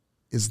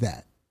is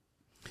that.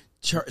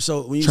 Church.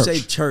 So when you say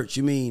church,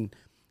 you mean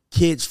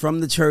kids from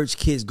the church,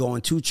 kids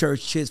going to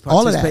church, kids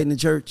participating in the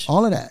church?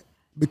 All of that.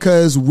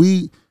 Because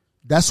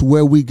that's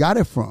where we got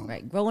it from.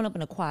 Right. Growing up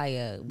in a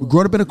choir. We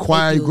grew up in a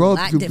choir. You grow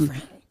up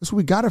different. That's where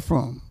we got it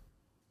from.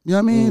 You know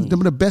what I mean?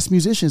 Them are the best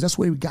musicians. That's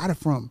where we got it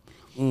from.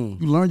 You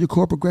learned your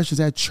chord progressions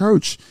at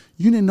church.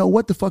 You didn't know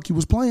what the fuck you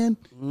was playing.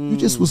 You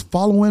just was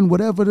following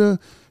whatever the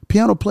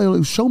piano player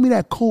was. Show me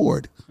that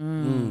chord.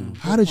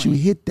 How did you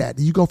hit that?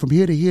 Did you go from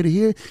here to here to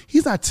here?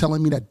 He's not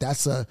telling me that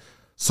that's a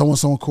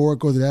so-and-so chord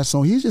goes to that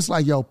song. He's just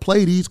like, yo,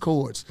 play these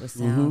chords.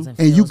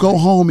 And you go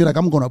home, you're like,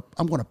 I'm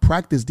gonna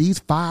practice these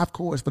 5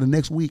 chords for the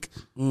next week.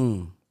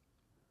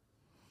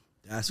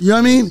 That's you know what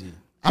I mean?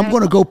 I'm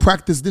gonna go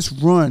practice this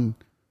run.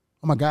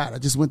 Oh my God, I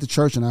just went to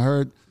church and I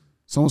heard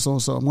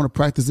so-and-so. I'm going to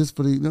practice this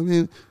for the, you know what I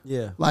mean?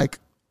 Yeah. Like,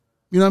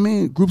 you know what I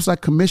mean? Groups like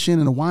Commission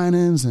and the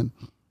Winans, and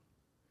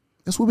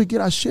that's where we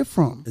get our shit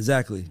from.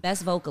 Exactly.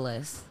 Best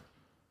vocalist.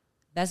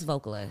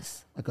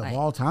 Like of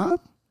all time?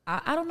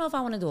 I don't know if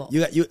I want to do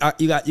it.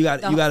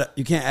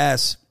 You can't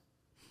ask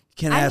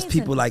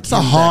people like it's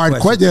a hard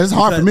question. It's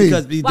hard for me.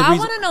 I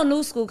want to know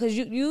new school because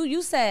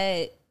you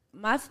said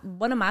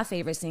one of my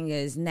favorite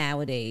singers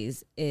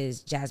nowadays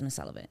is Jasmine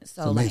Sullivan.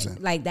 So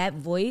like that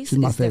voice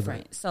is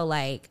different. So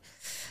like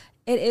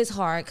it is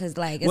hard because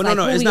like it's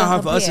it's not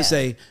hard for us to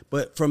say,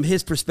 but from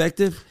his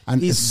perspective,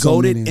 he's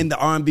goated in the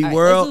R&B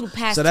world.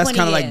 So that's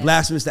kind of like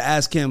blasphemous to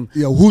ask him.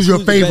 Yo, who's your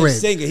favorite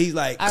singer? He's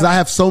like, because I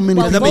have so many.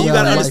 I mean, you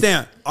gotta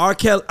understand. R.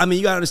 Kelly. I mean,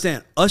 you gotta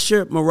understand.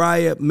 Usher,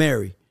 Mariah,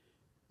 Mary.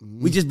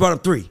 We just brought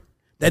up 3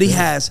 that he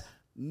has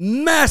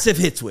massive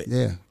hits with.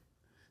 Yeah.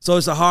 So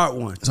it's a hard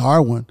one. It's a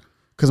hard one.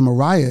 Because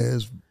Mariah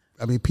is,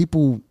 I mean,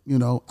 people, you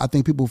know, I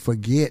think people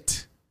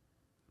forget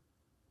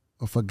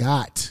or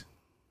forgot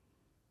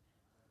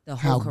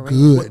how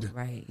good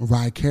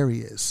Mariah Carey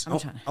is. I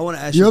want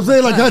to ask you. You know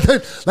what I'm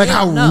saying? Like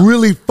how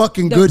really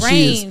fucking good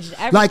she is.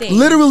 Like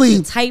literally,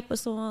 the type of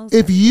songs.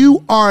 If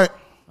you are,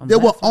 there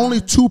were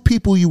only 2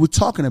 people you were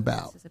talking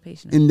about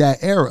in that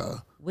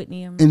era,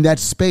 Whitney and in that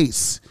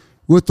space.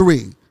 We're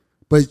 3,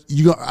 but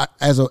you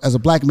as a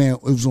black man,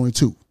 it was only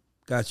 2.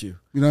 Got you.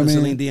 You know what I mean?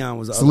 Celine Dion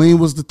was the other Celine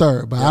one. was the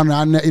 3rd, but I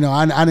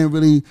didn't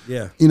really.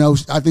 Yeah. You know,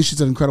 I think she's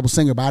an incredible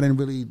singer, but I didn't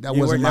really. That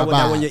wasn't my vibe.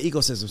 That wasn't your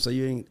ecosystem, so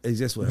you didn't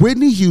exist with her.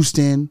 Whitney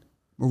Houston,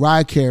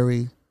 Mariah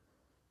Carey.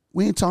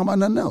 We ain't talking about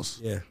nothing else.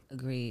 Yeah.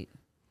 Agreed.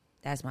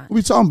 That's mine. What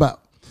we talking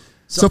about?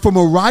 So for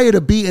Mariah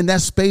to be in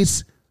that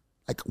space,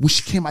 like when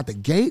she came out the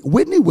gate,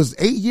 Whitney was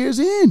 8 years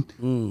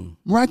in.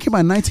 Mariah came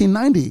out in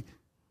 1990.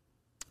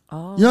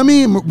 Oh. You know what I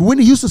mean?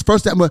 Whitney Houston's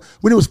first album,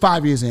 Whitney was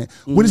 5 years in.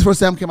 Whitney's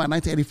first album came out in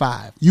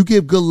 1985. You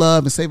Give Good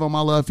Love and Save All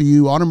My Love for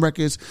You, all them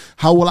records.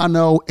 How Will I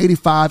Know,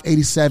 85,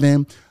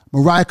 87.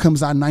 Mariah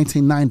comes out in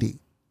 1990.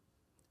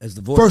 As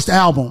the voice. First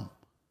album.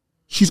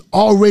 She's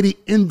already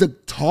in the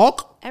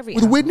talk Every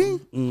with album. Whitney?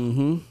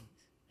 Mm-hmm.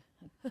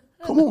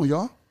 Come on,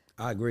 y'all.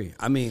 I agree.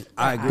 I mean,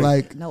 I agree.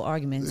 Like, no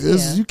arguments.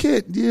 you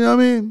can't, you know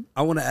what I mean?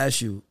 I want to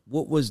ask you,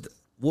 what was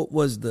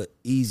the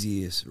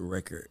easiest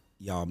record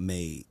y'all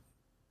made?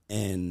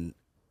 And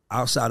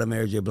outside of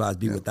Mary J. Blige,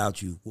 Be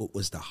Without You, what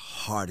was the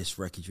hardest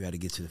record you had to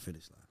get to the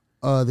finish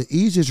line? The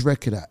easiest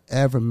record I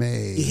ever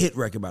made. The hit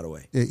record, by the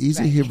way. The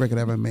easiest hit record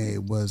I ever made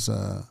was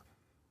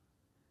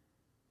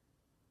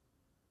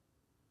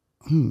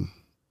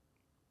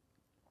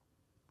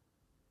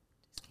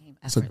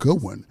it's a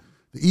good one.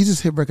 The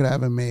easiest hit record I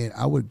ever made,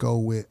 I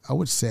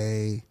would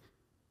say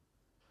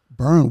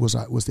Burn was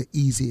the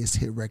easiest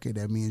hit record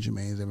that me and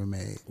Jermaine's ever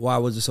made. Why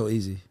was it so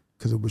easy?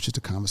 Because it was just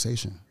a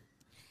conversation.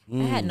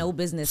 I had no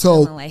business.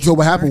 So like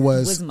what happened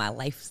was my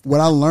life.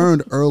 What I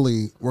learned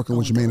early working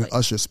with Jermaine and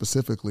Usher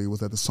specifically was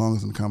that the song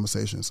is in the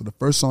conversation. So the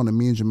first song that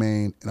me and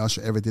Jermaine and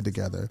Usher ever did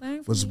together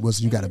was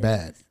You Got It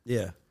Bad.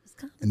 Yeah.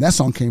 And that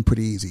song came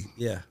pretty easy.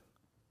 Yeah.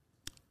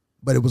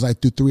 But it was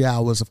like through 3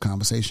 hours of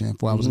conversation,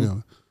 4 hours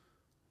ago.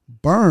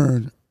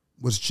 Burn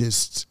was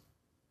just,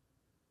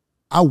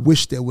 I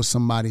wish there was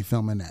somebody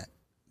filming that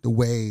the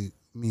way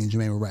me and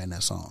Jermaine were writing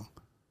that song.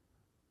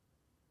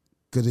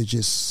 Because it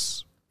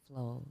just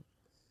flowed.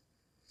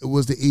 It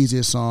was the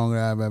easiest song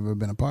that I've ever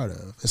been a part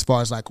of, as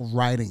far as like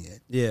writing it.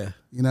 Yeah.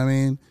 You know what I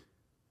mean?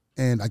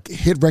 And like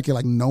hit record,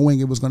 like knowing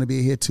it was going to be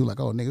a hit too. Like,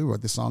 oh, nigga, we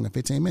wrote this song in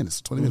 15 minutes,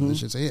 20 minutes, this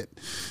shit's a hit.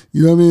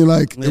 You know what I mean?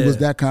 Like it was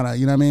that kind of,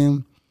 you know what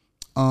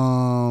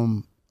I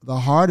mean? The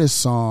hardest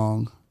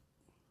song,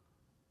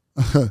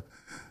 the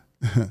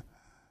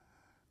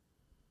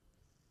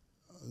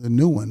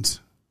new ones.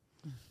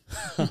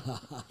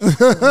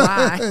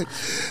 Why?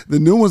 The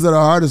new ones are the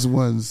hardest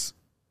ones.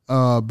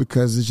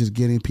 Because it's just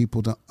getting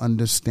people to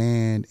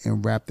understand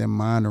and wrap their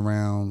mind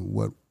around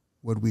what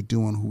we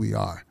do and who we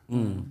are.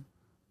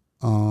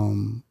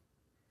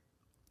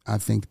 I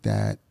think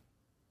that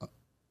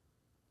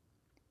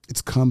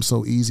it's come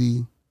so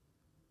easy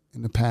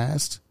in the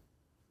past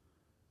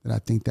that I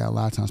think that a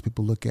lot of times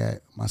people look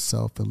at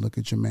myself and look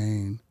at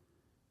Jermaine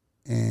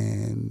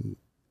and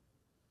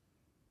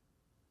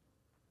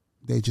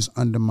they just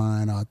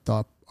undermine our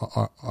thought,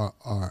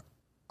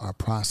 our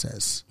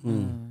process.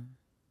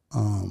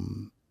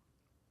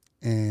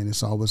 And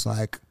it's always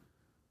like,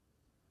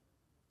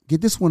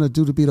 get this one to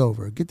do the beat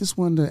over. Get this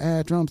one to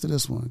add drums to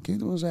this one. Get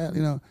those add,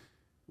 you know.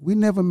 We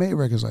never made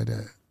records like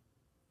that.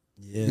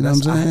 Yeah, you know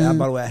what I'm saying?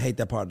 By the way, I hate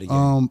that part of the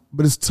game.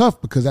 But it's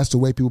tough because that's the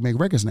way people make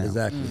records now.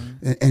 Exactly.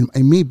 And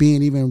me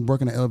being even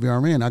working at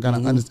LVRN, I gotta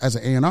as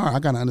an A&R, I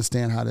gotta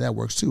understand how that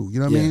works too.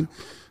 You know what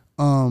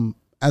I mean?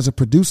 As a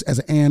producer, as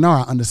an A&R,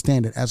 I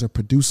understand it. As a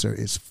producer,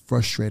 it's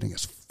frustrating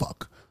as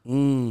fuck.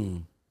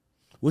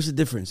 What's the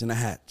difference in the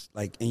hat?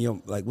 Like in your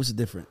what's the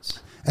difference?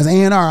 As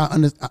an A&R,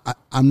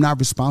 I'm not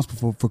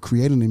responsible for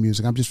creating the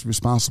music. I'm just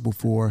responsible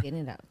for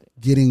Getting it out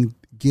there.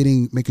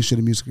 making sure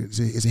the music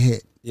is a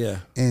hit. Yeah.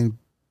 And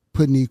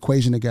putting the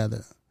equation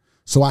together.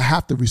 So I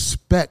have to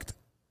respect.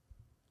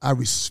 I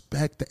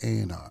respect the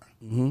A&R.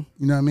 You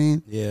know what I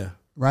mean? Yeah.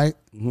 Right.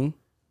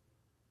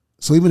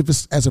 So even if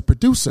it's as a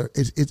producer,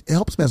 it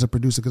helps me as a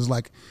producer because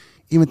like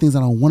even things I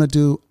don't want to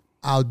do,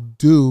 I'll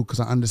do because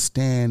I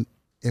understand.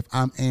 If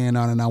I'm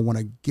A&R and I want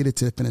to get it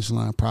to the finish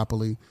line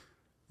properly,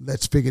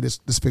 let's figure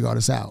all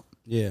this out.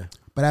 Yeah.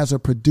 But as a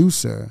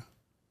producer,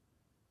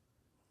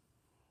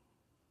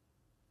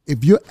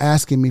 if you're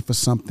asking me for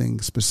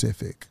something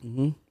specific,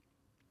 you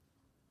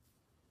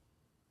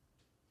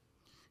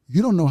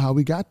don't know how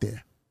we got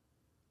there.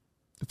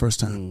 The first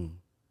time,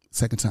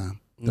 second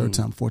time, third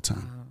time, fourth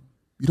time.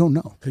 You don't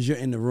know. Because you're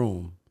in the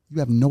room.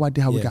 You have no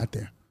idea how we got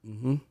there.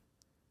 You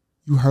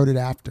heard it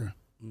after.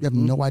 You have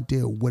no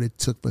idea what it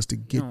took for us to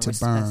get to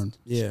Burn.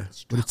 Yeah.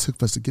 What it took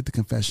for us to get to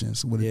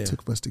Confessions. What it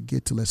took for us to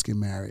get to Let's Get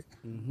Married.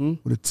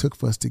 What it took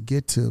for us to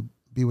get to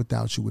Be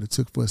Without You. What it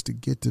took for us to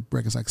get to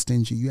records like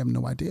Stingy. You have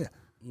no idea.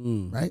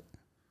 Right?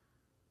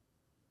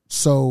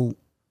 So,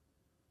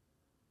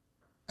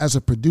 as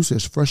a producer,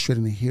 it's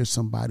frustrating to hear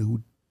somebody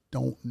who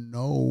don't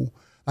know.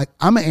 Like,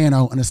 I'm an A&R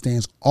who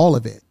understands all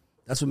of it.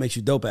 That's what makes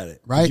you dope at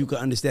it. Right? You can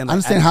understand, like,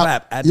 understand add how,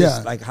 clap, add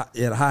this, like,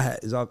 the hi-hat,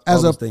 is all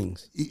those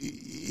things.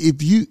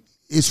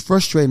 It's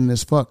frustrating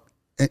as fuck.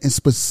 And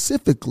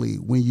specifically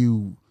when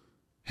you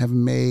have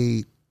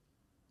made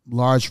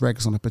large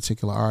records on a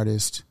particular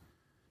artist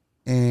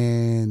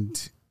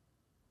and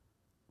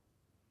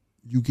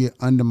you get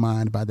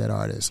undermined by that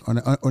artist. Or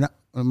not,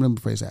 let me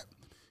rephrase that.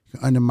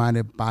 You're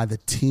undermined by the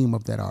team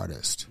of that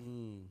artist.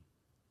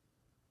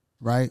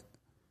 Right?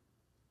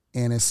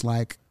 And it's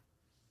like,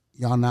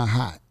 y'all not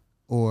hot.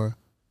 Or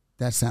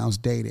that sounds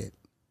dated.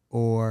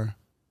 Or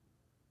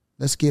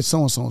let's get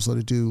so-and-so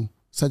to do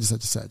such and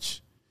such and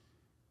such.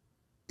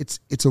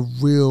 It's a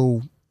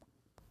real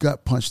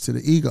gut punch to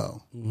the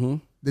ego. Mm-hmm.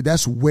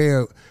 That's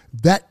where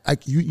that,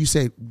 like you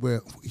say,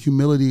 where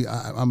humility.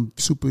 I'm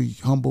super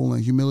humble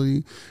and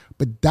humility,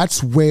 but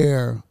that's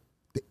where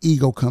the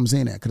ego comes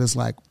in at, because it's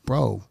like,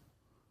 bro,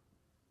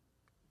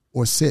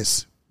 or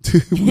sis,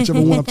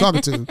 whichever one I'm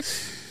talking to,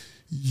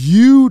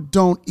 you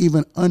don't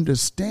even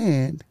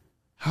understand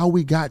how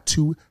we got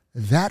to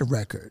that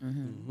record.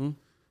 Mm-hmm.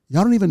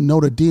 Y'all don't even know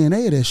the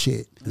DNA of that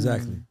shit.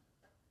 Exactly.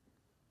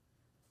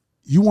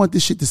 You want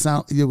this shit to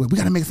sound, we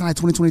got to make it sound like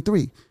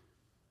 2023.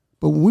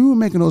 But when we were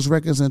making those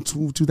records in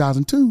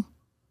 2002,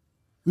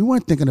 we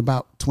weren't thinking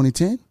about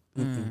 2010.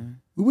 Mm-hmm.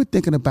 We were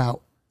thinking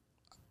about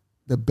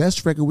the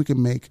best record we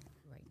can make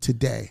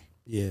today.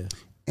 Yeah.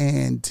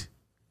 And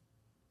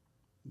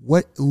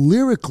what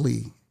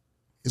lyrically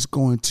is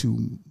going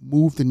to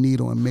move the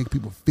needle and make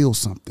people feel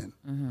something.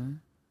 Mm-hmm.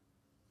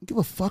 I don't give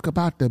a fuck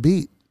about the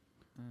beat.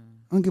 I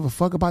don't give a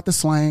fuck about the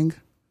slang. I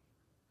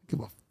don't give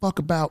a fuck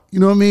about, you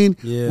know what I mean?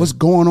 Yeah. What's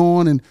going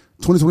on in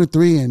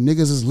 2023 and niggas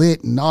is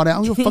lit and all that. I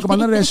don't give a fuck about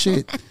none of that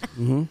shit.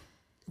 Mm-hmm.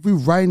 If we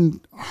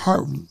writing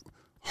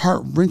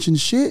heart-wrenching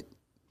shit,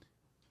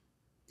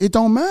 it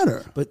don't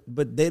matter.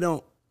 But they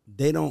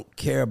don't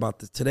care about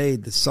today.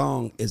 The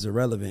song is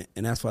irrelevant,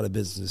 and that's why the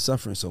business is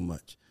suffering so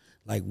much.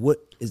 Like, what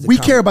is the we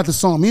care about the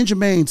song. Me and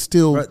Jermaine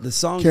still the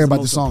song care is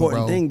about the song,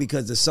 important bro. thing,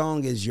 because the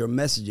song is your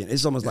messaging.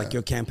 It's almost like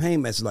your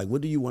campaign message. Like,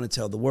 what do you want to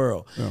tell the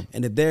world? Yeah.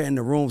 And if they're in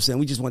the room saying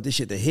we just want this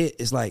shit to hit,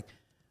 it's like,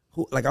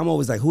 I'm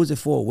always like, who is it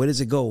for? Where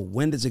does it go?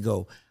 When does it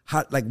go?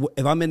 How? Like,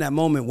 if I'm in that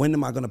moment, when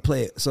am I going to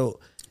play it?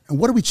 So. And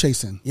what are we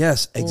chasing?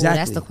 Yes, exactly.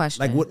 Ooh, that's the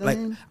question. Like, what? Like,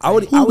 I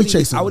would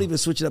even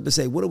switch it up and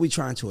say, what are we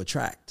trying to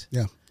attract?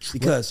 Yeah,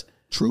 because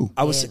true.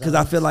 Because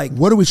I feel like,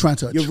 what are we trying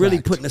to attract? You're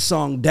really putting a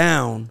song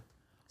down,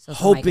 so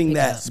hoping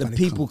that the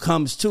people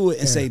comes to it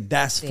and say,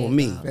 that's for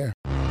me. Fair.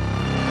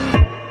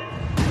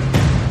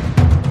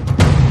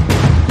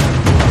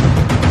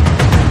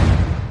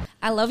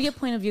 I love your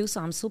point of view, so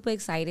I'm super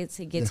excited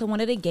to get to one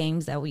of the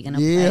games that we're going to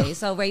play.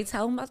 So, Ray,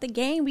 tell them about the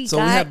game we got. So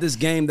we have this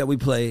game that we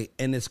play,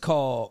 and it's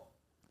called,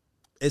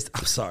 it's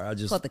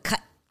called The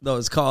Cut. No,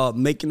 it's called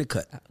Making the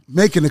Cut.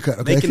 Making the Cut,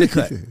 okay. Making the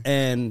Cut.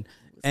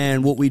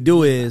 And what we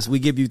do is we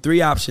give you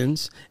 3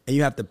 options, and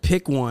you have to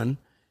pick one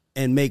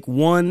and make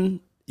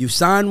one. You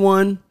sign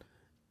one,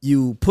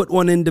 you put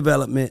one in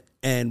development,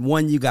 and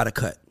one you got to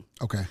cut.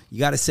 Okay. You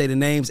got to say the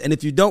names, and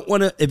if you don't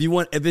want to, if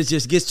it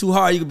just gets too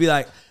hard, you can be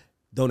like,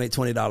 donate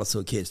 $20 to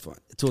a kids fund,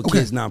 to a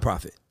kids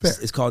nonprofit.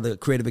 It's called the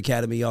Creative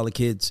Academy. All the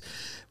kids,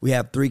 we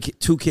have 2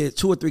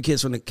 or 3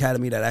 kids from the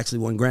academy that actually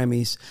won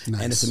Grammys.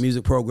 Nice. And it's a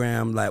music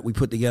program that we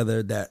put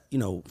together that,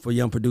 for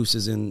young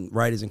producers and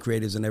writers and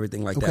creatives and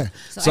everything like that.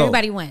 So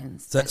everybody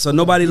wins. So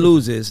nobody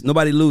loses.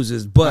 Nobody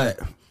loses, but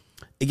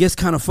it gets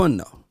kind of fun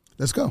though.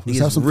 Let's go. Let's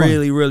have some fun.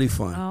 Really, really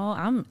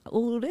fun.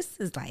 This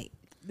is like.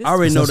 I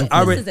already know that.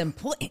 This is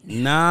important.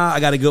 Nah,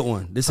 I got a good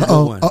one. This is a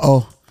good one.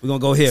 We're going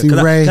to go here. See,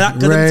 Ray, I'm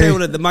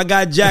telling you, my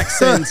guy Jack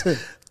sends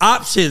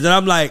options, and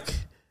I'm like,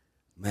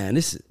 man,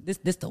 this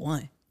the one.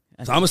 Okay.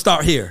 So I'm going to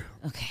start here.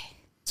 Okay.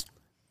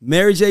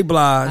 Mary J.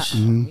 Blige,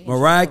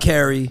 Mariah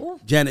Carey,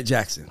 Janet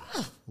Jackson.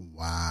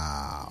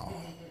 Wow.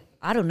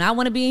 I do not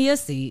want to be in your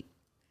seat.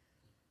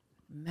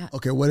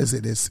 Okay, what is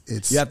it?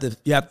 It's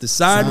you have to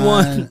sign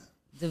one.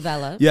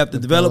 Develop. You have to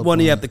develop one,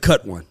 and you have to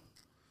cut one.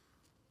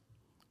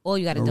 Or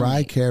you got to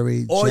Mariah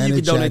Carey, or Janet you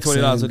can donate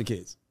Jackson, $20 to the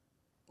kids.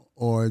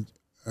 Or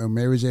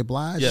Mary J.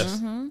 Blige? Yes.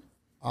 Mm-hmm.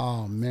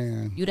 Oh,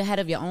 man. You the head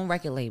of your own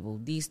record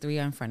label. These 3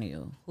 are in front of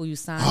you. Who you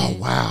signing? Oh,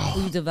 wow.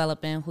 Who you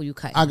developing? Who you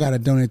cutting? I got to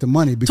donate the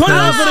money because...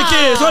 $20 for the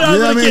kids. $20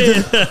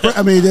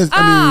 for the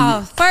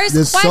kids. First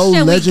there's question,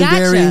 so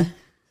legendary we gotcha.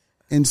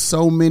 In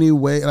so many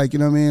ways. Like, you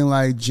know what I mean?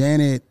 Like,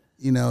 Janet,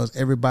 is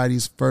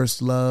everybody's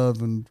first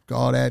love and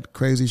all that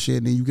crazy shit.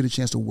 And then you get a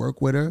chance to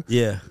work with her.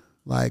 Yeah.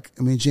 Like,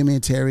 Jimmy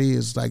and Terry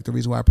is like the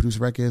reason why I produce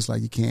records.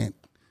 Like, you can't,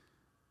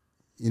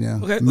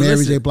 Okay,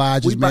 Mary J.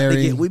 Blige is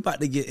married. We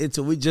about to get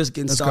into. We just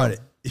getting started.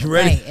 You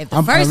ready? Right. If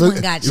the first one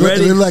got you.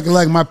 Ready? Like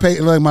my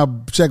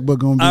checkbook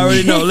gonna be. I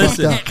already know.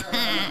 Listen.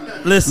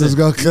 Let's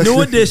go.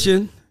 New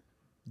Edition,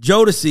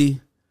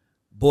 Jodeci,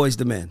 Boys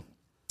to Men.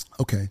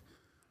 Okay,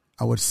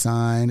 I would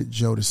sign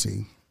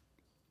Jodeci.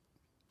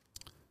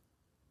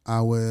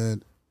 I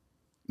would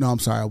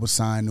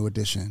sign New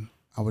Edition.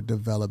 I would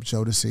develop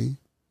Jodeci.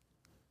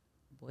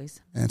 Boys.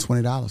 And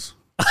 $20.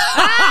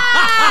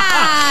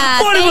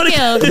 Thank you.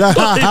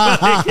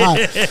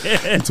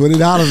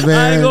 $20,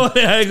 man.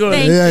 I ain't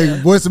going.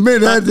 Yeah, Boys to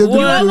Men. You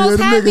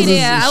almost had me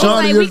there. I was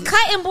like, we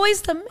cutting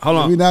Boys to Men. Hold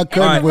on. We not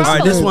cutting Boys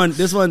to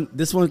Men.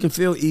 This one can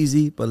feel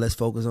easy, but let's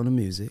focus on the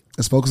music.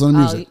 Let's focus on the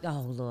music.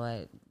 Oh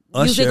Lord.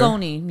 Usher,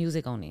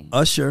 Music only.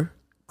 Usher,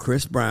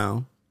 Chris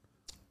Brown,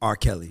 R.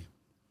 Kelly.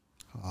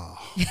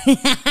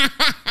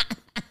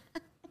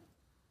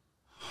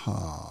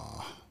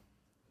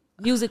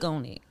 Music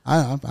only.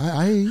 I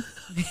hear you.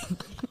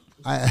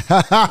 I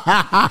gotta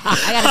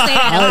say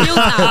that a few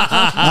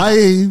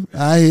times.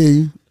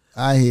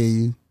 I hear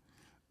you.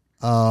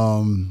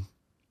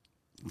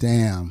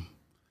 Damn.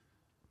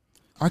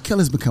 R.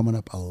 Kelly's been coming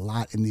up a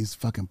lot in these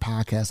fucking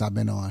podcasts I've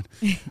been on.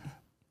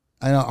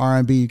 I know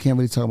R&B. You can't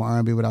really talk about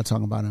R&B without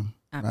talking about him,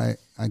 right?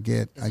 I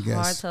guess.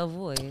 Hard to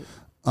avoid.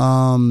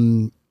 I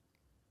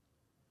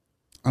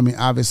mean,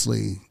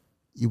 obviously,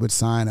 you would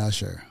sign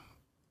Usher.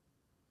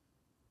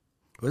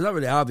 Well, it's not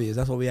really obvious.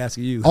 That's what we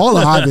asking you. All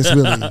the obvious,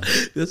 really.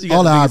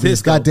 All the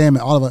obvious. God damn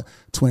it. All of it.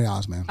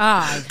 $20, man.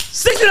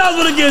 $60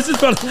 for the guest. I'm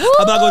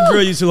not going to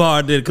drill you too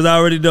hard, dude, because I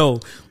already know.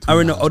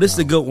 Oh, this is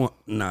a good one.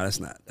 No, that's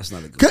not. That's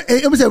not a good one.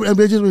 Hey,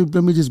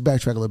 let me just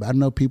backtrack a little bit. I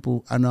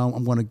know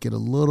I'm going to get a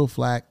little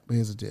flack, but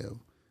here's the deal.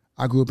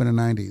 I grew up in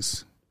the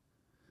 90s.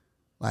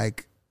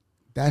 Like,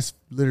 that's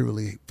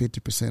literally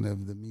 50%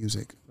 of the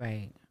music.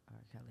 Right. R.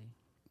 Kelly.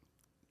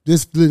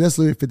 That's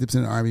literally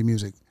 50% of R&B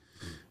music.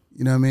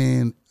 You know what I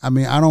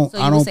mean? I don't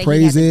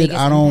praise it.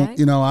 I don't,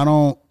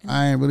 impact?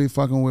 I ain't really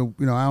fucking with,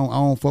 I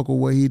don't fuck with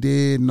what he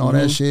did and all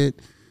that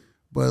shit.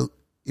 But,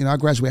 I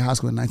graduated high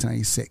school in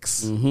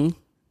 1996. Mm-hmm.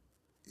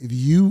 If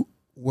you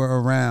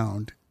were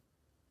around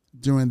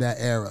during that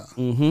era,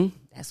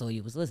 that's all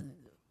you was listening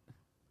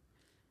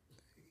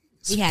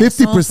to.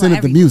 50%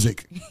 of the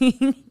music.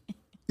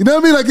 You know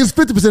what I mean? Like, it's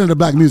 50% of the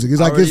black music. It's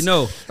like, right,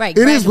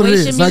 it is what it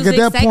is. Like, at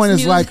that point,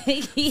 it's like,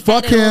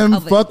 fuck him,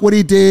 fuck what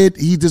he did.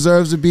 He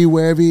deserves to be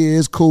wherever he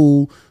is,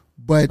 cool.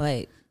 But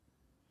the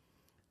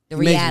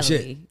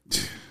reality.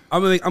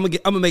 I'm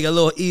gonna make it a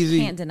little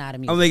easy. Can't deny the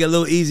music. I'm gonna make it a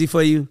little easy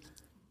for you.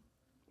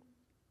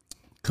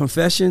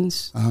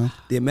 Confessions,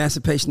 The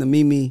Emancipation of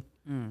Mimi,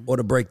 or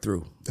The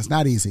Breakthrough. It's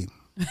not easy.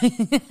 Let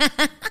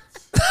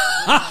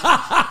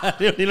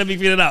me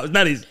feel it out. It's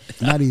not easy.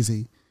 It's not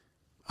easy.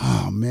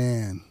 Oh,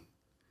 man.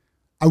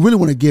 I really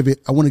want to give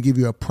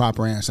you a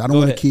proper answer. I don't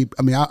want to keep,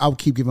 I'll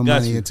keep giving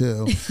money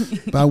until,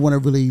 but I want to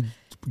really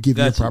give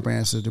you a proper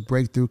answer. The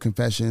Breakthrough,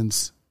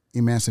 Confessions,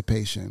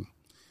 Emancipation.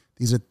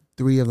 These are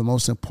three of the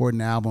most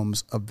important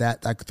albums of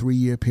that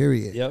 3-year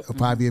period, a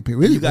 5-year period.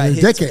 Really,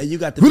 a decade. You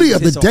got the really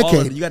of the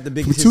decade. You got the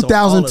biggest from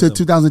 2000 to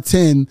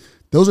 2010.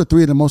 Those are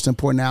three of the most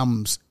important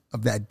albums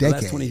of that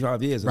decade. That's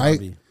 25 years,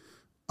 right?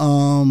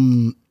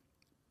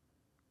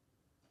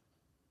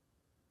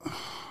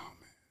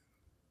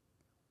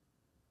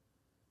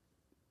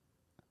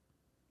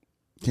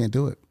 Can't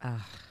do it.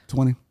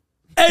 20.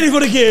 80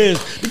 for the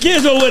kids. The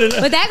kids don't win it.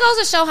 But that goes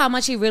to show how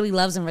much he really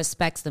loves and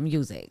respects the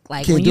music.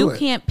 Like, when you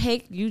can't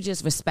pick, you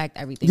just respect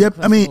everything. Yep.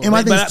 I mean,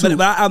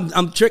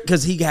 I'm tricked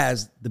because he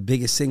has the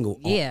biggest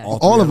single.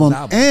 All of them.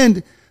 Albums.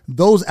 And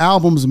those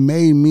albums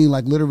made me,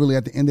 like, literally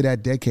at the end of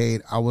that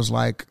decade, I was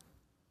like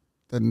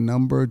the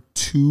number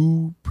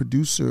 2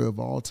 producer of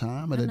all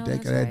time of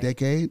that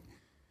decade.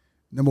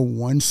 Number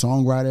 1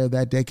 songwriter of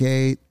that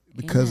decade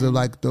because of,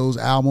 like, those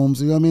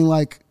albums. You know what I mean?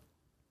 Like,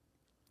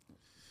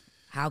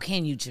 how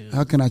can you choose?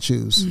 How can I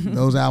choose?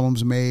 Those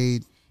albums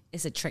made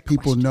it's a trick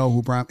people question. know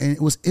who Brian. And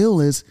it was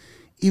ill is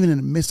even in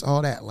the midst of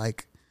all that,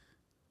 like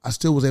I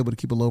still was able to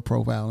keep a low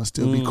profile and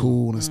still be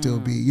cool and still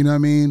be, you know what I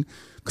mean?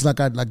 Because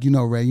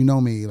Ray, you know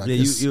me. Like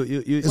it's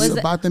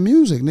about the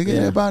music, nigga. It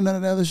ain't about none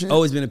of the other shit.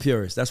 Always been a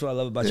purist. That's what I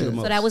love about you the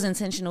most. So that was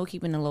intentional,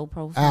 keeping the low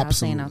profile,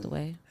 staying out the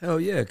way. Hell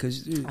yeah,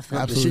 because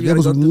absolutely. There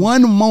was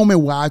one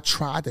moment where I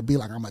tried to be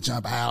like, I'm gonna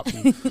jump out.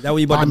 That when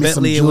you bought the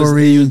Bentley, it was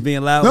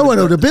being loud.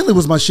 No, the Bentley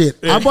was my shit.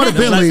 I bought a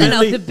Bentley.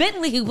 No, the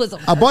Bentley was.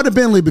 I bought the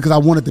Bentley because I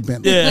wanted the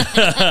Bentley. Yeah.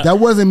 That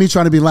wasn't me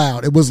trying to be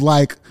loud. It was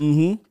like,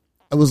 it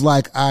was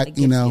like I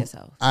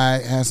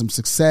had some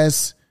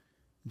success.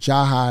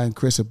 Jaha and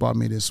Chris had bought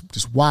me this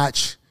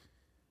watch.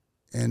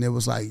 And it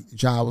was like,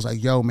 Ja was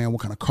like, yo, man,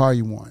 what kind of car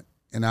you want?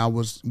 And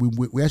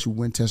we actually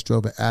went test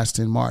drove at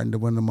Aston Martin to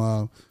one of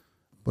them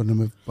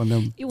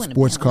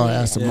sports car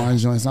Aston Martin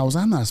joints. And I was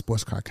like, I'm not a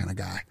sports car kind of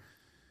guy.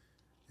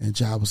 And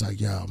Ja was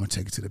like, yo, I'm going to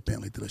take it to the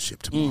Bentley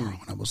dealership tomorrow.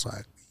 And I was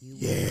like,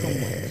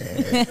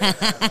 yeah.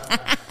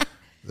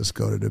 Let's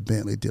go to the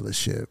Bentley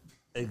dealership.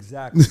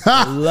 Exactly. We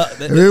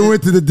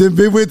went to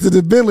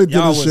the Bentley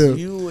dealership.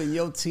 You and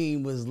your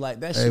team was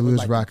like that. Shit we was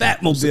was like rocking.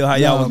 Batmobile. How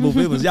y'all was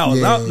moving? It was y'all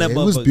was out in that. It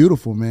was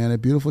beautiful, man. A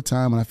beautiful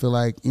time, and I feel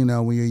like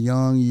when you're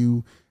young,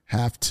 you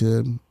have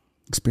to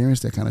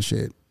experience that kind of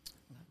shit.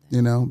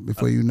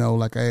 Before you know,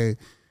 like, hey,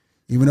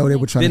 even though they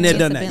were trying been there,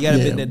 done that. You gotta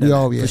been there,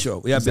 done that for sure.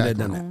 We have been there,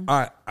 done that. All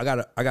right, I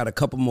got a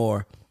couple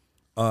more.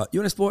 You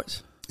into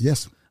sports?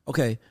 Yes.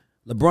 Okay,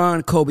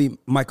 LeBron, Kobe,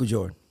 Michael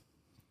Jordan.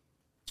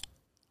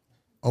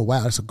 Oh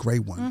wow, that's a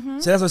great one.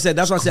 So that's what I said.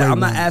 That's what I said.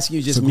 I'm not asking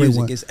you just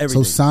music; it's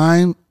everything. So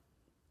sign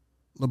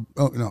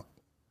LeBron.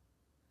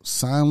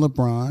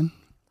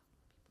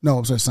 No,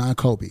 I'm sorry. Sign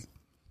Kobe.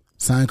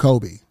 Sign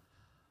Kobe.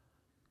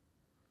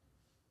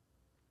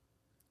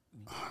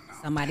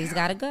 Somebody's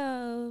got to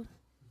go.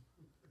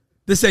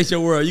 This ain't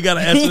your world. You got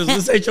to answer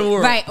this. This ain't your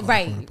world. Right.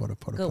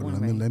 Good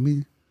one, let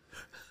me.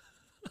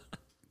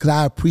 Because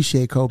I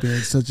appreciate Kobe in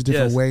such a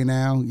different way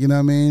now. You know what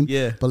I mean?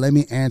 Yeah. But let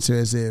me answer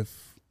as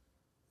if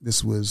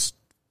this was.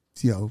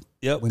 When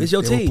it's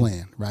your they team. were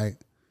playing, right?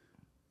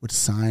 Would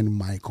sign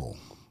Michael.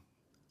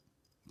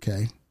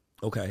 Okay.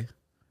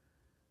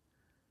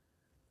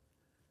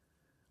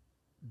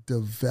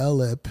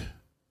 Develop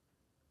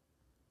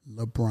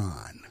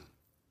LeBron.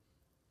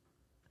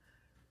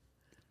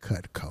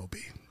 Cut Kobe.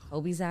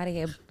 Kobe's out of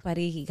here,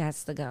 buddy. He got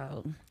to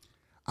go.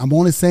 I'm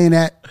only saying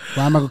that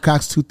Bryan-Michael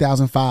Cox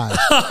 2005.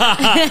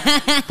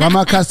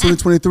 Bryan-Michael Cox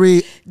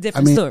 2023.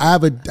 Different story.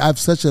 I have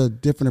such a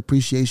different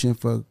appreciation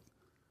for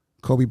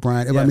Kobe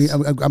Bryant. Yes.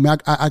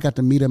 I got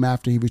to meet him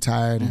after he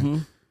retired,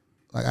 and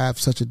like I have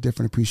such a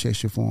different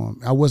appreciation for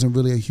him. I wasn't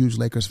really a huge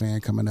Lakers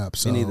fan coming up,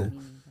 so Me neither.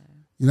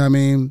 you know what I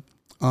mean.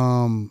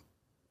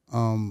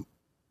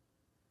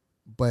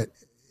 But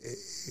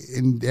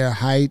in their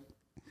height,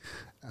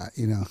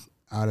 you know,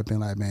 I would have been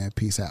like, man,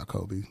 peace out,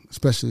 Kobe.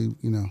 Especially,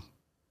 you know,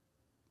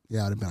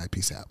 yeah, I would have been like,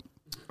 peace out.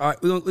 All right,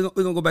 we're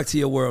gonna go back to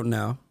your world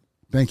now.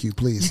 Thank you,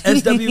 please.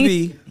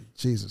 SWV,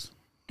 Jesus.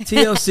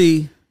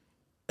 TLC,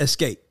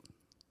 Escape.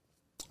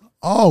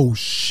 Oh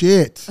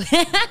shit!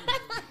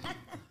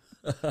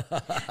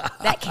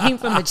 That came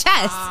from the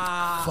chest.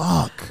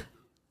 Fuck.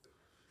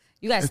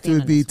 You guys It stand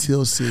would on be this.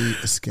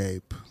 TLC,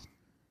 Escape.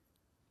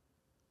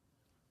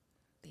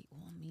 They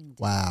all mean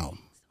Wow.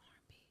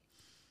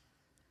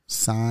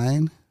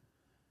 Sign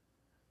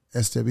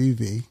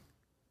SWV.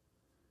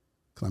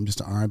 Cause I'm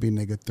just an R&B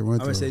nigga through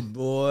and I'm gonna through. say,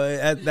 boy,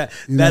 that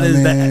You know is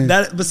what I mean?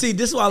 that. But see,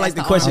 this is why I like the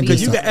That's the question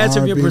because R&B. you can answer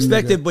from your R&B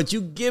perspective, nigga. but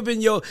you giving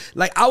your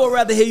like. I would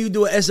rather hear you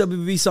do an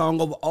SWV song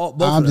over all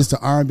both I'm of them. just an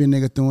R&B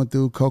nigga through and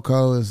through.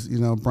 Coco is, you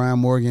know, Brian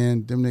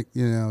Morgan. Them,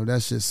 you know,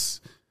 that's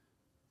just,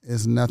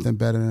 it's nothing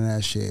better than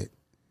that shit.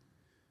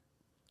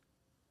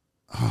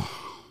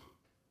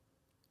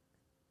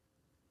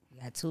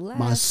 You got two left.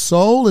 My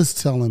soul is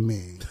telling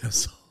me,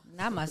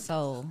 Not my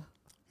soul.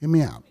 hear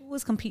me out. Who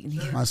was competing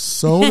here? My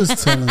soul is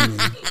telling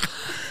me,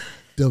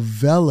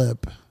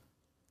 develop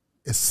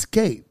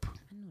Escape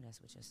I knew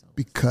that's what your soul.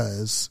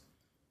 because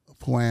of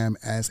who I am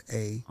as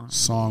a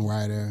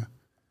songwriter,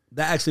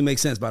 That actually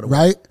makes sense, by the way.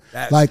 right?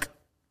 That- Like,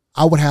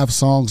 I would have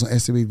songs on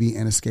SWV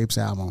and Escape's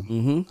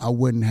album. I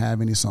wouldn't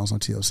have any songs on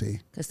TLC.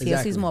 Because TLC's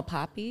Exactly. more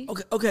poppy.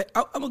 Okay.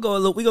 I'm gonna go a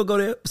little. We gonna go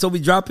there. So we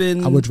drop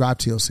in. I would drop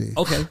TLC.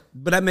 Okay,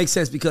 but that makes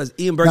sense because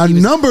Ian Burke. Now,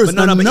 numbers-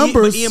 but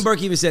numbers- Ian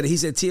Burke even said it. He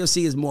said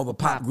TLC is more of a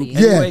pop group.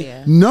 Poppy. Yeah, Anyway.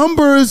 Yeah.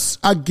 numbers.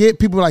 I get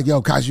people like,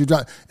 yo, gosh, you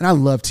drop, and I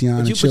love Tiana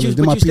and Chili.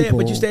 They're my people.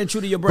 But you stand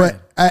true to your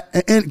brand.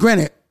 But and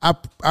granted, I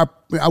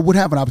would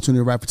have an opportunity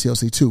to write for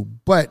TLC too.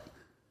 But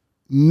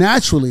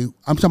naturally,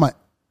 I'm talking about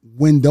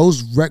when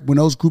those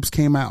groups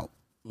came out.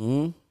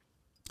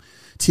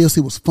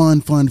 TLC was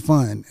fun,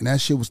 and that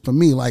shit was for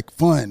me like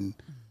fun.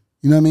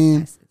 You know what I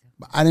mean?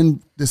 But I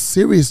didn't. The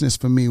seriousness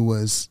for me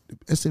was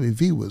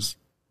SWV was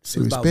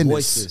serious about business.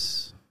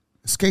 voices.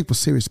 Escape was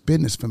serious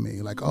business for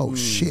me. Like, oh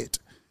shit.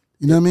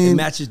 You know what I mean?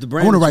 matches the I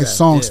brand want to that you write have.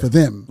 songs Yeah. for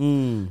them.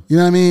 You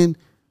know what I mean?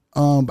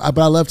 But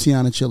I love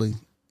Tiana and Chili.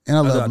 And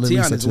I love Lil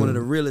Tiana Lisa is too. one of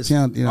the realest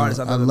Tiana, you know, artists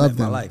I've I ever love met in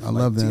them. my life. I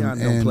love them. Tiana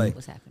don't And play.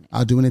 What's happening?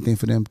 I'll do anything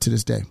for them to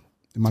this day.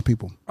 They're my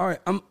people. All right,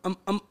 I'm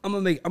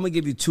gonna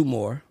give you two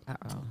more.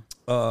 Uh-oh.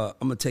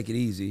 I'm gonna take it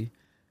easy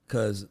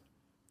because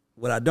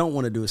what I don't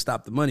want to do is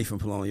stop the money from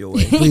flowing your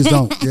way. Please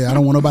don't. Yeah, I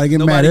don't want nobody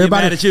getting mad. Nobody get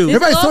mad at you.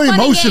 Everybody's It's so all fun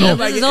and emotional.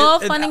 games. It's all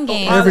fun and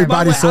games.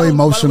 Everybody's so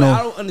emotional.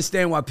 I don't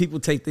understand why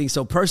people take things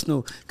so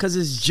personal because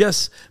it's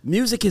just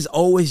music has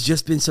always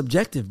just been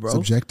subjective, bro.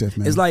 Subjective,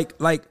 man. It's like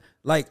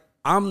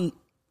I'm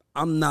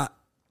not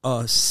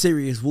a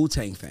serious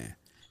Wu-Tang fan.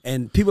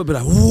 And people be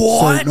like,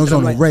 what? So, And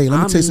I'm like, Ray, let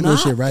me I'm tell you some good not,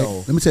 shit, right? though.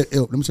 Let me tell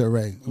you,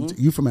 Ray.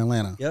 You from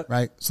Atlanta, Yep.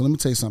 right? So let me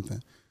tell you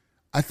something.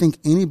 I think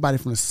anybody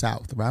from the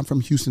South, right? I'm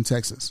from Houston,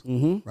 Texas,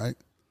 right?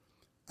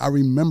 I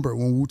remember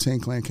when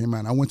Wu-Tang Clan came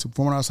out. I went to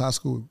Performing Arts High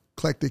School,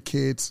 collected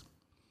kids.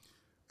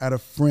 I had a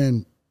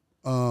friend,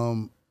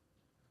 what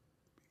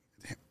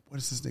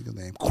is this nigga's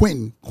name?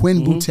 Quinn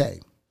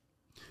Boutte.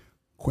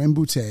 Quinn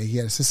Boutte. He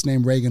had a sister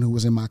named Reagan who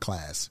was in my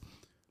class.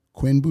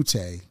 Quinn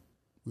Boutte.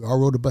 We all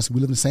rode the bus. We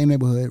lived in the same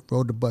neighborhood,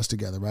 rode the bus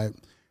together, right?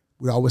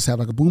 We'd always have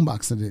like a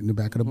boombox in the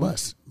back of the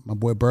bus. My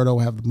boy Berto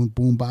would have the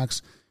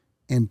boombox,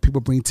 and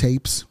people bring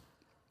tapes,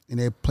 and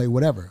they play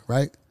whatever,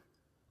 right?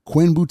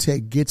 Quinn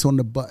Boutte gets on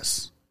the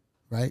bus,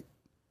 right?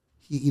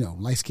 He, you know,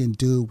 light-skinned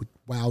dude with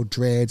wild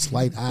dreads,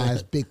 light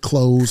eyes, big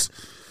clothes,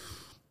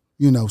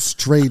 you know,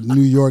 straight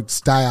New York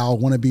style,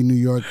 wannabe New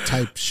York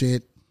type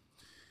shit.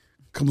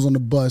 Comes on the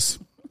bus.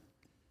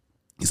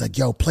 He's like,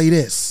 yo, play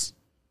this.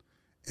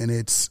 And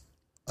it's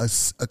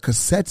a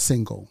cassette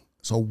single.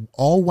 So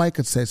all white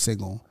cassette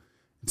single.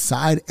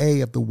 Side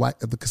A of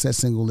the cassette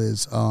single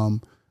is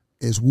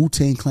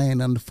Wu-Tang Clan,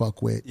 Nothing to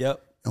Fuck With.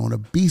 Yep. And on the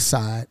B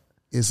side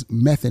is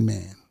Method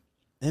Man.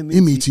 M-E-T-H-O-D.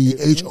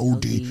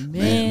 M-E-T-H-O-D,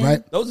 man,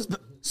 right? Those is,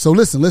 So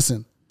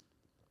listen.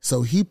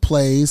 So he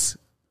plays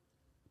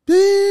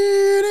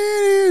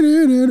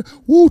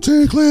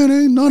Wu-Tang Clan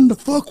ain't nothing to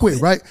fuck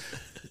with, right?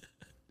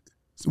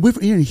 So we're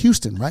here in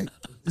Houston, right?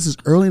 This is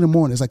early in the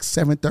morning. It's like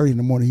 7:30 in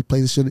the morning. He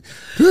plays this shit.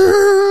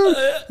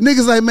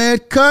 Niggas like, man,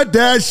 cut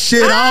that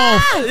shit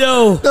off.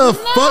 yo. The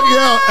fuck,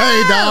 yo.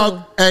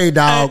 Hey,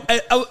 dog.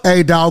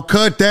 Hey, dog.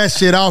 Cut that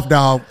shit off,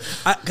 dog.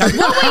 What were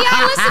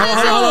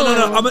y'all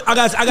listening to? I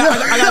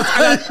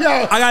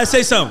gotta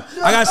say something.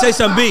 I gotta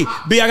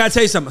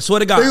say something. I swear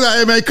to God. He like,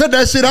 hey, man, cut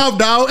that shit off,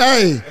 dog.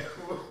 Hey.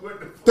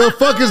 The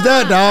fuck is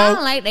that, I dog?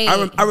 don't like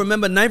that. I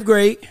remember ninth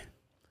grade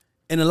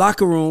in the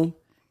locker room,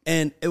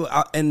 and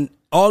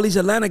all these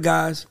Atlanta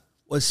guys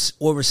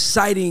were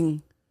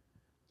reciting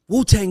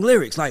Wu-Tang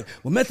lyrics, like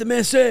what Method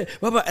Man said,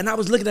 blah, blah, and I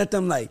was looking at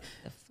them like,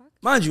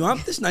 mind you,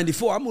 this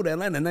 94. I moved to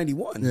Atlanta in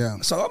 91. Yeah.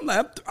 So I'm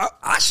like,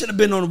 I should have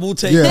been on the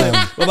Wu-Tang thing.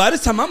 But by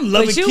this time, I'm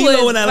loving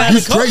Kilo in Atlanta.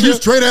 You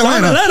straight Atlanta. So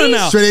I'm Atlanta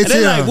now. Straight and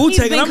then like Wu-Tang,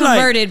 He's been and I'm like,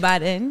 converted by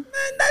then. Man,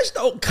 that's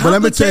no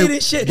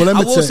complicated shit. I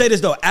will say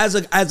this though,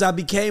 as I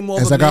became more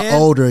of a man, as I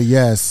got older,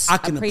 yes, I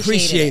can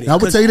appreciate it. I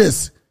will tell you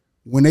this: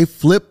 when they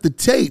flipped the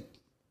tape.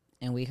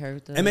 And we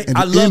heard the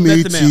I love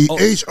Method Man.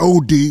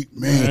 METHOD,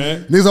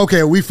 man. Niggas,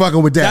 okay, we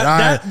fucking with that. All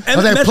right. I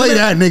was like, play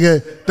that,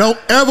 nigga. Don't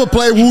ever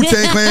play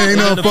Wu-Tang Clan. Ain't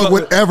never fuck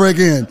with ever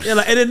again. Yeah,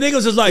 like, and then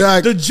niggas is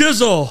like, the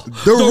Jizzle.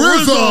 The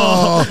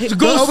RZA. The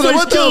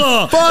Ghostface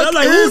Killer. Fuck I'm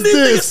like, who these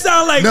niggas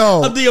sound like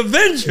of the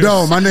Avengers?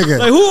 No, my nigga.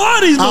 Like, who are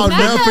these I'll niggas?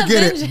 never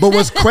forget it. But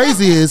what's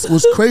crazy is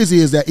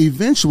that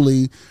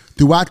eventually,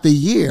 throughout the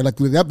year, like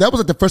that was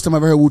like the first time I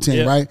ever heard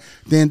Wu-Tang, right?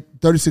 Then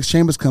 36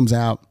 Chambers comes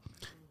out.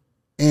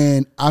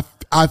 And I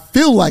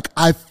feel like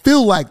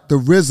the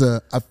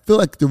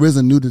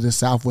RZA knew that the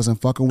South wasn't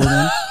fucking with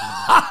him.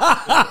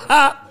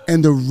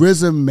 And the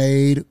RZA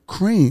made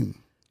Cream.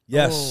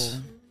 Yes.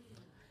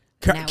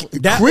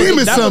 Cream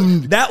is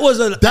something. That is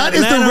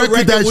the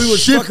record that we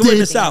was shifted in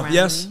the South.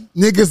 Yes.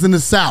 Niggas in the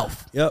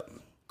South. Yep.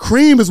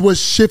 Cream is what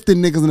shifted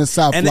niggas in the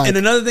South. And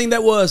another thing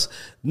that was,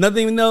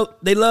 nothing even though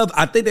they love,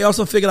 I think they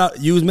also figured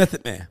out use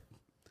Method Man.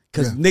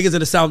 Because niggas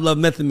in the South love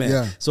Method Man.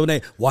 Yeah. So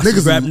they watch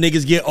niggas rap,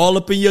 niggas get all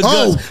up in your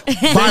guts. They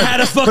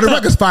had us fucked up. But the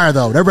record's fire,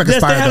 though. That record's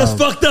fire, they had us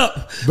fucked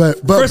up. But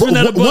First one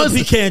that above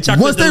pecan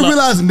chocolate once they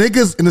realized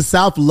niggas in the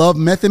South love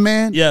Method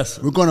Man,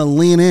 we're going to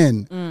lean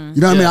in. You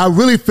know what I mean? I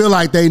really feel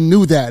like they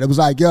knew that. It was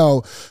like,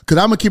 yo, because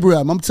I'm going to keep it real.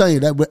 I'm telling you,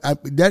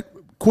 that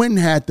Quentin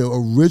had the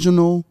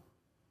original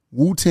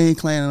Wu-Tang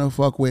Clan and I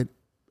fuck with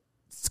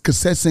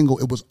cassette single.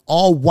 It was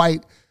all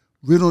white.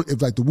 It was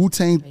like the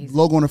Wu-Tang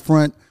logo on the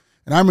front.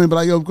 And I remember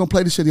like, yo, we're going to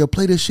play this shit. Yo,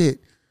 play this shit.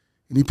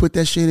 And he put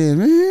that shit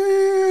in. And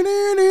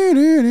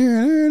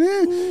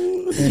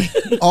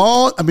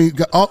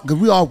because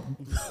we all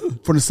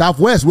from the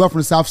Southwest. We all from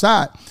the South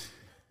Side.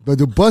 But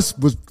the bus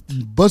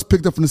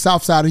picked up from the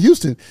South Side of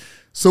Houston.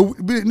 So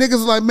niggas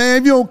was like, man,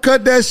 if you don't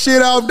cut that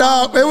shit out,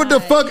 dog, man, what the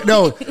fuck?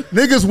 No,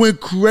 niggas went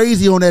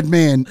crazy on that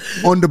man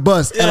on the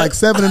bus at like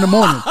 7 in the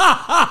morning.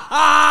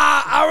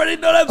 I already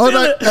know that feeling.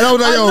 I know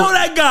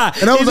that guy.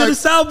 And he's in the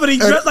South, but he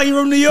dressed like he's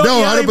from New York.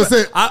 No,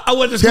 100%. I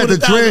went to school. He had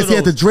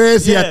the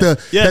dreads. He had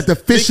the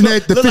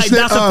fishnet. The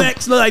fishnet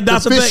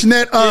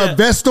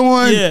vest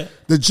on. Yeah.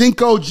 The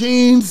Jinko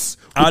jeans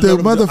with the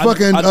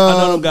motherfucking. I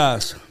know them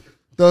guys.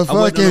 The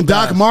fucking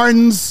Doc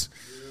Martens,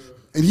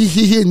 and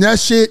he hitting that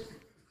shit.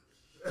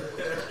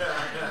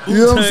 You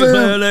know what I'm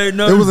saying?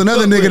 There was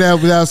another nigga that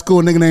was out of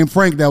school, a nigga named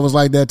Frank, that was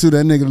like that too.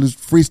 That nigga was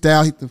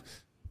freestyle. It's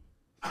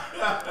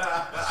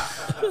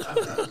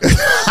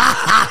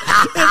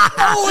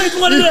always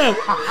one of them.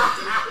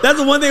 That's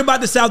the one thing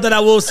about the South that I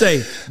will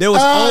say. There was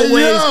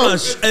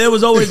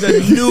always a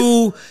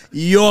New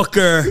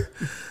Yorker.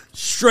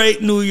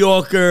 Straight New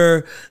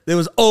Yorker. There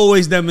was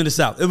always them in the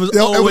South. It was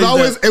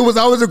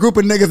always a group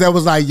of niggas that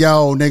was like,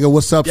 yo, nigga,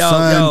 what's up,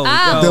 son?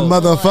 The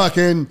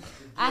motherfucking.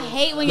 I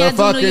hate when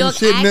y'all do New York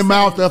shit in their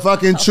mouth, the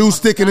fucking chew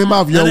stick in their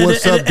mouth. Yo,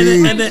 what's up,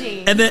 B? And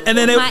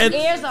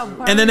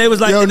then they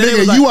was like, yo,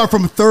 nigga, you are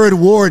from 3rd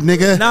Ward,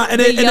 nigga. Nah, and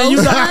then you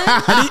like,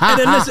 and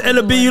then listen, and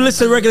the B, you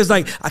listen to the record, it's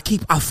like, I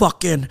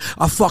fucking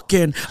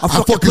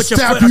put your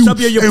foot up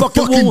your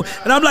fucking womb.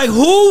 And I'm like,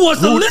 who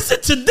wants to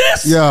listen to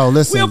this? Yo,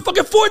 listen. We are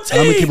fucking 14.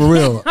 I'm gonna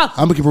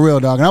keep it real,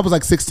 dog. And I was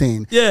like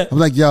 16. Yeah. I'm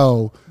like,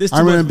 yo, I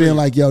remember being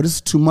like, yo, this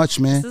is too much,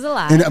 man. This is a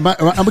lot. And I'm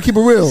gonna keep it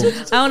real.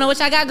 I don't know what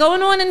y'all got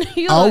going on in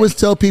New York. I always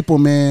tell people,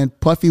 man,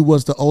 Puffy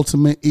was the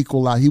ultimate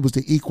equalizer. He was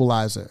the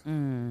equalizer.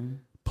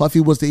 Puffy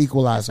was the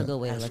equalizer. That's a good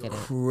way to look at it.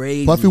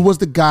 Crazy. Puffy was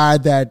the guy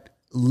that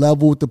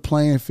leveled the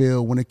playing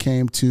field when it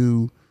came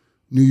to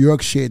New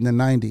York shit in the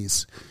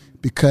 90s.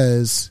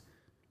 Because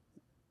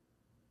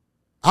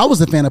I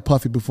was a fan of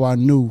Puffy before I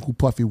knew who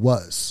Puffy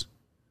was.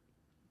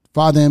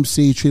 Father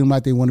MC treated him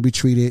like they want to be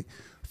treated.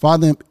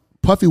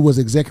 Puffy was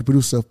executive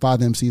producer of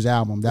Father MC's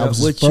album. That was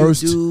his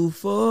first.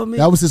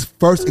 That was his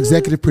first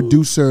executive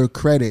producer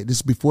credit. This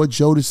is before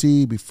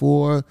Jodeci,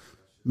 before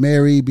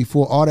Mary,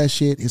 before all that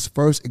shit. His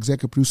first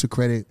executive producer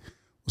credit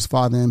was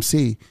Father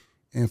MC,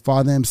 and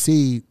Father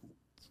MC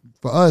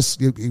for us,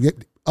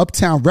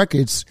 Uptown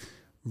Records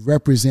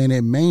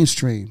represented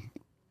mainstream.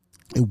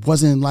 It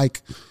wasn't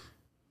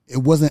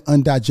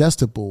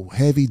undigestible.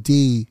 Heavy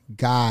D,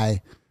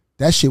 Guy.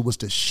 That shit was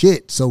the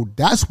shit. So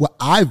that's what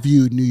I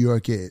viewed New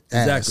York as.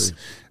 Exactly.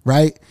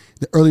 Right?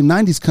 The early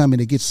 90s come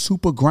and it gets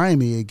super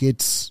grimy. It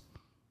gets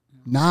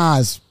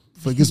Nas.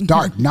 It gets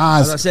dark.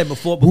 Nas. As I said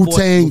before,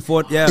 Wu-Tang.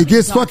 It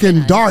gets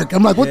fucking dark.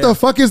 I'm like, what the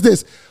fuck is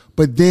this?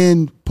 But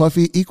then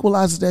Puffy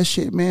equalizes that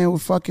shit, man,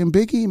 with fucking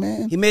Biggie,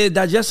 man. He made it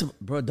digestible.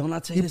 Bro, don't I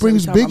tell you this? He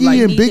brings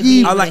Biggie and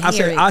Biggie.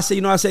 I say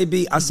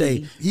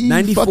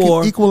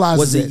 94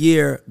 was the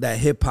year that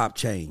hip hop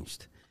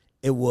changed.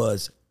 It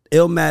was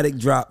Illmatic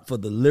dropped for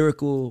the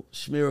lyrical,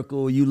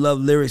 schmirical, you love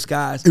lyrics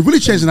guys. It really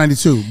changed in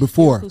 92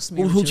 before.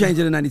 Who changed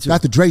it in 92?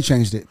 Dr. Dre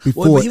changed it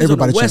before Well, but he was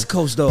everybody on the West changed.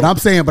 Coast, though.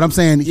 But I'm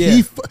saying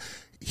Yeah.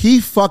 he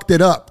fucked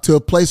it up to a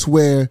place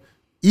where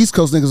East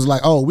Coast niggas was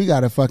like, oh, we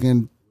gotta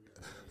fucking,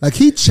 like,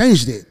 he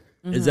changed it.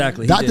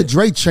 Exactly. Dr.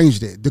 Dre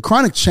changed it. The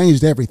Chronic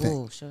changed everything.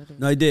 Oh, sure did.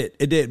 No, it did.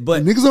 It did.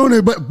 But Niggas on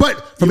it,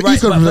 but from the you're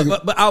East right, Coast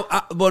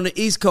perspective, but on the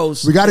East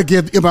Coast, we gotta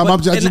give. and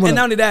not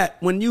only that,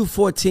 when you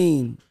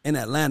 14 in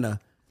Atlanta,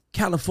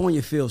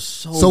 California feels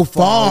so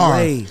far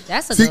away.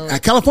 That's a See,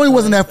 good. California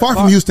wasn't that far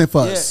from Houston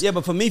for us. Yeah,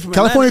 but for me, from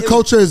California Atlanta,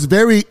 culture is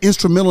very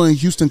instrumental in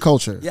Houston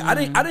culture. Yeah, I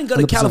didn't go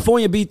to 100%.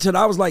 California beat till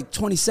I was like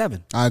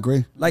 27. I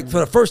agree. Like for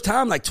the first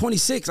time, like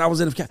 26, I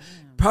was in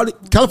probably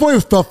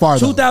California felt far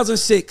though.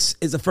 2006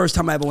 is the first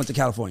time I ever went to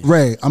California.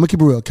 Ray, I'm gonna keep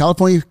it real.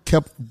 California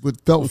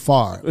felt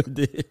far.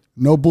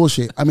 No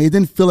bullshit. I mean, it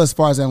didn't feel as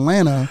far as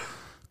Atlanta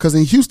because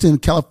in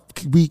Houston,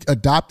 we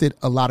adopted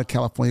a lot of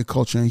California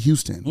culture in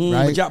Houston,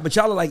 right? But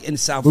y'all are like in the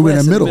Southwest. We were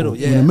in the middle.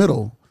 Yeah. In the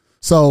middle.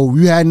 So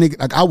we had niggas,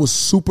 like I was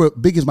super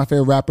big as my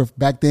favorite rapper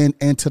back then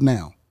and to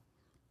now.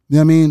 You know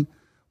what I mean?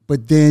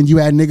 But then you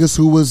had niggas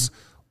who was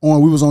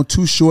we was on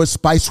Too Short,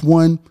 Spice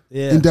One,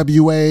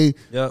 NWA.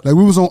 Yep. Like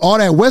we was on all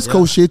that West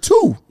Coast shit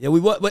too. Yeah, we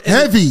was but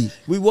heavy.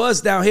 We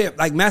was down here.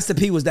 Like Master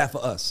P was that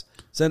for us.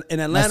 So in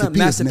Atlanta, Master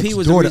Master P P is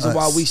was next the door to reason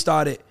why us. we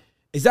started.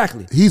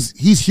 Exactly. He's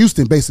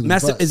Houston basically. for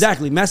us.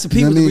 Exactly. Master P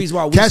You know was what I the mean? reason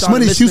why we Cash started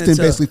Money's listening Houston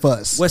to basically for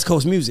us. West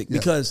Coast music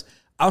because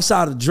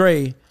outside of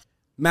Dre,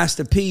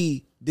 Master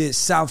P did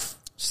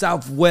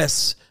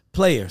Southwest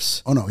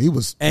players. Oh no, he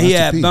was. And he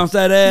had bounce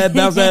that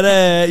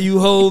ass, you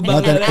hold.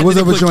 What's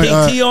up with King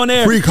T joint? on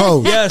there. Freak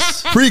Hoes.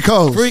 Yes. Freak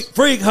Hoes.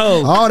 Freak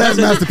Hoes. Oh, that's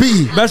Master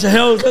P. Master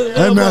Hell.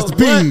 That's Master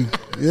P.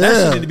 Yeah.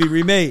 That shit need to be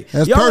remade.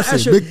 That's Yo,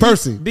 Percy. Big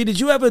Percy. B, did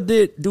you ever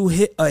do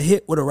a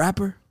hit with a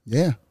rapper?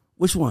 Yeah.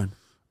 Which one?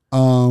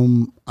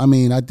 I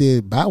mean, I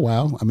did Bow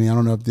Wow. I mean, I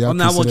don't know if they'll I'm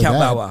not gonna consider count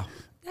that. Bow Wow.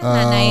 That's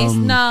not nice.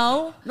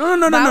 No.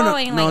 No. Bow Wow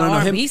ain't like no,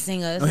 R&B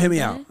singer. No, hear me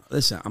out.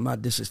 Listen, I'm not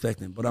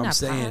disrespecting, but I'm Not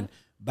saying pop.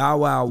 Bow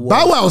Wow was.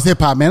 Bow Wow was hip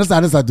hop, man. Let's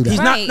not do that. He's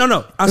Right. not.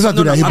 No. Let's not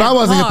do that. Bow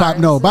Wow's a hip hop.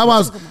 No, Bow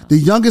Wow's the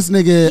youngest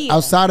nigga Yeah.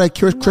 outside of I'll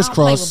play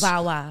Crisscross. with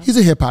Bow Wow. He's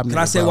a hip hop nigga. Can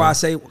I say bro. why I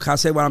say? Can I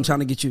say what I'm trying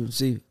to get you?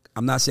 See,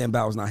 I'm not saying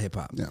Bow Wow's not hip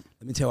hop. Yeah.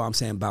 Let me tell you why I'm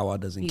saying Bow Wow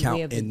doesn't Beware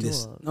count of the in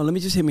this. dog. No, let me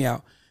just hear me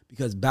out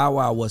because Bow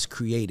Wow was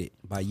created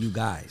by you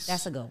guys.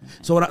 That's a good one.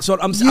 So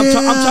I'm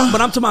Yeah.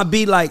 talking about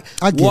B like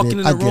I get walking it.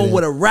 in I the get room it.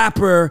 with a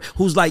rapper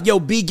who's like, yo,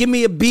 B, give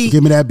me a beat.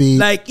 Give me that beat.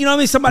 Like, you know what I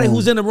mean? Somebody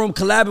who's in the room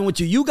collabing with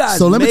you. You guys.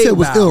 So let me made tell you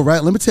what's Bow. ill,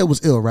 right? Let me tell you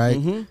what's ill, right?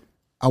 Mm-hmm.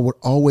 I would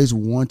always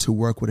want to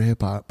work with a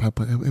hip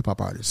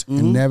hop artist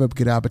and never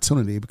get an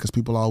opportunity because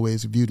people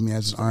always viewed me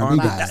as an R&B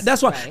guy.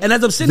 That's why. Right. And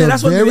as I'm sitting The there,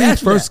 that's what you very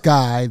asked me first that.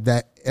 guy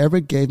that ever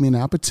gave me an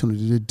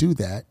opportunity to do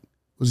that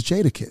was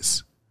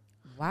Jadakiss.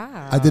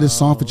 Wow. I did a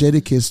song for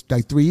Jadakiss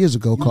like 3 years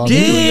ago called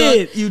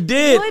You Would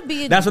did.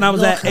 be a That's when I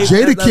was at. New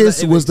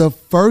Jadakiss was the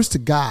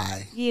first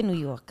guy Yeah, New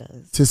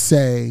Yorkers. to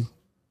say,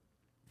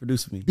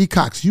 Produce me. B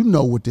Cox, you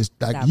know what this,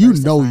 like, you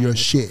know Diversifying your the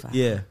shit. profile.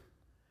 Yeah.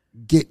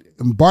 Get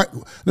embark.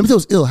 Let me tell you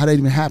what's ill, how that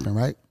even happened,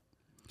 right?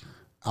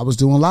 I was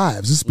doing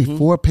lives. This is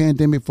before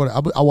pandemic. I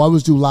would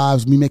always do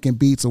lives, me making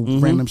beats or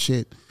random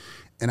shit.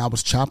 And I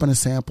was chopping a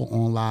sample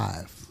on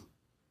live.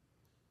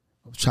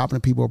 I was chopping a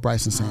People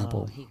Bryson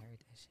sample. He heard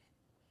that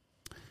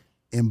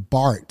shit. And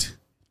Bart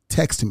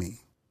texted me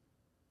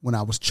when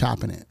I was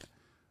chopping it.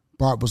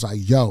 Bart was like,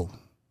 yo,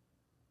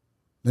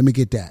 let me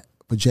get that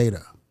for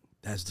Jada.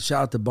 That's the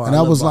shout out to Bar. And I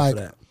love was Bar like,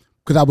 for that.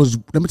 because I was,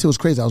 let me tell you what's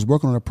crazy. I was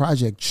working on a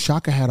project.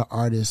 Shaka had an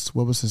artist.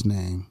 What was his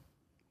name?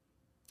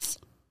 Oh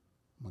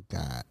my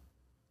God.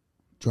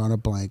 Drawing a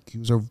blank. He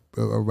was a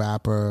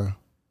rapper.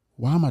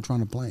 Why am I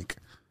drawing a blank?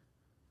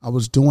 I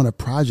was doing a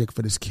project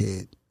for this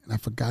kid and I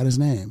forgot his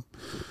name.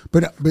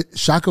 But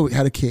Shaka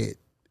had a kid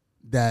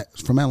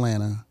that's from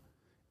Atlanta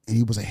and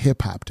he was a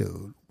hip hop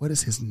dude. What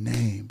is his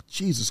name?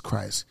 Jesus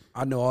Christ.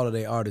 I know all of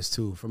their artists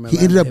too. From He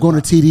Atlanta ended up going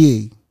to hip-hop.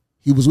 TDE.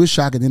 He was with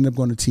Shaka and ended up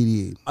going to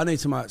TDE. I know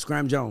to my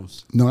Scram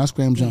Jones. No, that's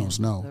Graham Jones.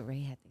 No. But Ray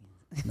had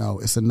to- No,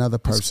 it's another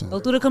person. Go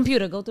through the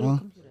computer. Go through the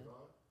computer.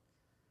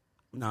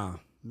 Nah.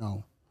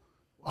 No.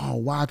 Oh,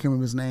 why I can't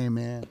remember his name,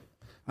 man.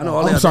 I know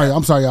all I'm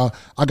sorry, y'all.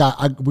 I got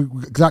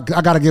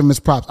to give him his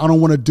props. I don't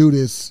want to do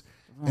this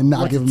and not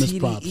Went give him to his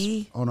props.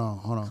 TDE? Hold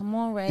on. Come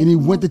on, Ray. And he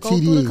Come went on, to go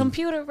TDE. through the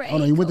computer, Ray.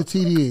 Hold on, he went to Go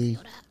through TDE.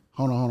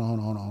 Hold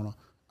on.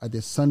 I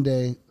did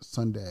Sunday.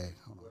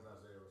 Hold on.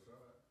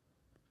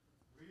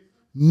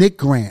 Nick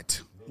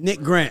Grant.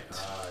 Nick Grant.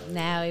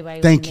 Now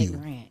everybody. Thank Nick you.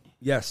 Grant.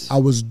 Yes. I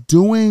was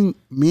doing.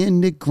 Me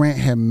and Nick Grant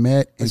had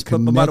met and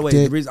But by the way, the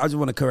connected. reason I just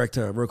want to correct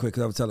her real quick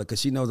because I was telling her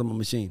because she knows I'm a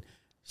machine.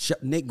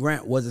 Nick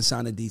Grant wasn't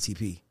signed to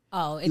DTP.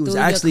 Oh, it he was threw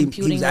your actually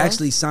computing off?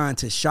 signed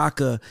to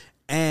Shaka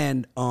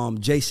and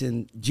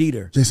Jason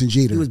Jeter. Jason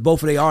Jeter. He was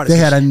both of their artists.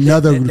 They had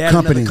another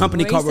company.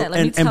 Ray called said,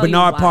 "Let me and tell you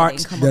Bernard why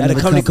Parks they come had up a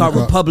with company that." called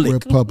Republic.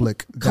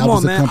 Republic. That Come was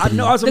on, the man. company. I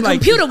know. I was The like,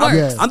 computer works.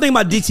 Yeah. I'm thinking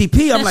about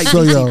DTP. I'm like,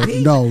 So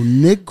DTP.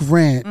 Nick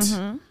Grant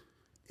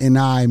and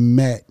I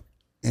met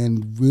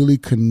and really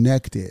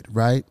connected,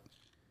 right?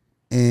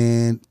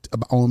 and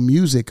on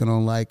music and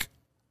on like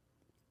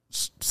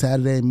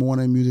Saturday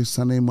morning music,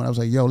 Sunday morning. I was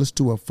like, yo, let's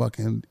do a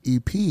fucking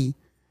EP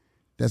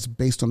that's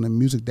based on the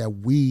music that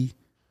we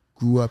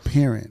grew up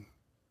hearing,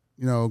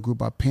 grew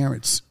up our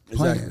parents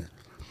playing. Exactly.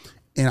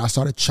 And I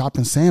started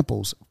chopping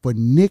samples for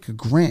Nick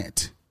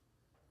Grant,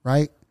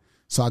 right?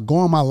 So I go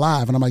on my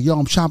live and I'm like, yo,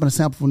 I'm chopping a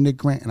sample for Nick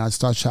Grant. And I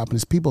start chopping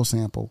his People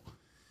sample.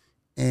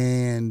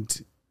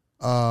 And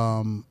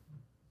Bart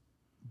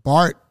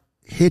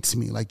hits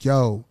me like,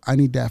 yo, I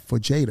need that for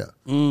Jada.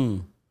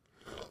 And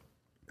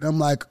I'm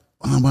like,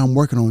 I'm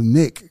working on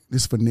Nick.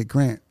 This is for Nick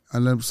Grant.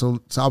 And so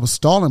I was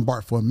stalling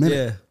Bart for a minute.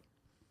 Yeah.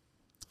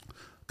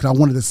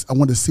 Because I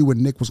wanted to see what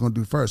Nick was going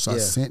to do first. So I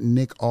sent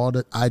Nick all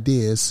the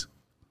ideas.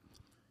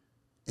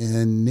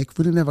 And Nick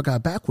really never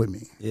got back with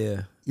me.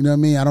 Yeah. You know what I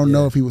mean? I don't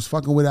know if he was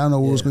fucking with it. I don't know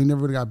what was going. He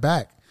never really got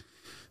back.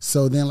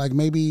 So then like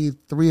maybe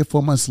 3 or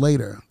 4 months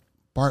later,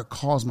 Bart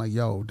calls me like,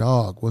 yo,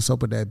 dog, what's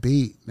up with that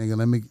beat? Nigga,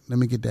 let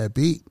me get that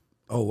beat.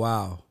 Oh,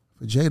 wow.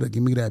 For Jada,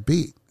 give me that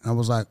beat. And I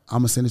was like, I'm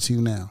going to send it to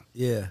you now.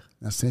 Yeah.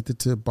 And I sent it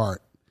to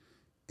Bart.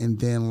 And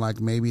then like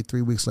maybe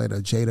 3 weeks later,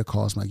 Jada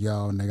calls me like,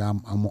 yo,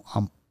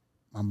 nigga,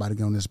 I'm about to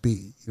get on this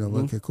beat.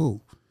 Okay,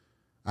 cool.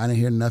 I didn't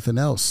hear nothing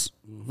else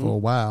for a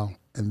while.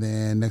 And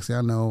then next thing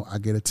I know, I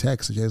get a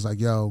text. And Jada's like,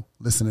 yo,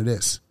 listen to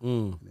this.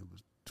 And it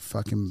was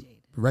fucking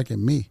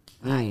wrecking me.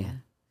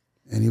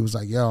 And he was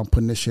like, yo, I'm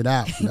putting this shit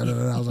out.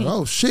 I was like,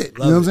 oh, shit.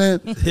 You know what I'm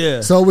saying?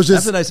 Yeah. So it was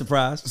just. That's a nice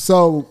surprise.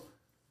 So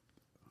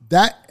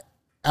that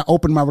I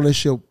opened my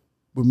relationship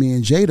with me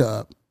and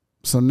Jada up.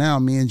 So now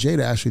me and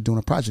Jada actually doing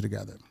a project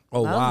together.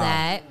 Oh, wow.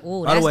 That.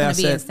 Ooh, that's going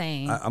to be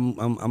insane. I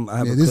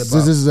have a this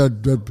clip is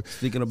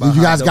speaking about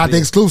you guys got the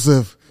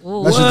exclusive. Ooh,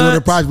 let's just do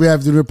the project. We have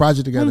to do the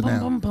project together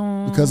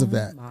now because of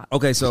that.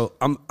 Okay, so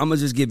I'm going to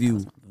just give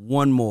you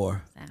one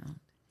more. I'm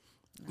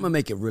going to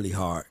make it really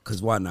hard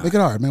because why not? Make it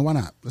hard, man. Why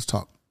not? Let's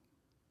talk.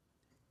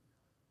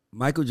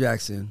 Michael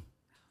Jackson,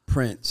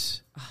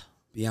 Prince,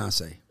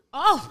 Beyonce.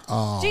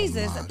 Oh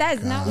Jesus. That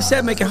is not. You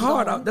said make it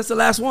hard. That's the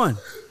last one.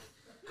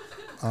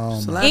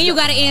 And you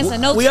got to answer.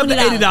 No, we up to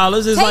 $80.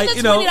 It's take like,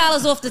 the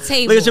 $20 off the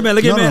table. Look at your man.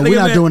 Look at man. We're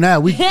not doing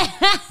that.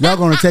 Y'all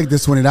going to take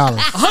this $20.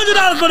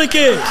 $100 for the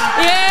kids.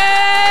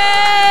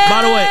 Yeah.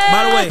 By the way.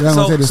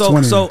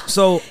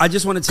 So I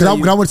just want to tell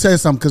you. I want to tell you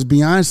something because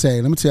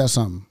Beyonce. Let me tell you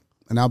something.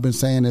 And I've been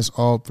saying this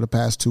all for the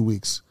past 2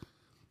 weeks.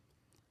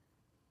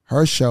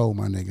 Her show,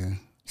 my nigga,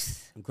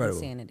 incredible.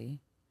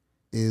 Insanity.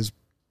 Is,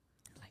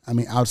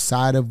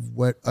 outside of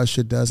what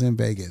Usher does in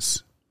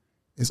Vegas,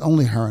 it's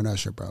only her and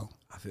Usher, bro.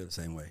 I feel the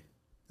same way.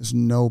 There's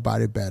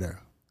nobody better.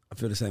 I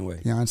feel the same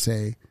way.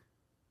 Beyonce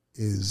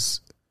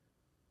is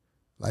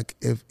like,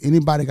 if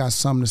anybody got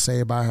something to say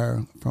about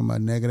her from a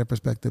negative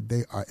perspective,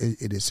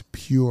 it is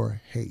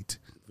pure hate.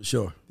 For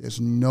sure. There's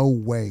no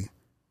way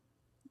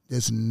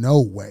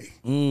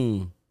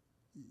you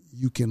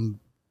can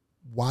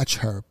watch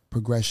her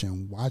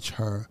progression, watch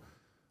her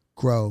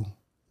grow,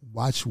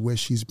 watch where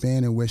she's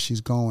been and where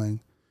she's going,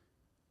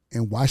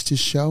 and watch this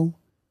show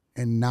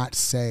and not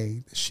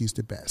say that she's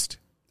the best.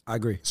 I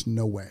agree. There's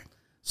no way.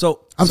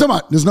 So I'm talking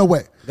about there's no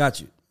way. Got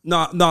you.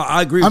 No,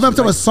 I agree. I'm talking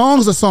about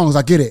songs are songs.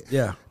 I get it.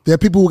 Yeah. There are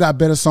people who got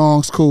better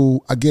songs.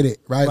 Cool. I get it.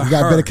 Right. But we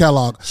got a better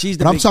catalog.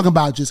 But I'm talking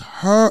about just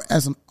her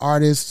as an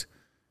artist,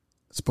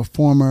 as a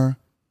performer.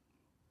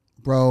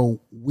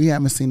 Bro, we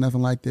haven't seen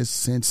nothing like this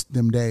since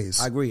them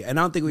days. I agree. And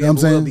I don't think we ever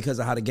will because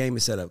of how the game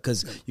is set up.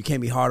 Because you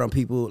can't be hard on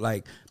people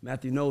like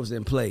Matthew Knowles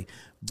didn't play.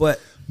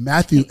 But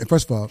Matthew,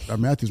 first of all,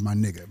 Matthew's my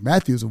nigga.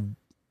 Matthew's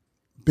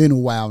been a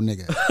wild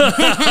nigga.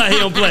 He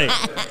don't play.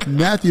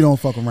 Matthew don't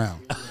fuck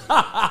around.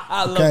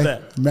 I love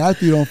that.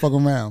 Matthew don't fuck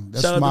around.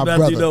 That's my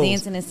brother.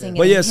 Dancing and singing.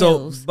 But yeah,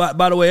 so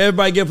by the way,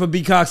 everybody give for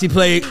B Cox. He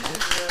played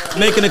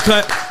Making a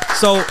Cut.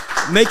 So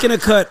Making a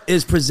Cut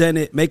is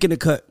presented. Making a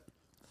Cut.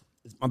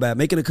 My bad.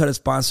 Making a Cut is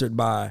sponsored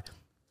by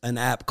an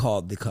app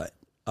called The Cut,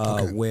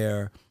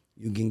 where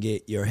you can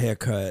get your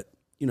haircut.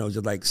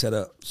 Just like set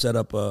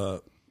up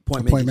a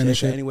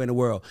appointment anywhere in the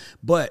world.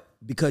 But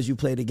because you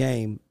play the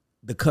game,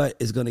 The Cut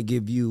is going to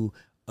give you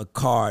a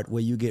card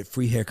where you get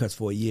free haircuts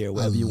for a year,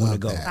 wherever you want to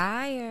go.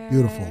 Fire.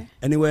 Beautiful.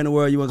 Anywhere in the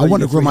world you want to go. I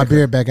want to grow my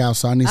beard back out,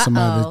 so I need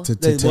somebody to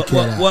take care of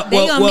that.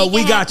 Well,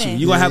 we got you.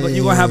 You're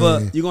gonna have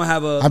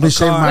a I've been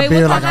shaving my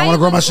beard like I want to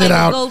grow my shit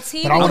out,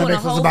 but I want to make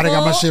sure somebody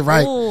got my shit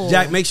right.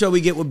 Jack, make sure we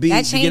get with B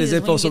to get his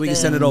info so we can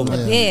send it over.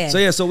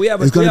 So we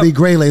have. It's gonna be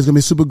gray ladies. It's gonna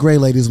be super gray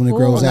ladies when it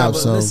grows out.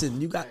 So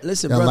listen,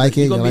 brother. Like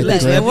it. You're gonna be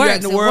lit. Wherever you're at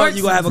in the world,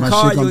 you're gonna have a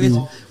card.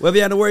 Wherever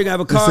you're at in the world, you're gonna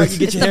have a card. You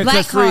get your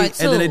haircut free,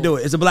 and then they do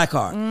it. It's a black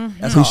card.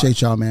 Appreciate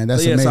y'all, man.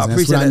 That's amazing.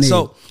 That's what I need.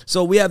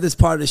 So we have this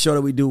part of the show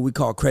that we do. We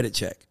call Credit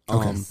Check.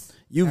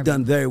 You've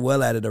done very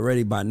well at it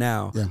already by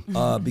now.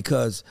 Yeah.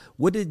 Because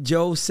what did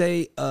Joe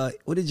say?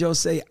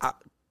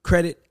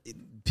 Credit.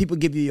 People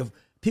give you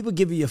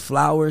your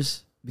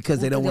flowers because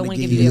they don't want to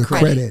give you your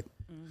credit.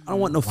 I don't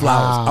want no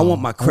flowers. Wow. I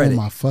want my credit. I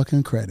want my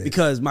fucking credit.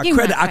 Because my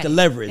credit I can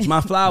leverage.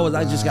 My flowers,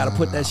 I just got to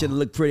put that shit to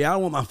look pretty. I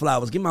don't want my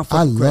flowers. Give my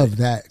fucking credit. I love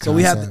that concept. So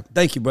we have.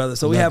 Thank you, brother.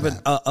 So we have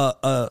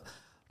a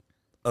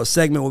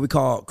segment what we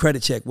call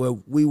Credit Check, where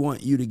we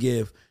want you to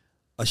give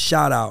a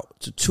shout out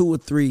to 2 or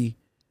 3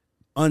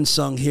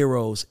 unsung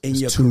heroes in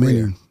your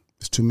career? Many.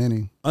 It's too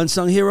many.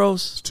 Unsung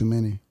heroes? It's too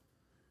many.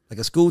 Like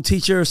a school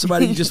teacher or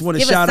somebody you just want to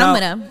Give shout us some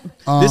out? of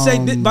them. This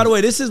ain't. By the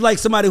way, this is like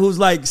somebody who's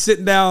like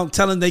sitting down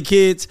telling their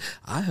kids,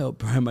 "I helped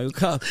Bryan-Michael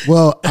Cobb."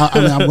 Well,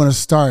 I'm going to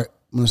start.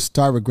 I'm going to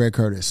start with Greg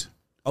Curtis.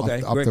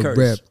 Okay, off Greg the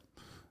Curtis.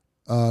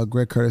 Rip.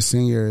 Greg Curtis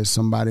Sr. is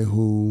somebody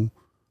who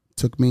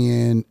took me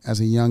in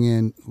as a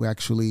youngin, who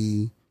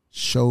actually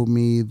showed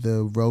me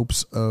the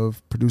ropes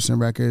of producing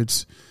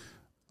records.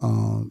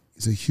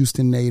 He's a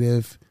Houston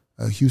native,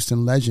 a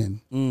Houston legend.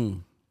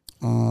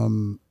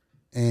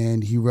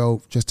 And he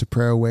wrote Just a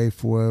Prayer Away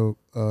for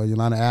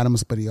Yolanda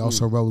Adams, but he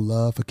also wrote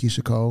Love for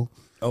Keisha Cole.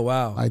 Oh,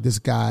 wow. Like, this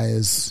guy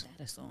is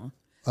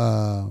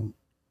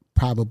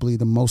probably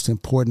the most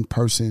important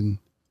person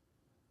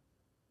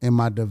in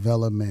my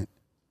development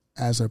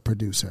as a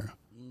producer.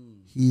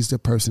 He's the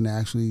person that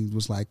actually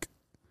was like,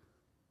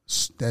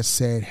 that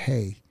said,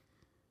 hey,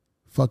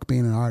 fuck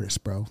being an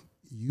artist, bro.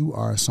 You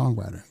are a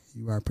songwriter.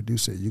 You are a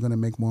producer. You're going to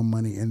make more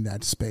money in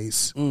that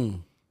space.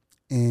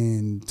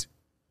 And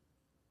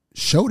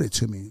showed it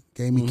to me.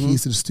 Gave me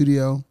keys to the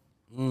studio.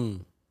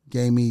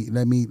 Gave me,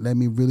 let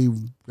me really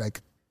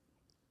like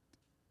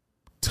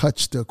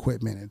touch the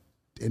equipment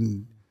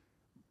and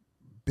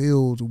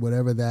build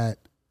whatever that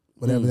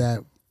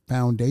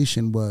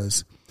foundation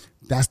was.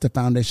 That's the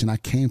foundation I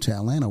came to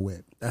Atlanta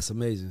with. That's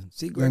amazing.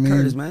 See, Greg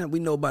Curtis, man. We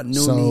know about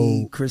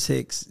Noonie, Chris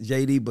Hicks,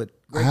 JD, but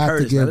Greg I have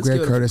Curtis, to give man.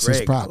 Greg Curtis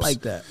his props. I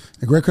like that.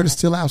 And Greg Curtis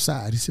still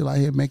outside. He's still out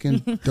here making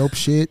dope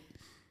shit.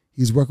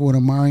 He's working with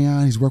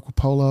Omarion. He's working with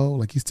Polo.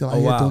 Like, he's still out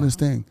here doing his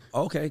thing.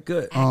 Okay,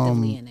 good.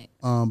 Actively in it.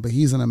 But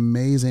he's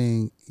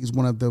he's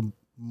one of the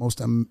most,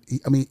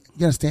 you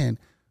understand,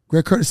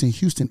 Greg Curtis in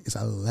Houston is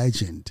a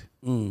legend.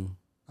 And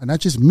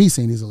not just me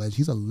saying he's a legend.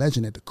 He's a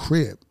legend at the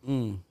crib,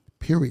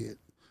 period.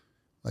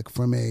 Like,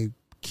 from a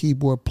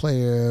keyboard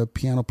player,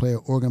 piano player,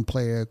 organ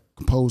player,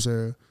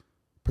 composer,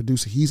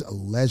 producer, he's a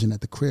legend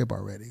at the crib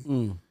already.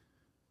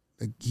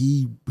 Like,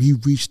 he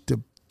reached the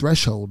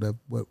threshold of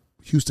what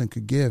Houston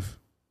could give,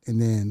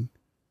 and then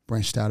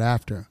branched out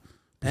after.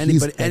 And he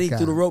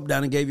threw the rope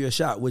down and gave you a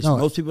shot, which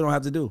most people don't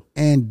have to do.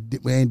 And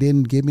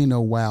didn't give me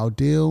no wild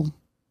deal.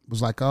 It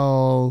was like,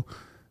 oh,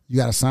 you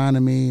got to sign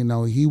to me.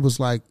 No, he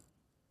was like,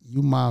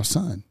 you my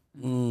son.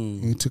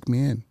 And he took me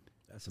in.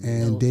 That's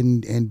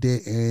amazing.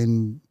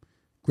 And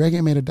Greg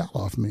ain't made $1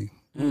 off me.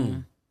 You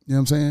know what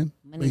I'm saying?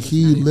 But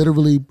he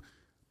literally,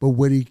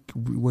 what he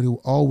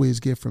always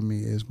get from me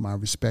is my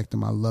respect and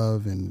my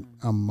love, and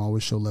I'm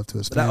always show love to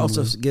his family.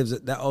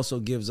 That also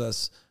gives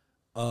us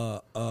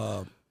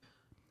an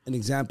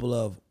example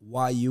of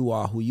why you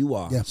are who you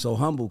are. Yeah. So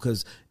humble,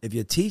 because if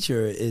your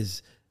teacher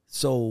is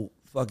so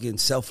fucking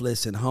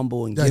selfless and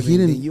humble and giving,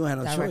 then you had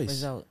no choice.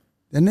 Result.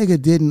 That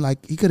nigga didn't,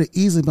 like, he could have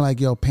easily been like,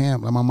 yo,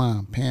 Pam, like my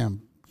mom,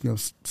 Pam,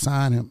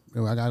 sign him. I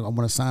want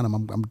to sign him.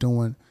 I'm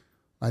doing,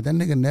 like, that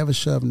nigga never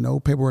shoved no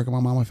paperwork in my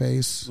mama's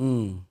face.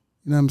 You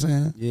know what I'm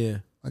saying? Yeah.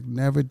 Like,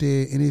 never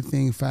did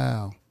anything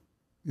foul.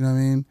 You know what I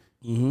mean?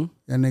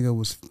 That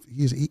nigga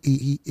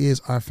he is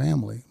our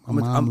family.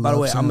 By the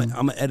way, I'm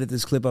gonna edit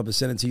this clip up and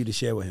send it to you to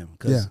share with him,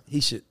 because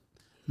he should.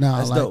 No,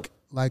 that's dope.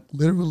 Like,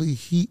 literally,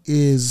 he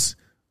is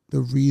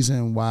the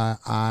reason why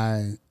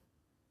I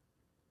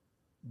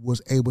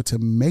was able to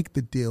make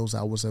the deals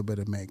I was able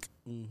to make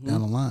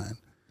down the line.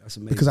 That's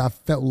amazing. Because I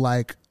felt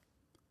like,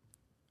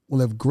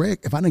 well, if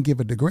I didn't give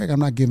it to Greg, I'm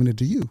not giving it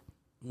to you.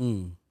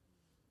 You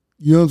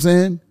know what I'm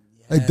saying?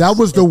 Yes. Like, that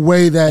was the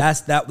way that I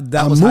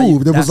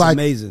moved. It was like,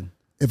 amazing.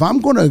 If I'm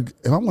gonna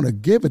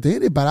give it to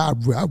anybody,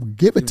 I would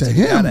give it to him.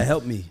 You gotta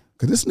help me,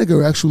 because this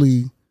nigga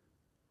actually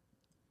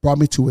brought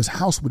me to his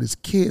house with his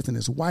kids and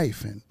his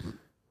wife, and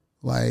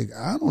like,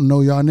 I don't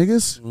know y'all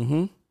niggas.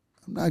 I'm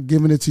not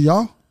giving it to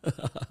y'all.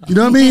 You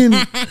know what I mean?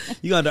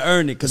 You got to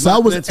earn it, because I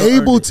was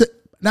able to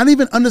not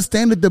even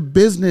understand the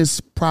business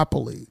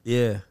properly.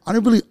 Yeah, I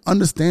didn't really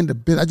understand the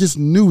business. I just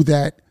knew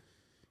that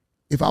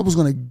if I was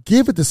gonna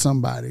give it to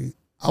somebody,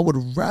 I would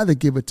rather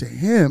give it to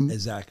him.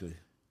 Exactly,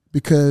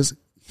 because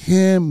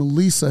him,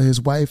 Lisa,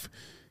 his wife,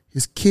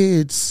 his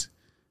kids,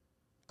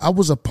 I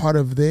was a part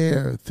of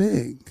their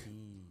thing.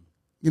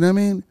 You know what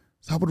I mean?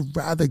 So I would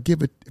rather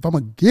give it. If I'm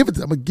gonna give it,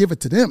 I'm gonna give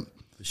it to them.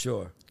 For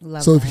sure.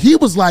 So if he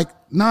was like,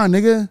 nah,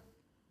 nigga,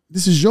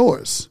 this is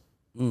yours.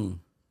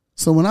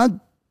 So when I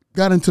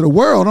got into the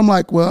world, I'm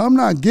like, well, I'm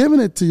not giving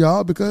it to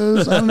y'all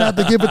because I don't have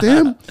to give it to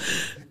him.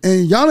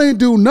 And y'all ain't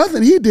do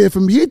nothing he did for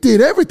me. He did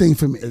everything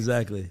for me.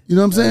 Exactly. You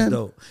know what I'm saying?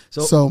 Dope.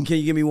 So can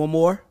you give me one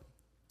more?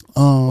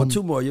 Or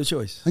 2 more, your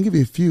choice. I'll give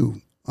you a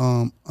few.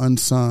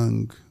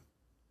 Unsung.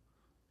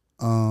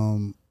 I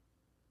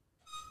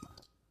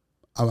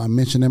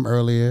mentioned him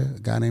earlier, a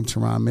guy named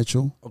Teron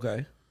Mitchell.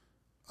 Okay.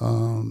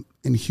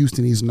 In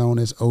Houston, he's known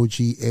as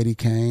OG Eddie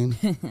Kane.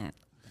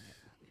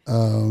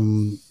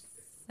 Sound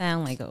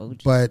like an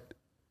OG.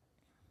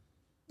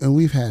 And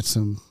we've had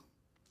some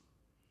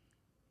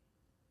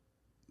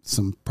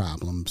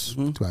problems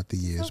throughout the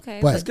years. Okay.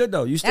 But that's good,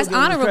 though. You still that's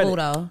honorable,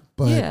 though.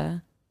 But, yeah.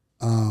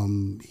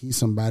 He's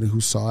somebody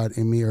who saw it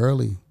in me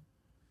early.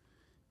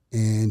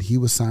 and he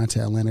was signed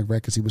to Atlantic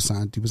Records. He was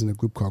in a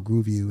group called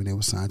Groove You, and they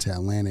were signed to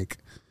Atlantic.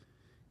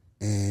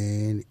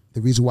 And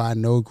the reason why I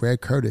know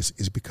Greg Curtis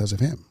is because of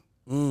him.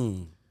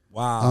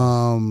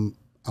 Wow.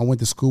 I went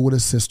to school with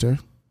his sister,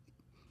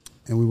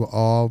 and we were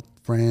all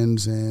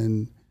friends.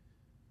 And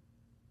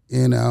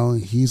you know,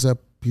 he's a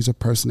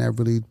person that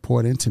really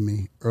poured into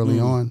me early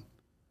on.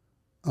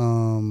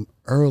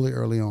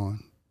 Early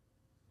on.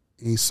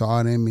 He saw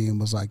it in me and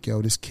was like,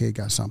 yo, this kid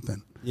got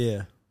something.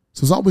 Yeah.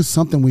 So it's always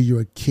something when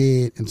you're a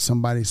kid and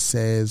somebody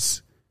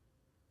says,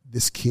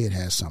 this kid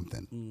has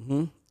something.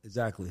 Mm-hmm.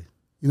 Exactly.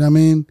 You know what I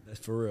mean? That's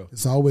for real.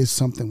 It's always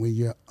something when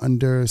you're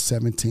under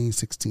 17,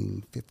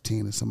 16, 15,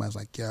 and somebody's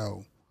like,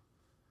 yo,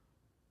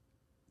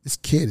 this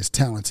kid is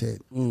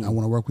talented. I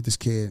want to work with this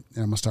kid, and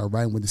I'm going to start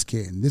writing with this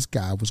kid. And this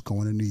guy was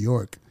going to New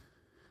York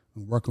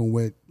and working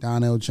with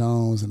Donnell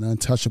Jones and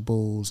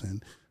Untouchables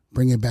and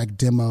bringing back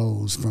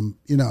demos from,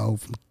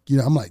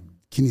 I'm like,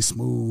 Kenny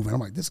Smooth, and I'm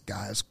like, this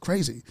guy is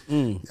crazy.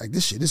 Like,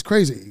 this shit is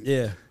crazy.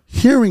 Yeah.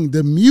 Hearing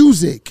the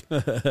music.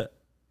 You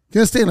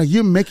understand? Like,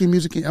 you're making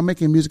music, I'm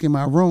making music in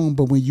my room,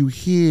 but when you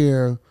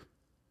hear,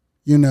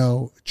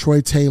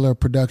 Troy Taylor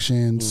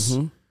Productions,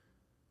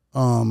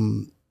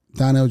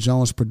 Donnell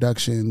Jones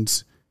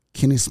Productions,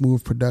 Kenny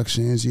Smooth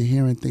Productions, you're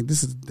hearing things.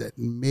 This is that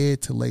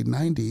mid to late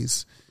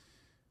 90s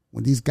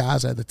when these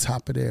guys are at the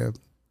top of their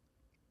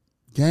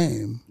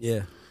game.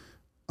 Yeah.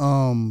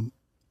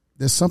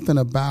 There's something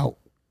about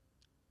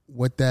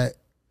the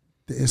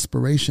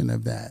inspiration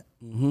of that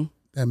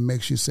that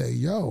makes you say,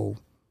 yo,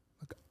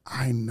 look,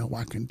 I know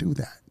I can do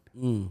that.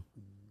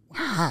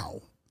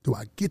 How do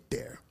I get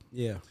there?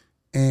 Yeah.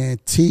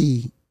 And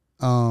T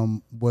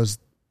was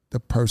the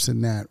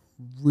person that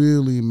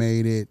really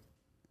made it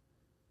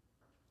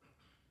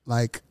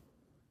like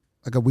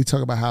we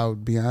talk about how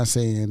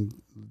Beyonce and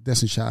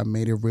Destiny Child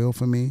made it real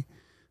for me.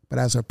 But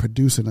as a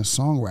producer and a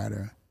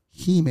songwriter,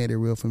 he made it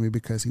real for me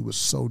because he was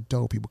so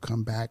dope. He would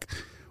come back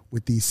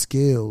with these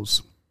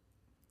skills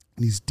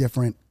and these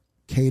different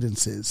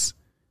cadences.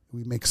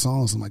 We make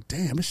songs. I'm like,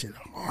 damn, this shit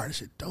hard. This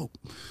shit dope.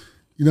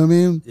 You know what I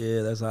mean?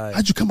 Yeah, that's how.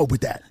 How'd you come up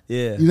with that?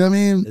 Yeah. You know what I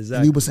mean? Exactly.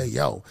 And he would say,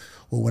 yo,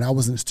 well, when I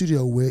was in the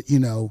studio with,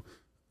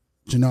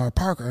 Jannard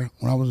Parker,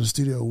 when I was in the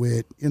studio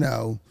with,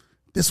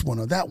 this one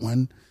or that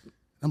one,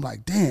 I'm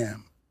like,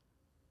 damn,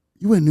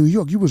 you in New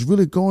York. You was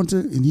really going to,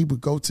 and he was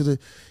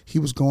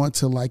going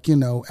to like,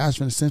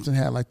 Ashford and Simpson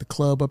had like the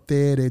club up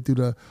there. They do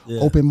the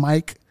open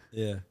mic.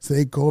 Yeah. So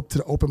they go up to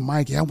the open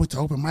mic. Yeah, I went to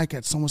open mic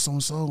at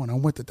so-and-so, and I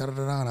went to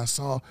da-da-da-da, and I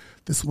saw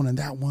this one and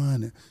that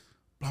one, and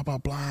blah, blah,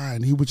 blah.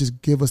 And he would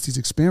just give us these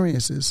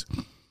experiences.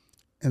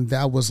 And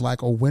that was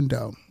like a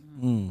window,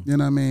 you know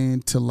what I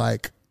mean, to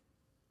like,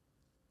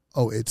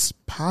 oh, it's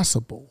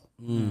possible.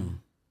 You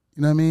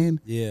know what I mean?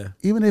 Yeah.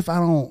 Even if I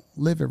don't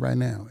live it right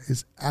now,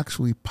 it's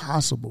actually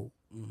possible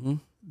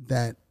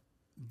that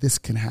this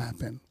can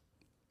happen.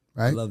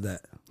 Right? I love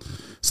that.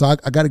 So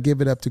I got to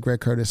give it up to Greg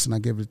Curtis, and I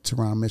give it to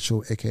Ron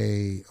Mitchell,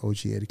 a.k.a. OG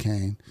Eddie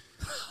Kane.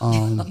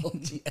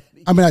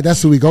 I mean,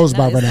 that's who he goes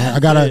by right now.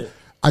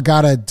 I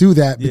gotta do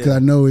that because I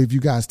know if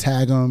you guys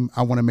tag him,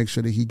 I want to make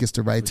sure that he gets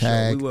the right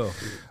tag. Sure,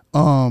 we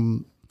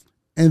will.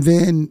 And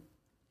then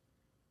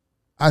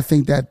I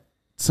think that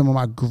some of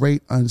my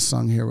great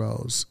unsung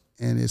heroes,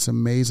 and it's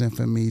amazing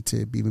for me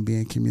to even be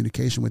in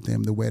communication with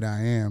them the way that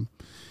I am,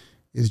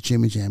 is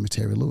Jimmy Jam and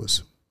Terry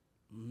Lewis.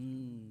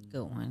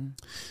 Good one.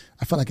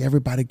 I feel like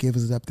everybody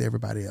gives it up to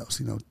everybody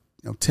else.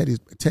 Teddy's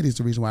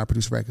the reason why I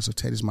produce records, so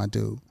Teddy's my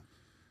dude.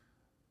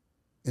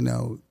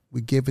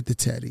 We give it to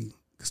Teddy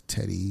because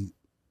Teddy.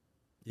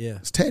 Yeah,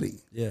 it's Teddy.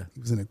 Yeah, he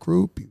was in a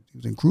group. He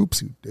was in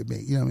groups. They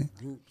made, you know what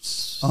I mean?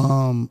 Groups.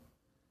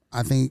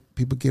 I think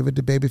people give it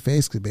to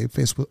Babyface because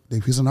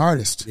Babyface was an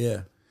artist.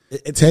 Yeah,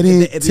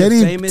 Teddy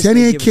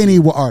and Kenny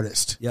were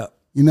artists. Yeah,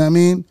 you know what I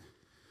mean?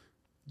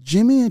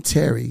 Jimmy and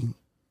Terry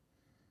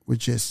were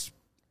just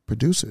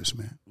producers,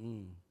 man.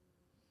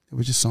 They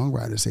were just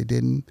songwriters. They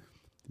didn't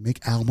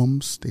make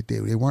albums. They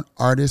weren't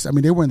artists. I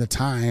mean, they were in the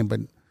time,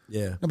 but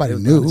nobody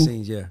knew.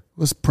 Scenes, it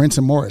was Prince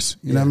and Morris.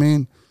 You know what I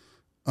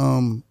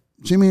mean?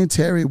 Jimmy and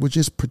Terry were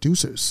just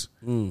producers.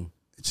 They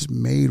just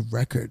made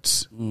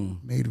records,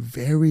 made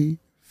very,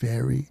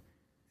 very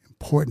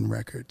important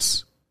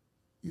records.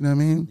 You know what I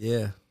mean?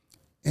 Yeah.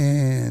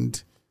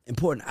 And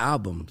important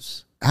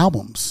albums.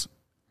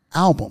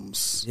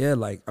 Yeah,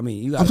 like, I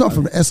mean, I'm talking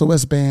from the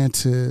SOS Band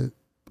to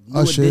New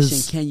Usher's.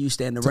 Edition, Can You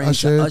Stand the Rain?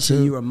 To Usher,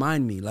 You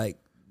Remind Me. Like,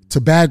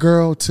 to Bad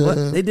Girl. To what?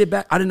 They did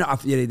I didn't know.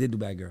 Yeah, they did do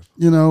Bad Girl.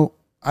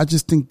 I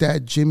just think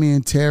that Jimmy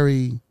and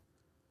Terry,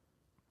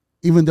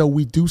 even though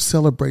we do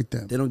celebrate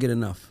them, they don't get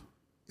enough.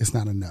 It's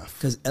not enough.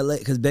 Because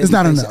it's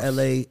not enough.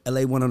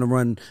 LA went on the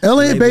run.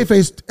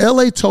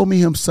 LA told me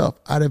himself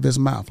out of his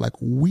mouth, like,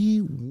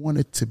 we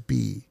wanted to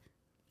be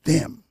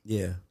them.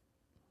 Yeah.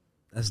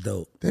 That's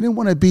dope. They didn't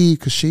want to be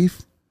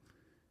Kashif.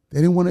 They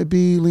didn't want to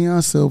be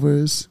Leon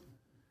Silvers.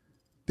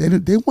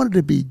 They wanted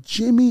to be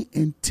Jimmy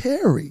and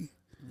Terry.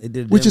 They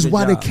did, which is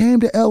why they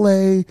came to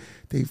LA.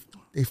 They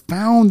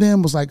found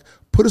them, was like,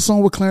 put us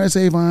on with Clarence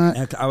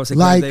Avant. I would say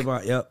Clarence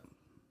Avant, yep.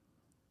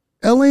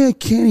 LA and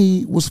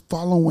Kenny was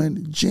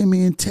following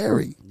Jimmy and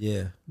Terry.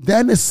 Yeah.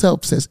 That in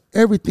itself says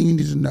everything you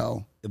need to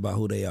know About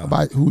who they are.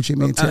 about who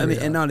Jimmy and Terry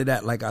are. And not only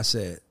that, like I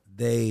said,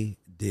 they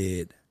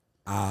did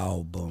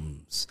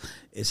albums.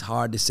 It's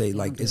hard to say,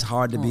 like, it's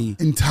hard to be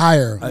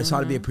entire. It's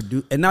hard to be a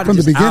producer, and not From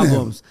just the beginning.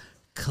 albums,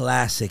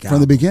 classic From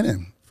albums. the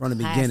beginning. From the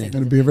Classic. beginning.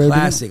 From the very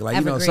Classic. Like,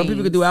 you know, some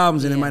people could do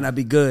albums and it Yeah. might not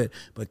be good,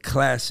 but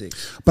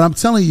classics. But I'm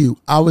telling you,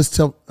 I always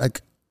tell,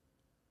 like,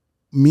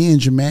 me and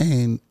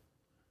Jermaine,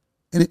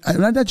 and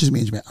not just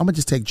me and Jermaine, I'm going to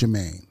just take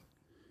Jermaine.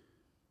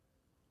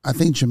 I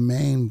think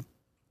Jermaine,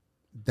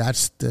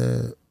 that's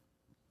the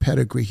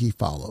pedigree he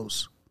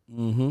follows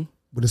with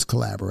his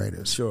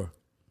collaborators. Sure.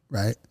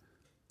 Right?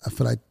 I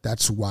feel like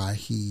that's why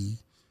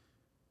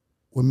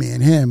with me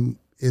and him,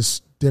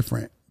 is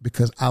different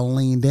because I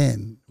leaned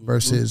in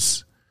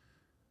versus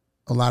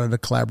a lot of the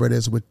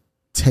collaborators would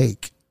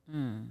take.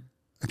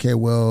 Okay,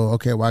 well,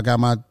 I got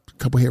my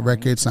couple hit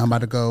records. So I'm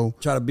about to go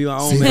Try to be my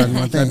see own if I man.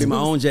 can Try to be thing. my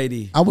own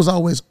JD. I was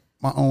always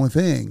my own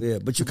thing. Yeah,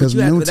 but because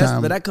you have,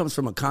 noontime, but that comes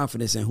from a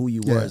confidence in who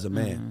you were as a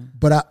man.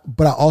 But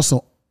I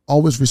also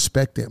always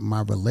respected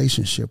my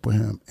relationship with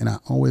him, and I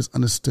always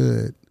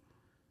understood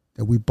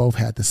that we both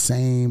had the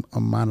same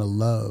amount of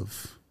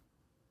love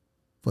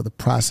for the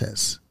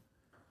process,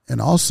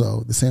 and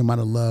also the same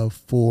amount of love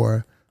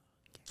for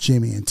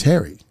Jimmy and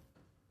Terry.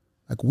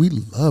 Like, we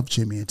love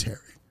Jimmy and Terry.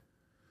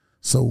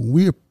 So when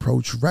we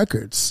approach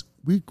records,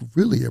 we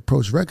really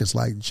approach records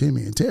like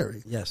Jimmy and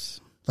Terry. Yes.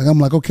 Like, I'm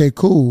like, okay,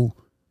 cool.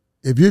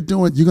 If you're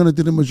going to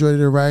do the majority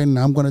of the writing,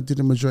 I'm going to do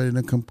the majority of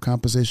the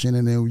composition,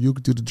 and then you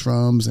do the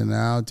drums, and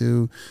I'll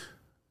do,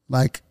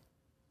 like,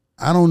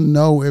 I don't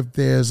know if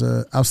there's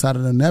outside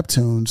of the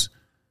Neptunes,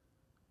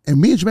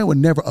 and me and Jermaine were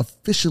never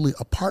officially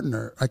a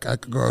partner.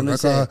 It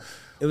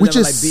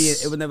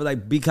was never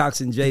like B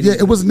Cox and JD. Yeah,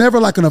 it was never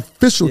like an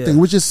official Yeah. thing.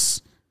 We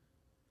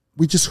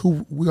just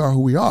who we are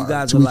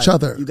to each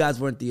other. You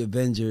guys weren't the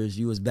Avengers.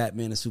 You was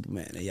Batman and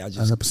Superman, and y'all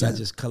just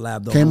 100%.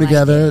 collabed. Came on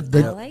together. I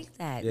like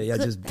that. Yeah, y'all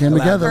just Came collabed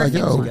together, like,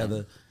 perfect yo.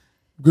 together.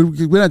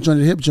 We're not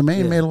joining the hip.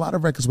 Jermaine Yeah. made a lot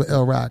of records with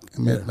L Rock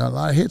and made a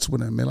lot of hits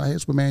with him. Made a lot of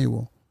hits with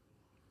Manuel.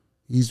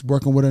 He's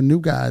working with a new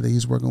guy that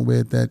he's working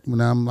with that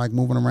when I'm like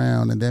moving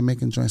around and they're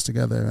making joints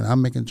together and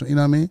I'm making, you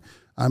know what I mean?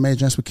 I made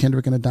joints with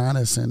Kendrick and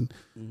Adonis,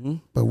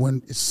 but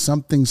when it's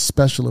something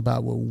special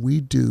about what we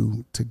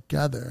do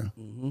together,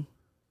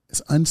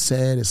 it's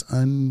unsaid, we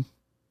don't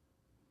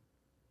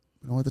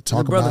have to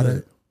talk about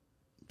it.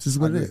 This is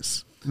what it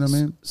is. You know what I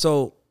mean?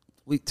 So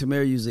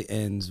Tamara usually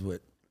ends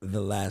with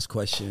the last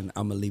question.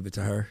 I'm gonna leave it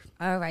to her.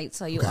 All right,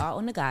 so you are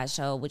on the God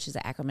Show, which is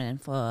an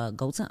acronym for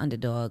GOAT and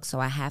Underdog. So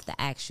I have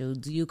to ask you,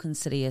 do you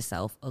consider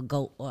yourself a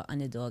GOAT or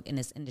underdog in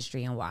this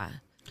industry, and why?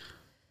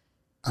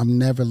 I've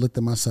never looked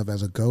at myself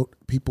as a GOAT.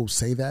 People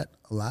say that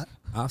a lot.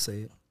 I'll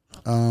say it.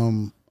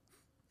 I've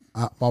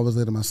always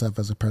looked at myself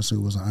as a person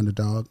who was an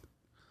underdog.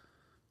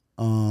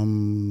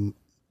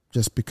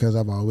 Just because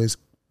I've always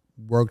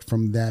worked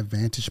from that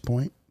vantage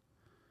point.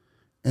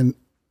 And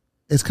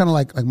it's kind of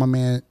like my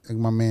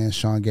man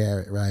Sean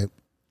Garrett, right?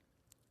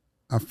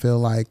 I feel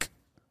like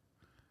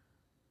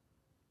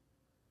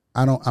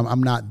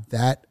I'm not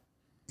that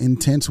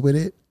intense with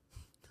it.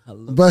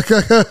 But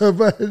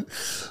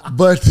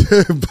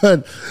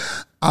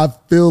I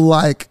feel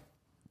like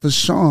for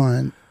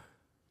Sean,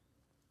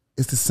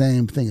 it's the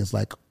same thing. It's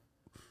like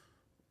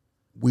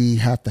we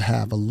have to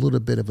have a little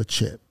bit of a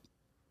chip.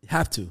 You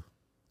have to.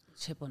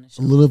 Chip on the A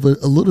shoulder.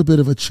 little bit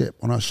of a chip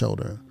on our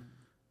shoulder.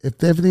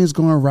 If everything's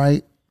going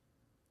right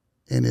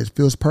and it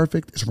feels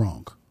perfect, it's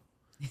wrong.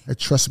 And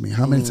trust me,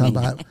 how many times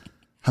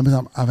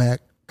I've had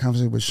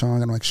conversations with Sean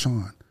and I'm like,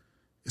 Sean,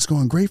 it's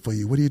going great for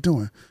you. What are you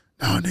doing?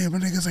 No, damn, my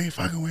niggas ain't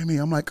fucking with me.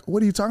 I'm like,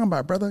 what are you talking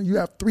about, brother? You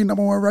have 3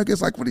 number 1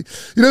 records. Like, what do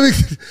you know what I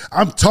mean?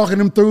 I'm talking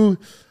them through,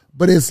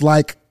 but it's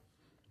like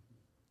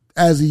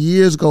as the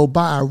years go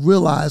by, I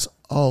realize,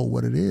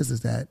 what it is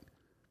that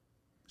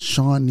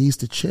Sean needs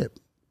to chip.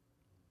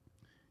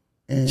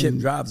 And Chip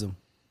drives him.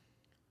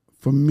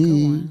 for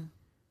me,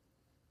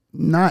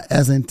 not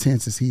as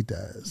intense as he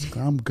does.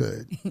 I'm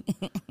good.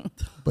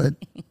 but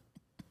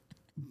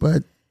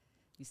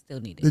You still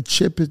need it. the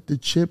chip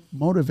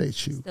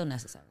motivates you. Still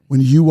necessary.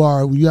 When you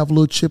have a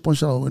little chip on your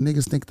shoulder, when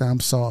niggas think that I'm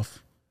soft,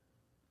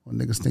 or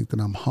niggas think that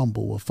I'm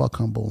humble, or fuck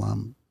humble,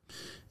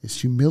 it's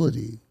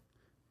humility.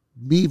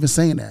 Me even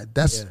saying that,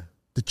 that's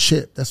the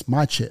chip. That's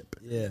my chip.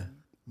 Yeah.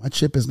 My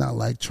chip is not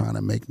like trying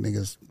to make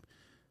niggas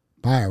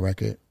buy a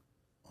record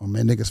or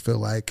make niggas feel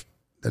like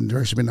the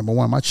nerd should be number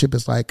 1. My chip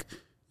is like,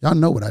 y'all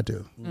know what I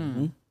do.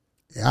 Mm-hmm.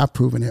 Yeah, I've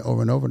proven it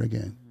over and over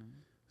again.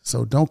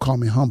 So don't call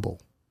me humble.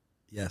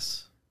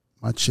 Yes.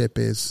 My chip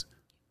is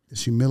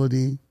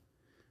humility.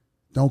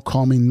 Don't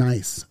call me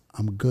nice.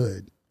 I'm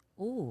good.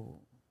 Ooh.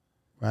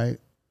 Right?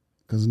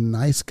 Because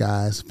nice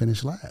guys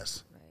finish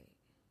last. Right.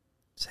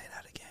 Say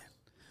that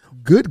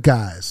again. Good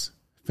guys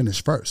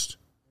finish first.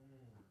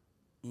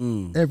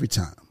 Every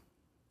time.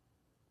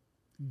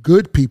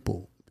 Good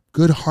people,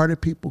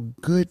 good-hearted people,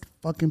 good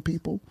fucking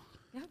people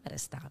Y'all better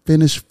stop.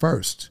 finish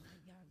first.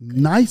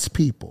 Nice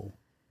people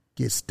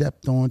get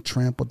stepped on,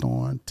 trampled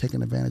on,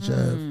 taken advantage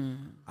of.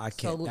 I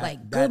can't. So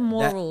good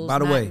morals, by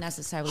the not way,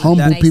 necessarily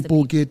Humble nice to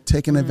people get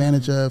taken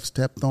advantage of,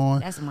 stepped on.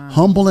 That's mine.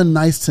 Humble and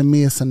nice to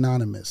me is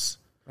synonymous.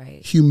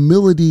 Right.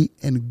 Humility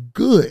and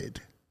good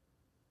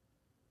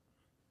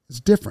is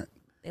different.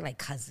 They like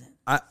cousins.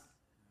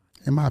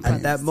 In my opinion.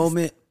 At that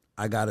moment,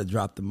 I gotta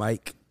drop the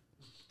mic.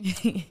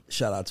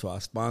 Shout out to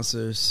our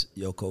sponsors,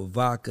 Yoko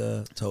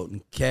Vodka,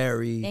 Toten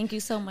Carry. Thank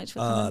you so much for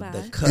coming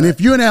by. And if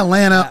you're in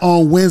Atlanta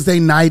on Wednesday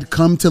night,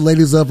 come to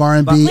Ladies of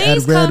R&B at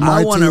Red Martini.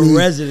 I want a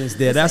residence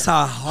there. That's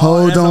how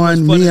hard. Hold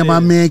on. Me and my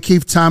man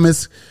Keith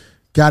Thomas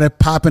got it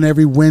popping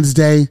every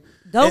Wednesday.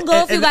 Don't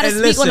go if you got to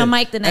speak on a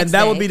mic the next day. And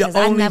that would be the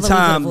only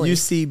time you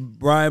see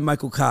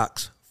Bryan-Michael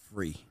Cox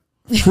free.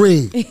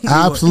 Free.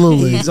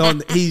 Absolutely.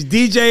 He's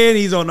DJing,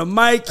 he's on the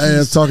mic,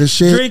 he's talking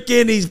shit,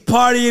 drinking, he's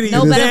partying, he's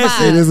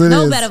dancing.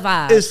 No better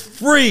vibe. It's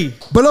free.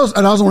 But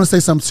I also want to say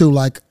something too.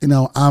 Like,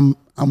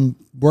 I'm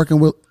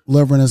working with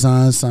Love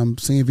Renaissance. I'm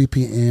senior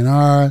VP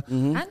A&R,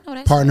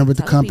 partner with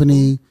the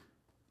company.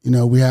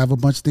 People. We have a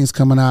bunch of things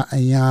coming out.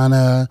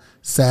 Ayana,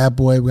 Sad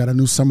Boy. We got a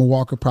new Summer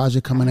Walker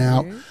project coming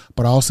out.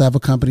 But I also have a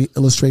company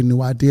illustrating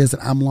new ideas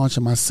that I'm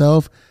launching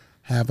myself.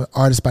 Have an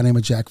artist by the name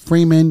of Jack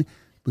Freeman.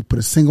 We put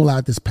a single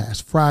out this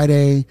past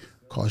Friday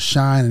called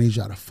Shine. I need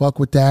y'all to fuck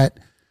with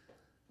that.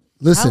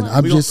 Listen,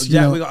 I'm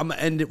gonna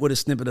end it with a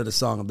snippet of the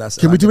song.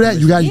 Can we do that?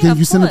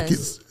 You send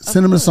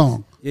them the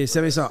song. Yeah,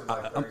 send me a song.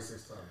 End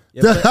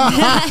it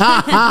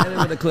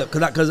with a clip,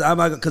 because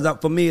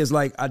for me it's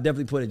like I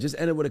definitely put it. Just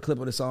end it with a clip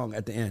of the song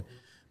at the end.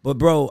 But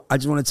bro, I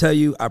just want to tell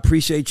you, I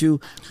appreciate you.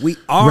 We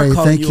are Ray,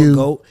 calling you a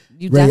GOAT.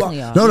 You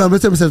definitely are. No, let me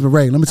tell you,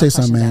 Ray. Let me tell you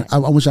something, man. I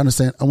want you to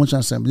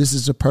understand. This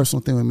is a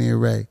personal thing with me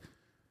and Ray.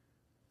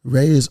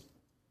 Ray is,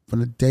 from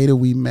the day that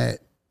we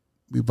met,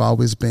 we've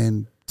always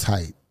been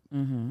tight.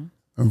 Mm-hmm.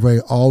 And Ray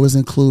always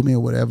include me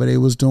in whatever they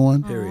was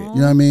doing. Period. You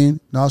know what I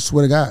mean? No, I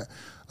swear to God.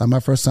 Like my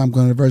first time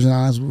going to the Virgin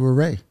Islands was with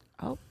Ray.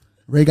 Oh.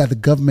 Ray got the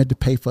government to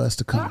pay for us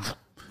to come.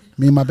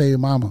 Me and my baby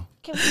mama.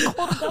 You know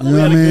what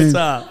I mean?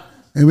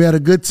 And we had a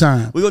good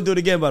time. We're going to do it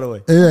again, by the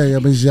way.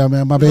 Yeah,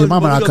 man. My baby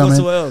mama not coming.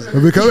 Hey,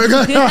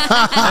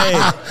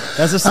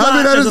 that's a slide. I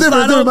mean, that's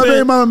different. My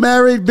baby mama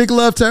married. Big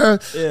love to her.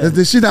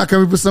 Yeah. She not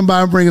coming with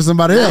somebody and bringing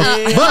somebody else.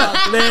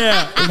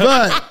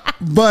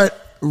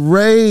 But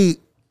Ray,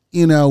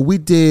 we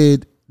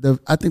did,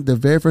 I think the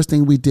very first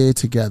thing we did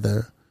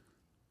together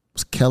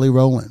was Kelly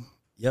Rowland.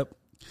 Yep.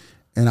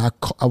 And I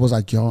was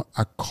like, yo,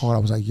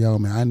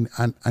 man,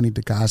 I need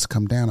the guys to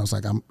come down. I was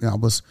like, I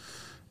was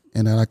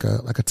in like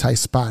a tight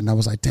spot, and I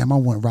was like, damn, I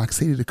want Rock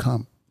City to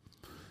come.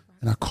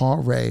 And I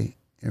called Ray,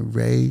 and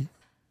Ray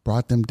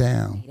brought them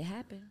down. It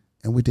happened.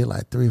 And we did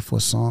like 3 or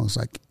 4 songs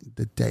like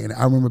the day. And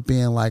I remember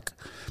being like,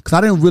 because I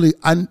didn't really,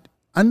 I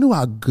knew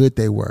how good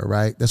they were,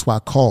 right? That's why I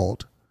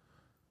called.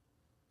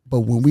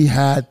 But when we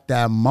had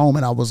that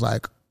moment, I was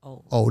like,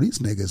 oh, these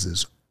niggas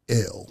is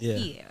ill.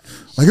 Yeah.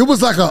 Like it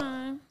was like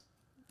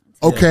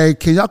okay,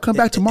 can y'all come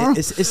back tomorrow? You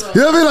know what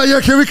I mean? Like, yeah,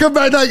 can we come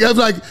back? Like,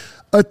 like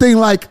a thing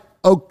like,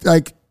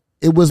 like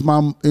it was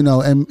my,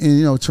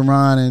 and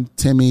Tehran and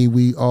Timmy,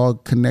 we all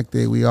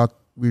connected. We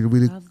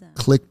really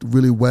clicked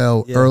really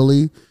well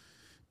early.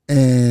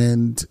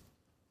 And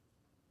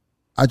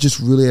I just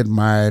really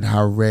admired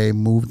how Ray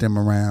moved them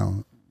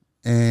around.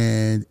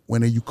 And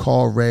when you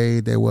call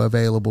Ray, they were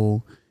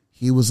available.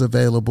 He was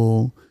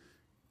available.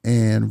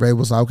 And Ray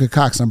was like, okay,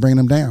 Cox, I'm bringing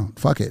them down.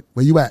 Fuck it.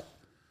 Where you at?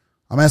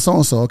 I'm at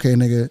so-and-so. Okay,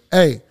 nigga.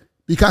 Hey,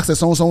 B Cox at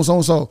so-and-so,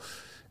 so-and-so.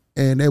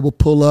 And they would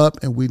pull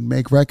up and we'd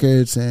make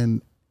records.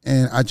 And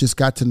I just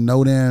got to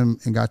know them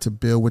and got to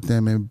build with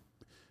them and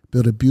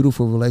build a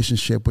beautiful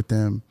relationship with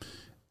them.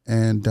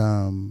 And,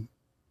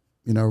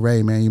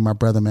 Ray, man, you're my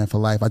brother, man, for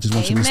life. I just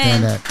want you to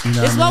understand that.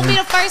 This won't be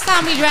the first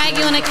time we drag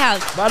you on the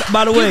couch.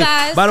 By the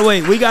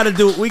way,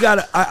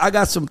 I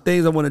got some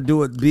things I want to do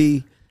with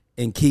B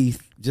and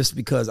Keith just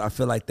because I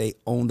feel like they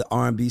own the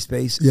R&B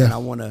space. Yeah. And I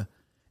want to,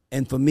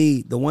 and for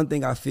me, the one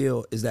thing I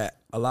feel is that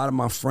a lot of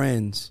my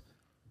friends,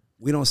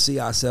 we don't see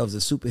ourselves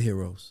as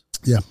superheroes.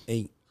 Yeah.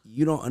 And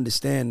you don't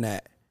understand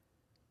that.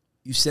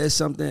 You said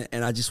something,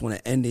 and I just want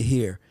to end it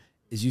here,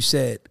 is you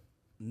said,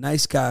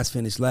 nice guys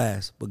finish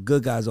last, but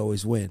good guys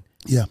always win.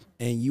 Yeah.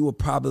 And you were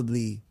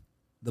probably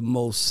the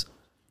most,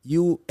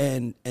 you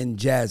and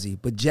Jazzy,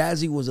 but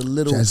Jazzy was a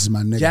little, Jazzy's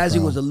my nigga, Jazzy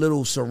bro. was a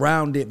little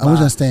surrounded by. I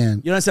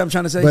understand. You know what I'm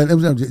trying to say? But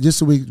just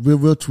so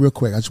real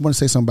quick, I just want to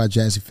say something about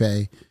Jazzy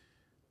Faye.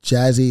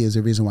 Jazzy is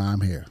the reason why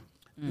I'm here.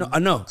 No, I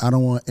know. I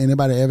don't want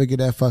anybody to ever get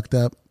that fucked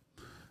up.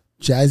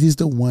 Jazzy's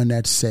the one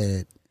that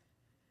said,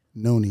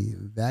 Noni,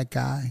 that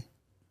guy,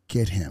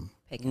 get him.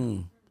 Pick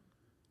him.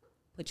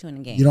 Put you in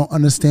the game. You don't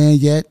understand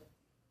yet,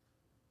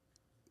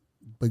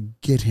 but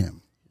get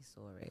him. He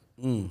saw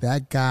it.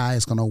 That guy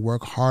is going to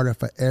work harder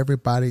for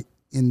everybody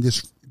in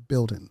this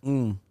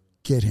building.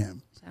 Get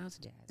him. Shout out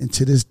to Jazzy. And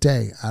to this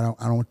day, I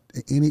don't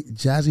any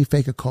Jazzy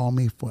Faye could call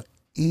me for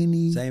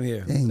anything. Same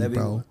here.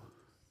 Bro.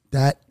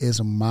 That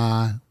is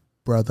my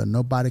brother.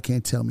 Nobody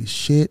can tell me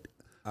shit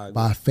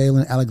by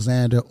Phelan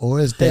Alexander or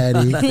his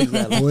daddy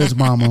or his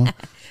mama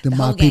than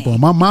my people.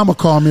 My mama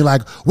called me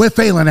like, where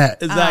Phelan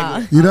at?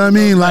 Exactly. You know what I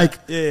mean? Like,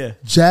 yeah.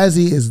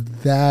 Jazzy is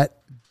that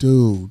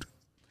dude.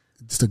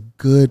 Just a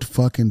good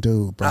fucking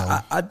dude, bro.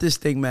 I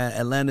just think, man,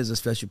 Atlanta's a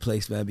special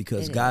place, man,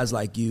 because guys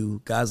like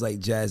you, guys like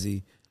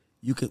Jazzy,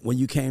 when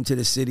you came to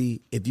the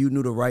city, if you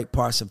knew the right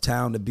parts of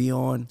town to be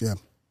on,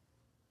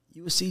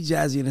 you would see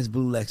Jazzy in his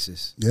blue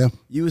Lexus. Yeah.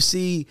 You would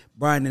see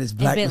Brian in his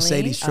black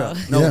Mercedes truck.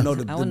 I don't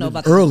know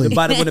about early.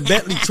 when the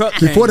Bentley truck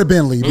came. Before the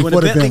Bentley. When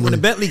the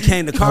Bentley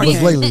came, the car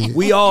came. Late.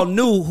 We all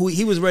knew who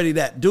he was ready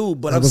that dude,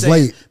 but I'm saying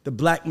late. The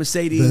black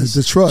Mercedes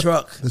the truck.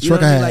 The you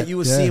truck know what I mean? I had. Like you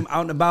would see him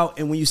out and about,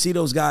 and when you see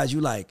those guys,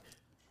 you like,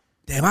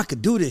 damn, I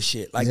could do this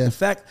shit. Like the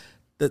fact,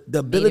 the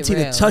ability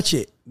to touch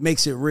it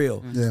makes it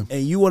real. Yeah.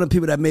 And you one of the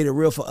people that made it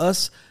real for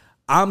us.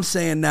 I'm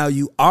saying now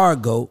you are a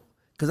GOAT.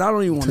 Because I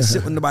don't even want to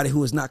sit with nobody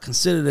who is not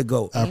considered a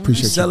GOAT. I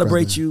appreciate you. We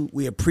celebrate you.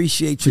 We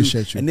appreciate you.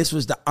 And this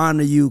was to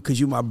honor you because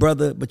you're my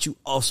brother, but you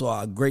also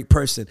are a great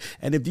person.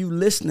 And if you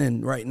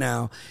listening right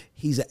now,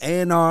 he's an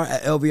A&R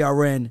at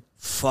LVRN.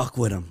 Fuck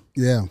with him.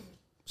 Yeah.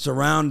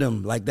 Surround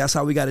him. Like, that's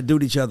how we got to do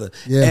to each other.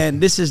 Yeah. And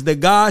this is the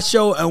God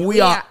Show, and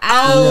we are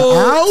out.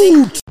 We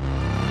are out.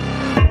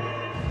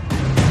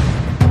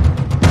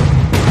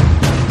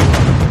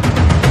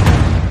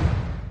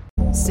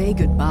 Say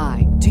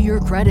goodbye to your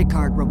credit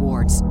card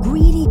rewards.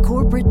 Greedy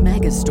corporate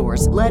mega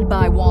stores, led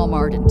by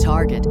Walmart and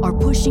Target, are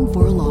pushing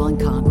for a law in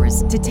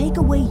Congress to take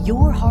away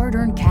your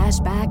hard-earned cash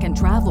back and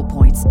travel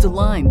points to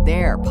line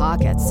their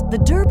pockets. The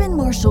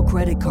Durbin-Marshall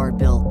credit card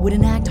bill would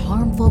enact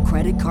harmful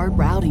credit card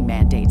routing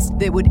mandates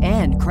that would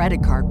end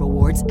credit card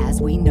rewards as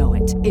we know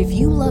it. If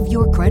you love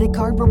your credit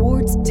card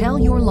rewards, tell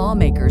your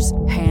lawmakers,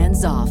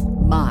 hands off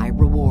my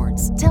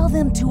rewards. Tell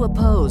them to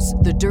oppose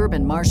the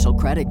Durbin-Marshall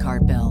credit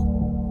card bill.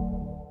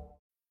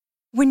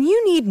 When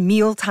you need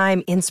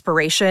mealtime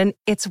inspiration,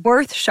 it's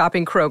worth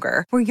shopping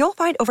Kroger, where you'll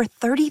find over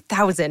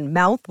 30,000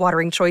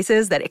 mouth-watering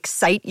choices that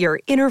excite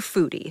your inner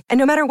foodie. And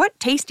no matter what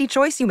tasty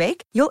choice you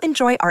make, you'll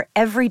enjoy our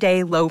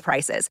everyday low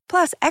prices,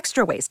 plus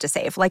extra ways to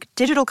save, like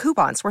digital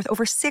coupons worth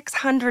over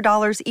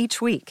 $600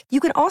 each week. You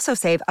can also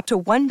save up to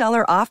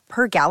 $1 off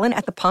per gallon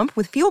at the pump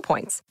with fuel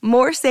points.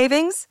 More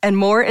savings and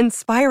more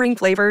inspiring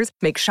flavors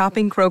make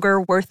shopping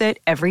Kroger worth it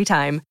every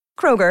time.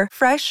 Kroger,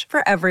 fresh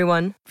for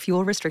everyone.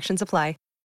 Fuel restrictions apply.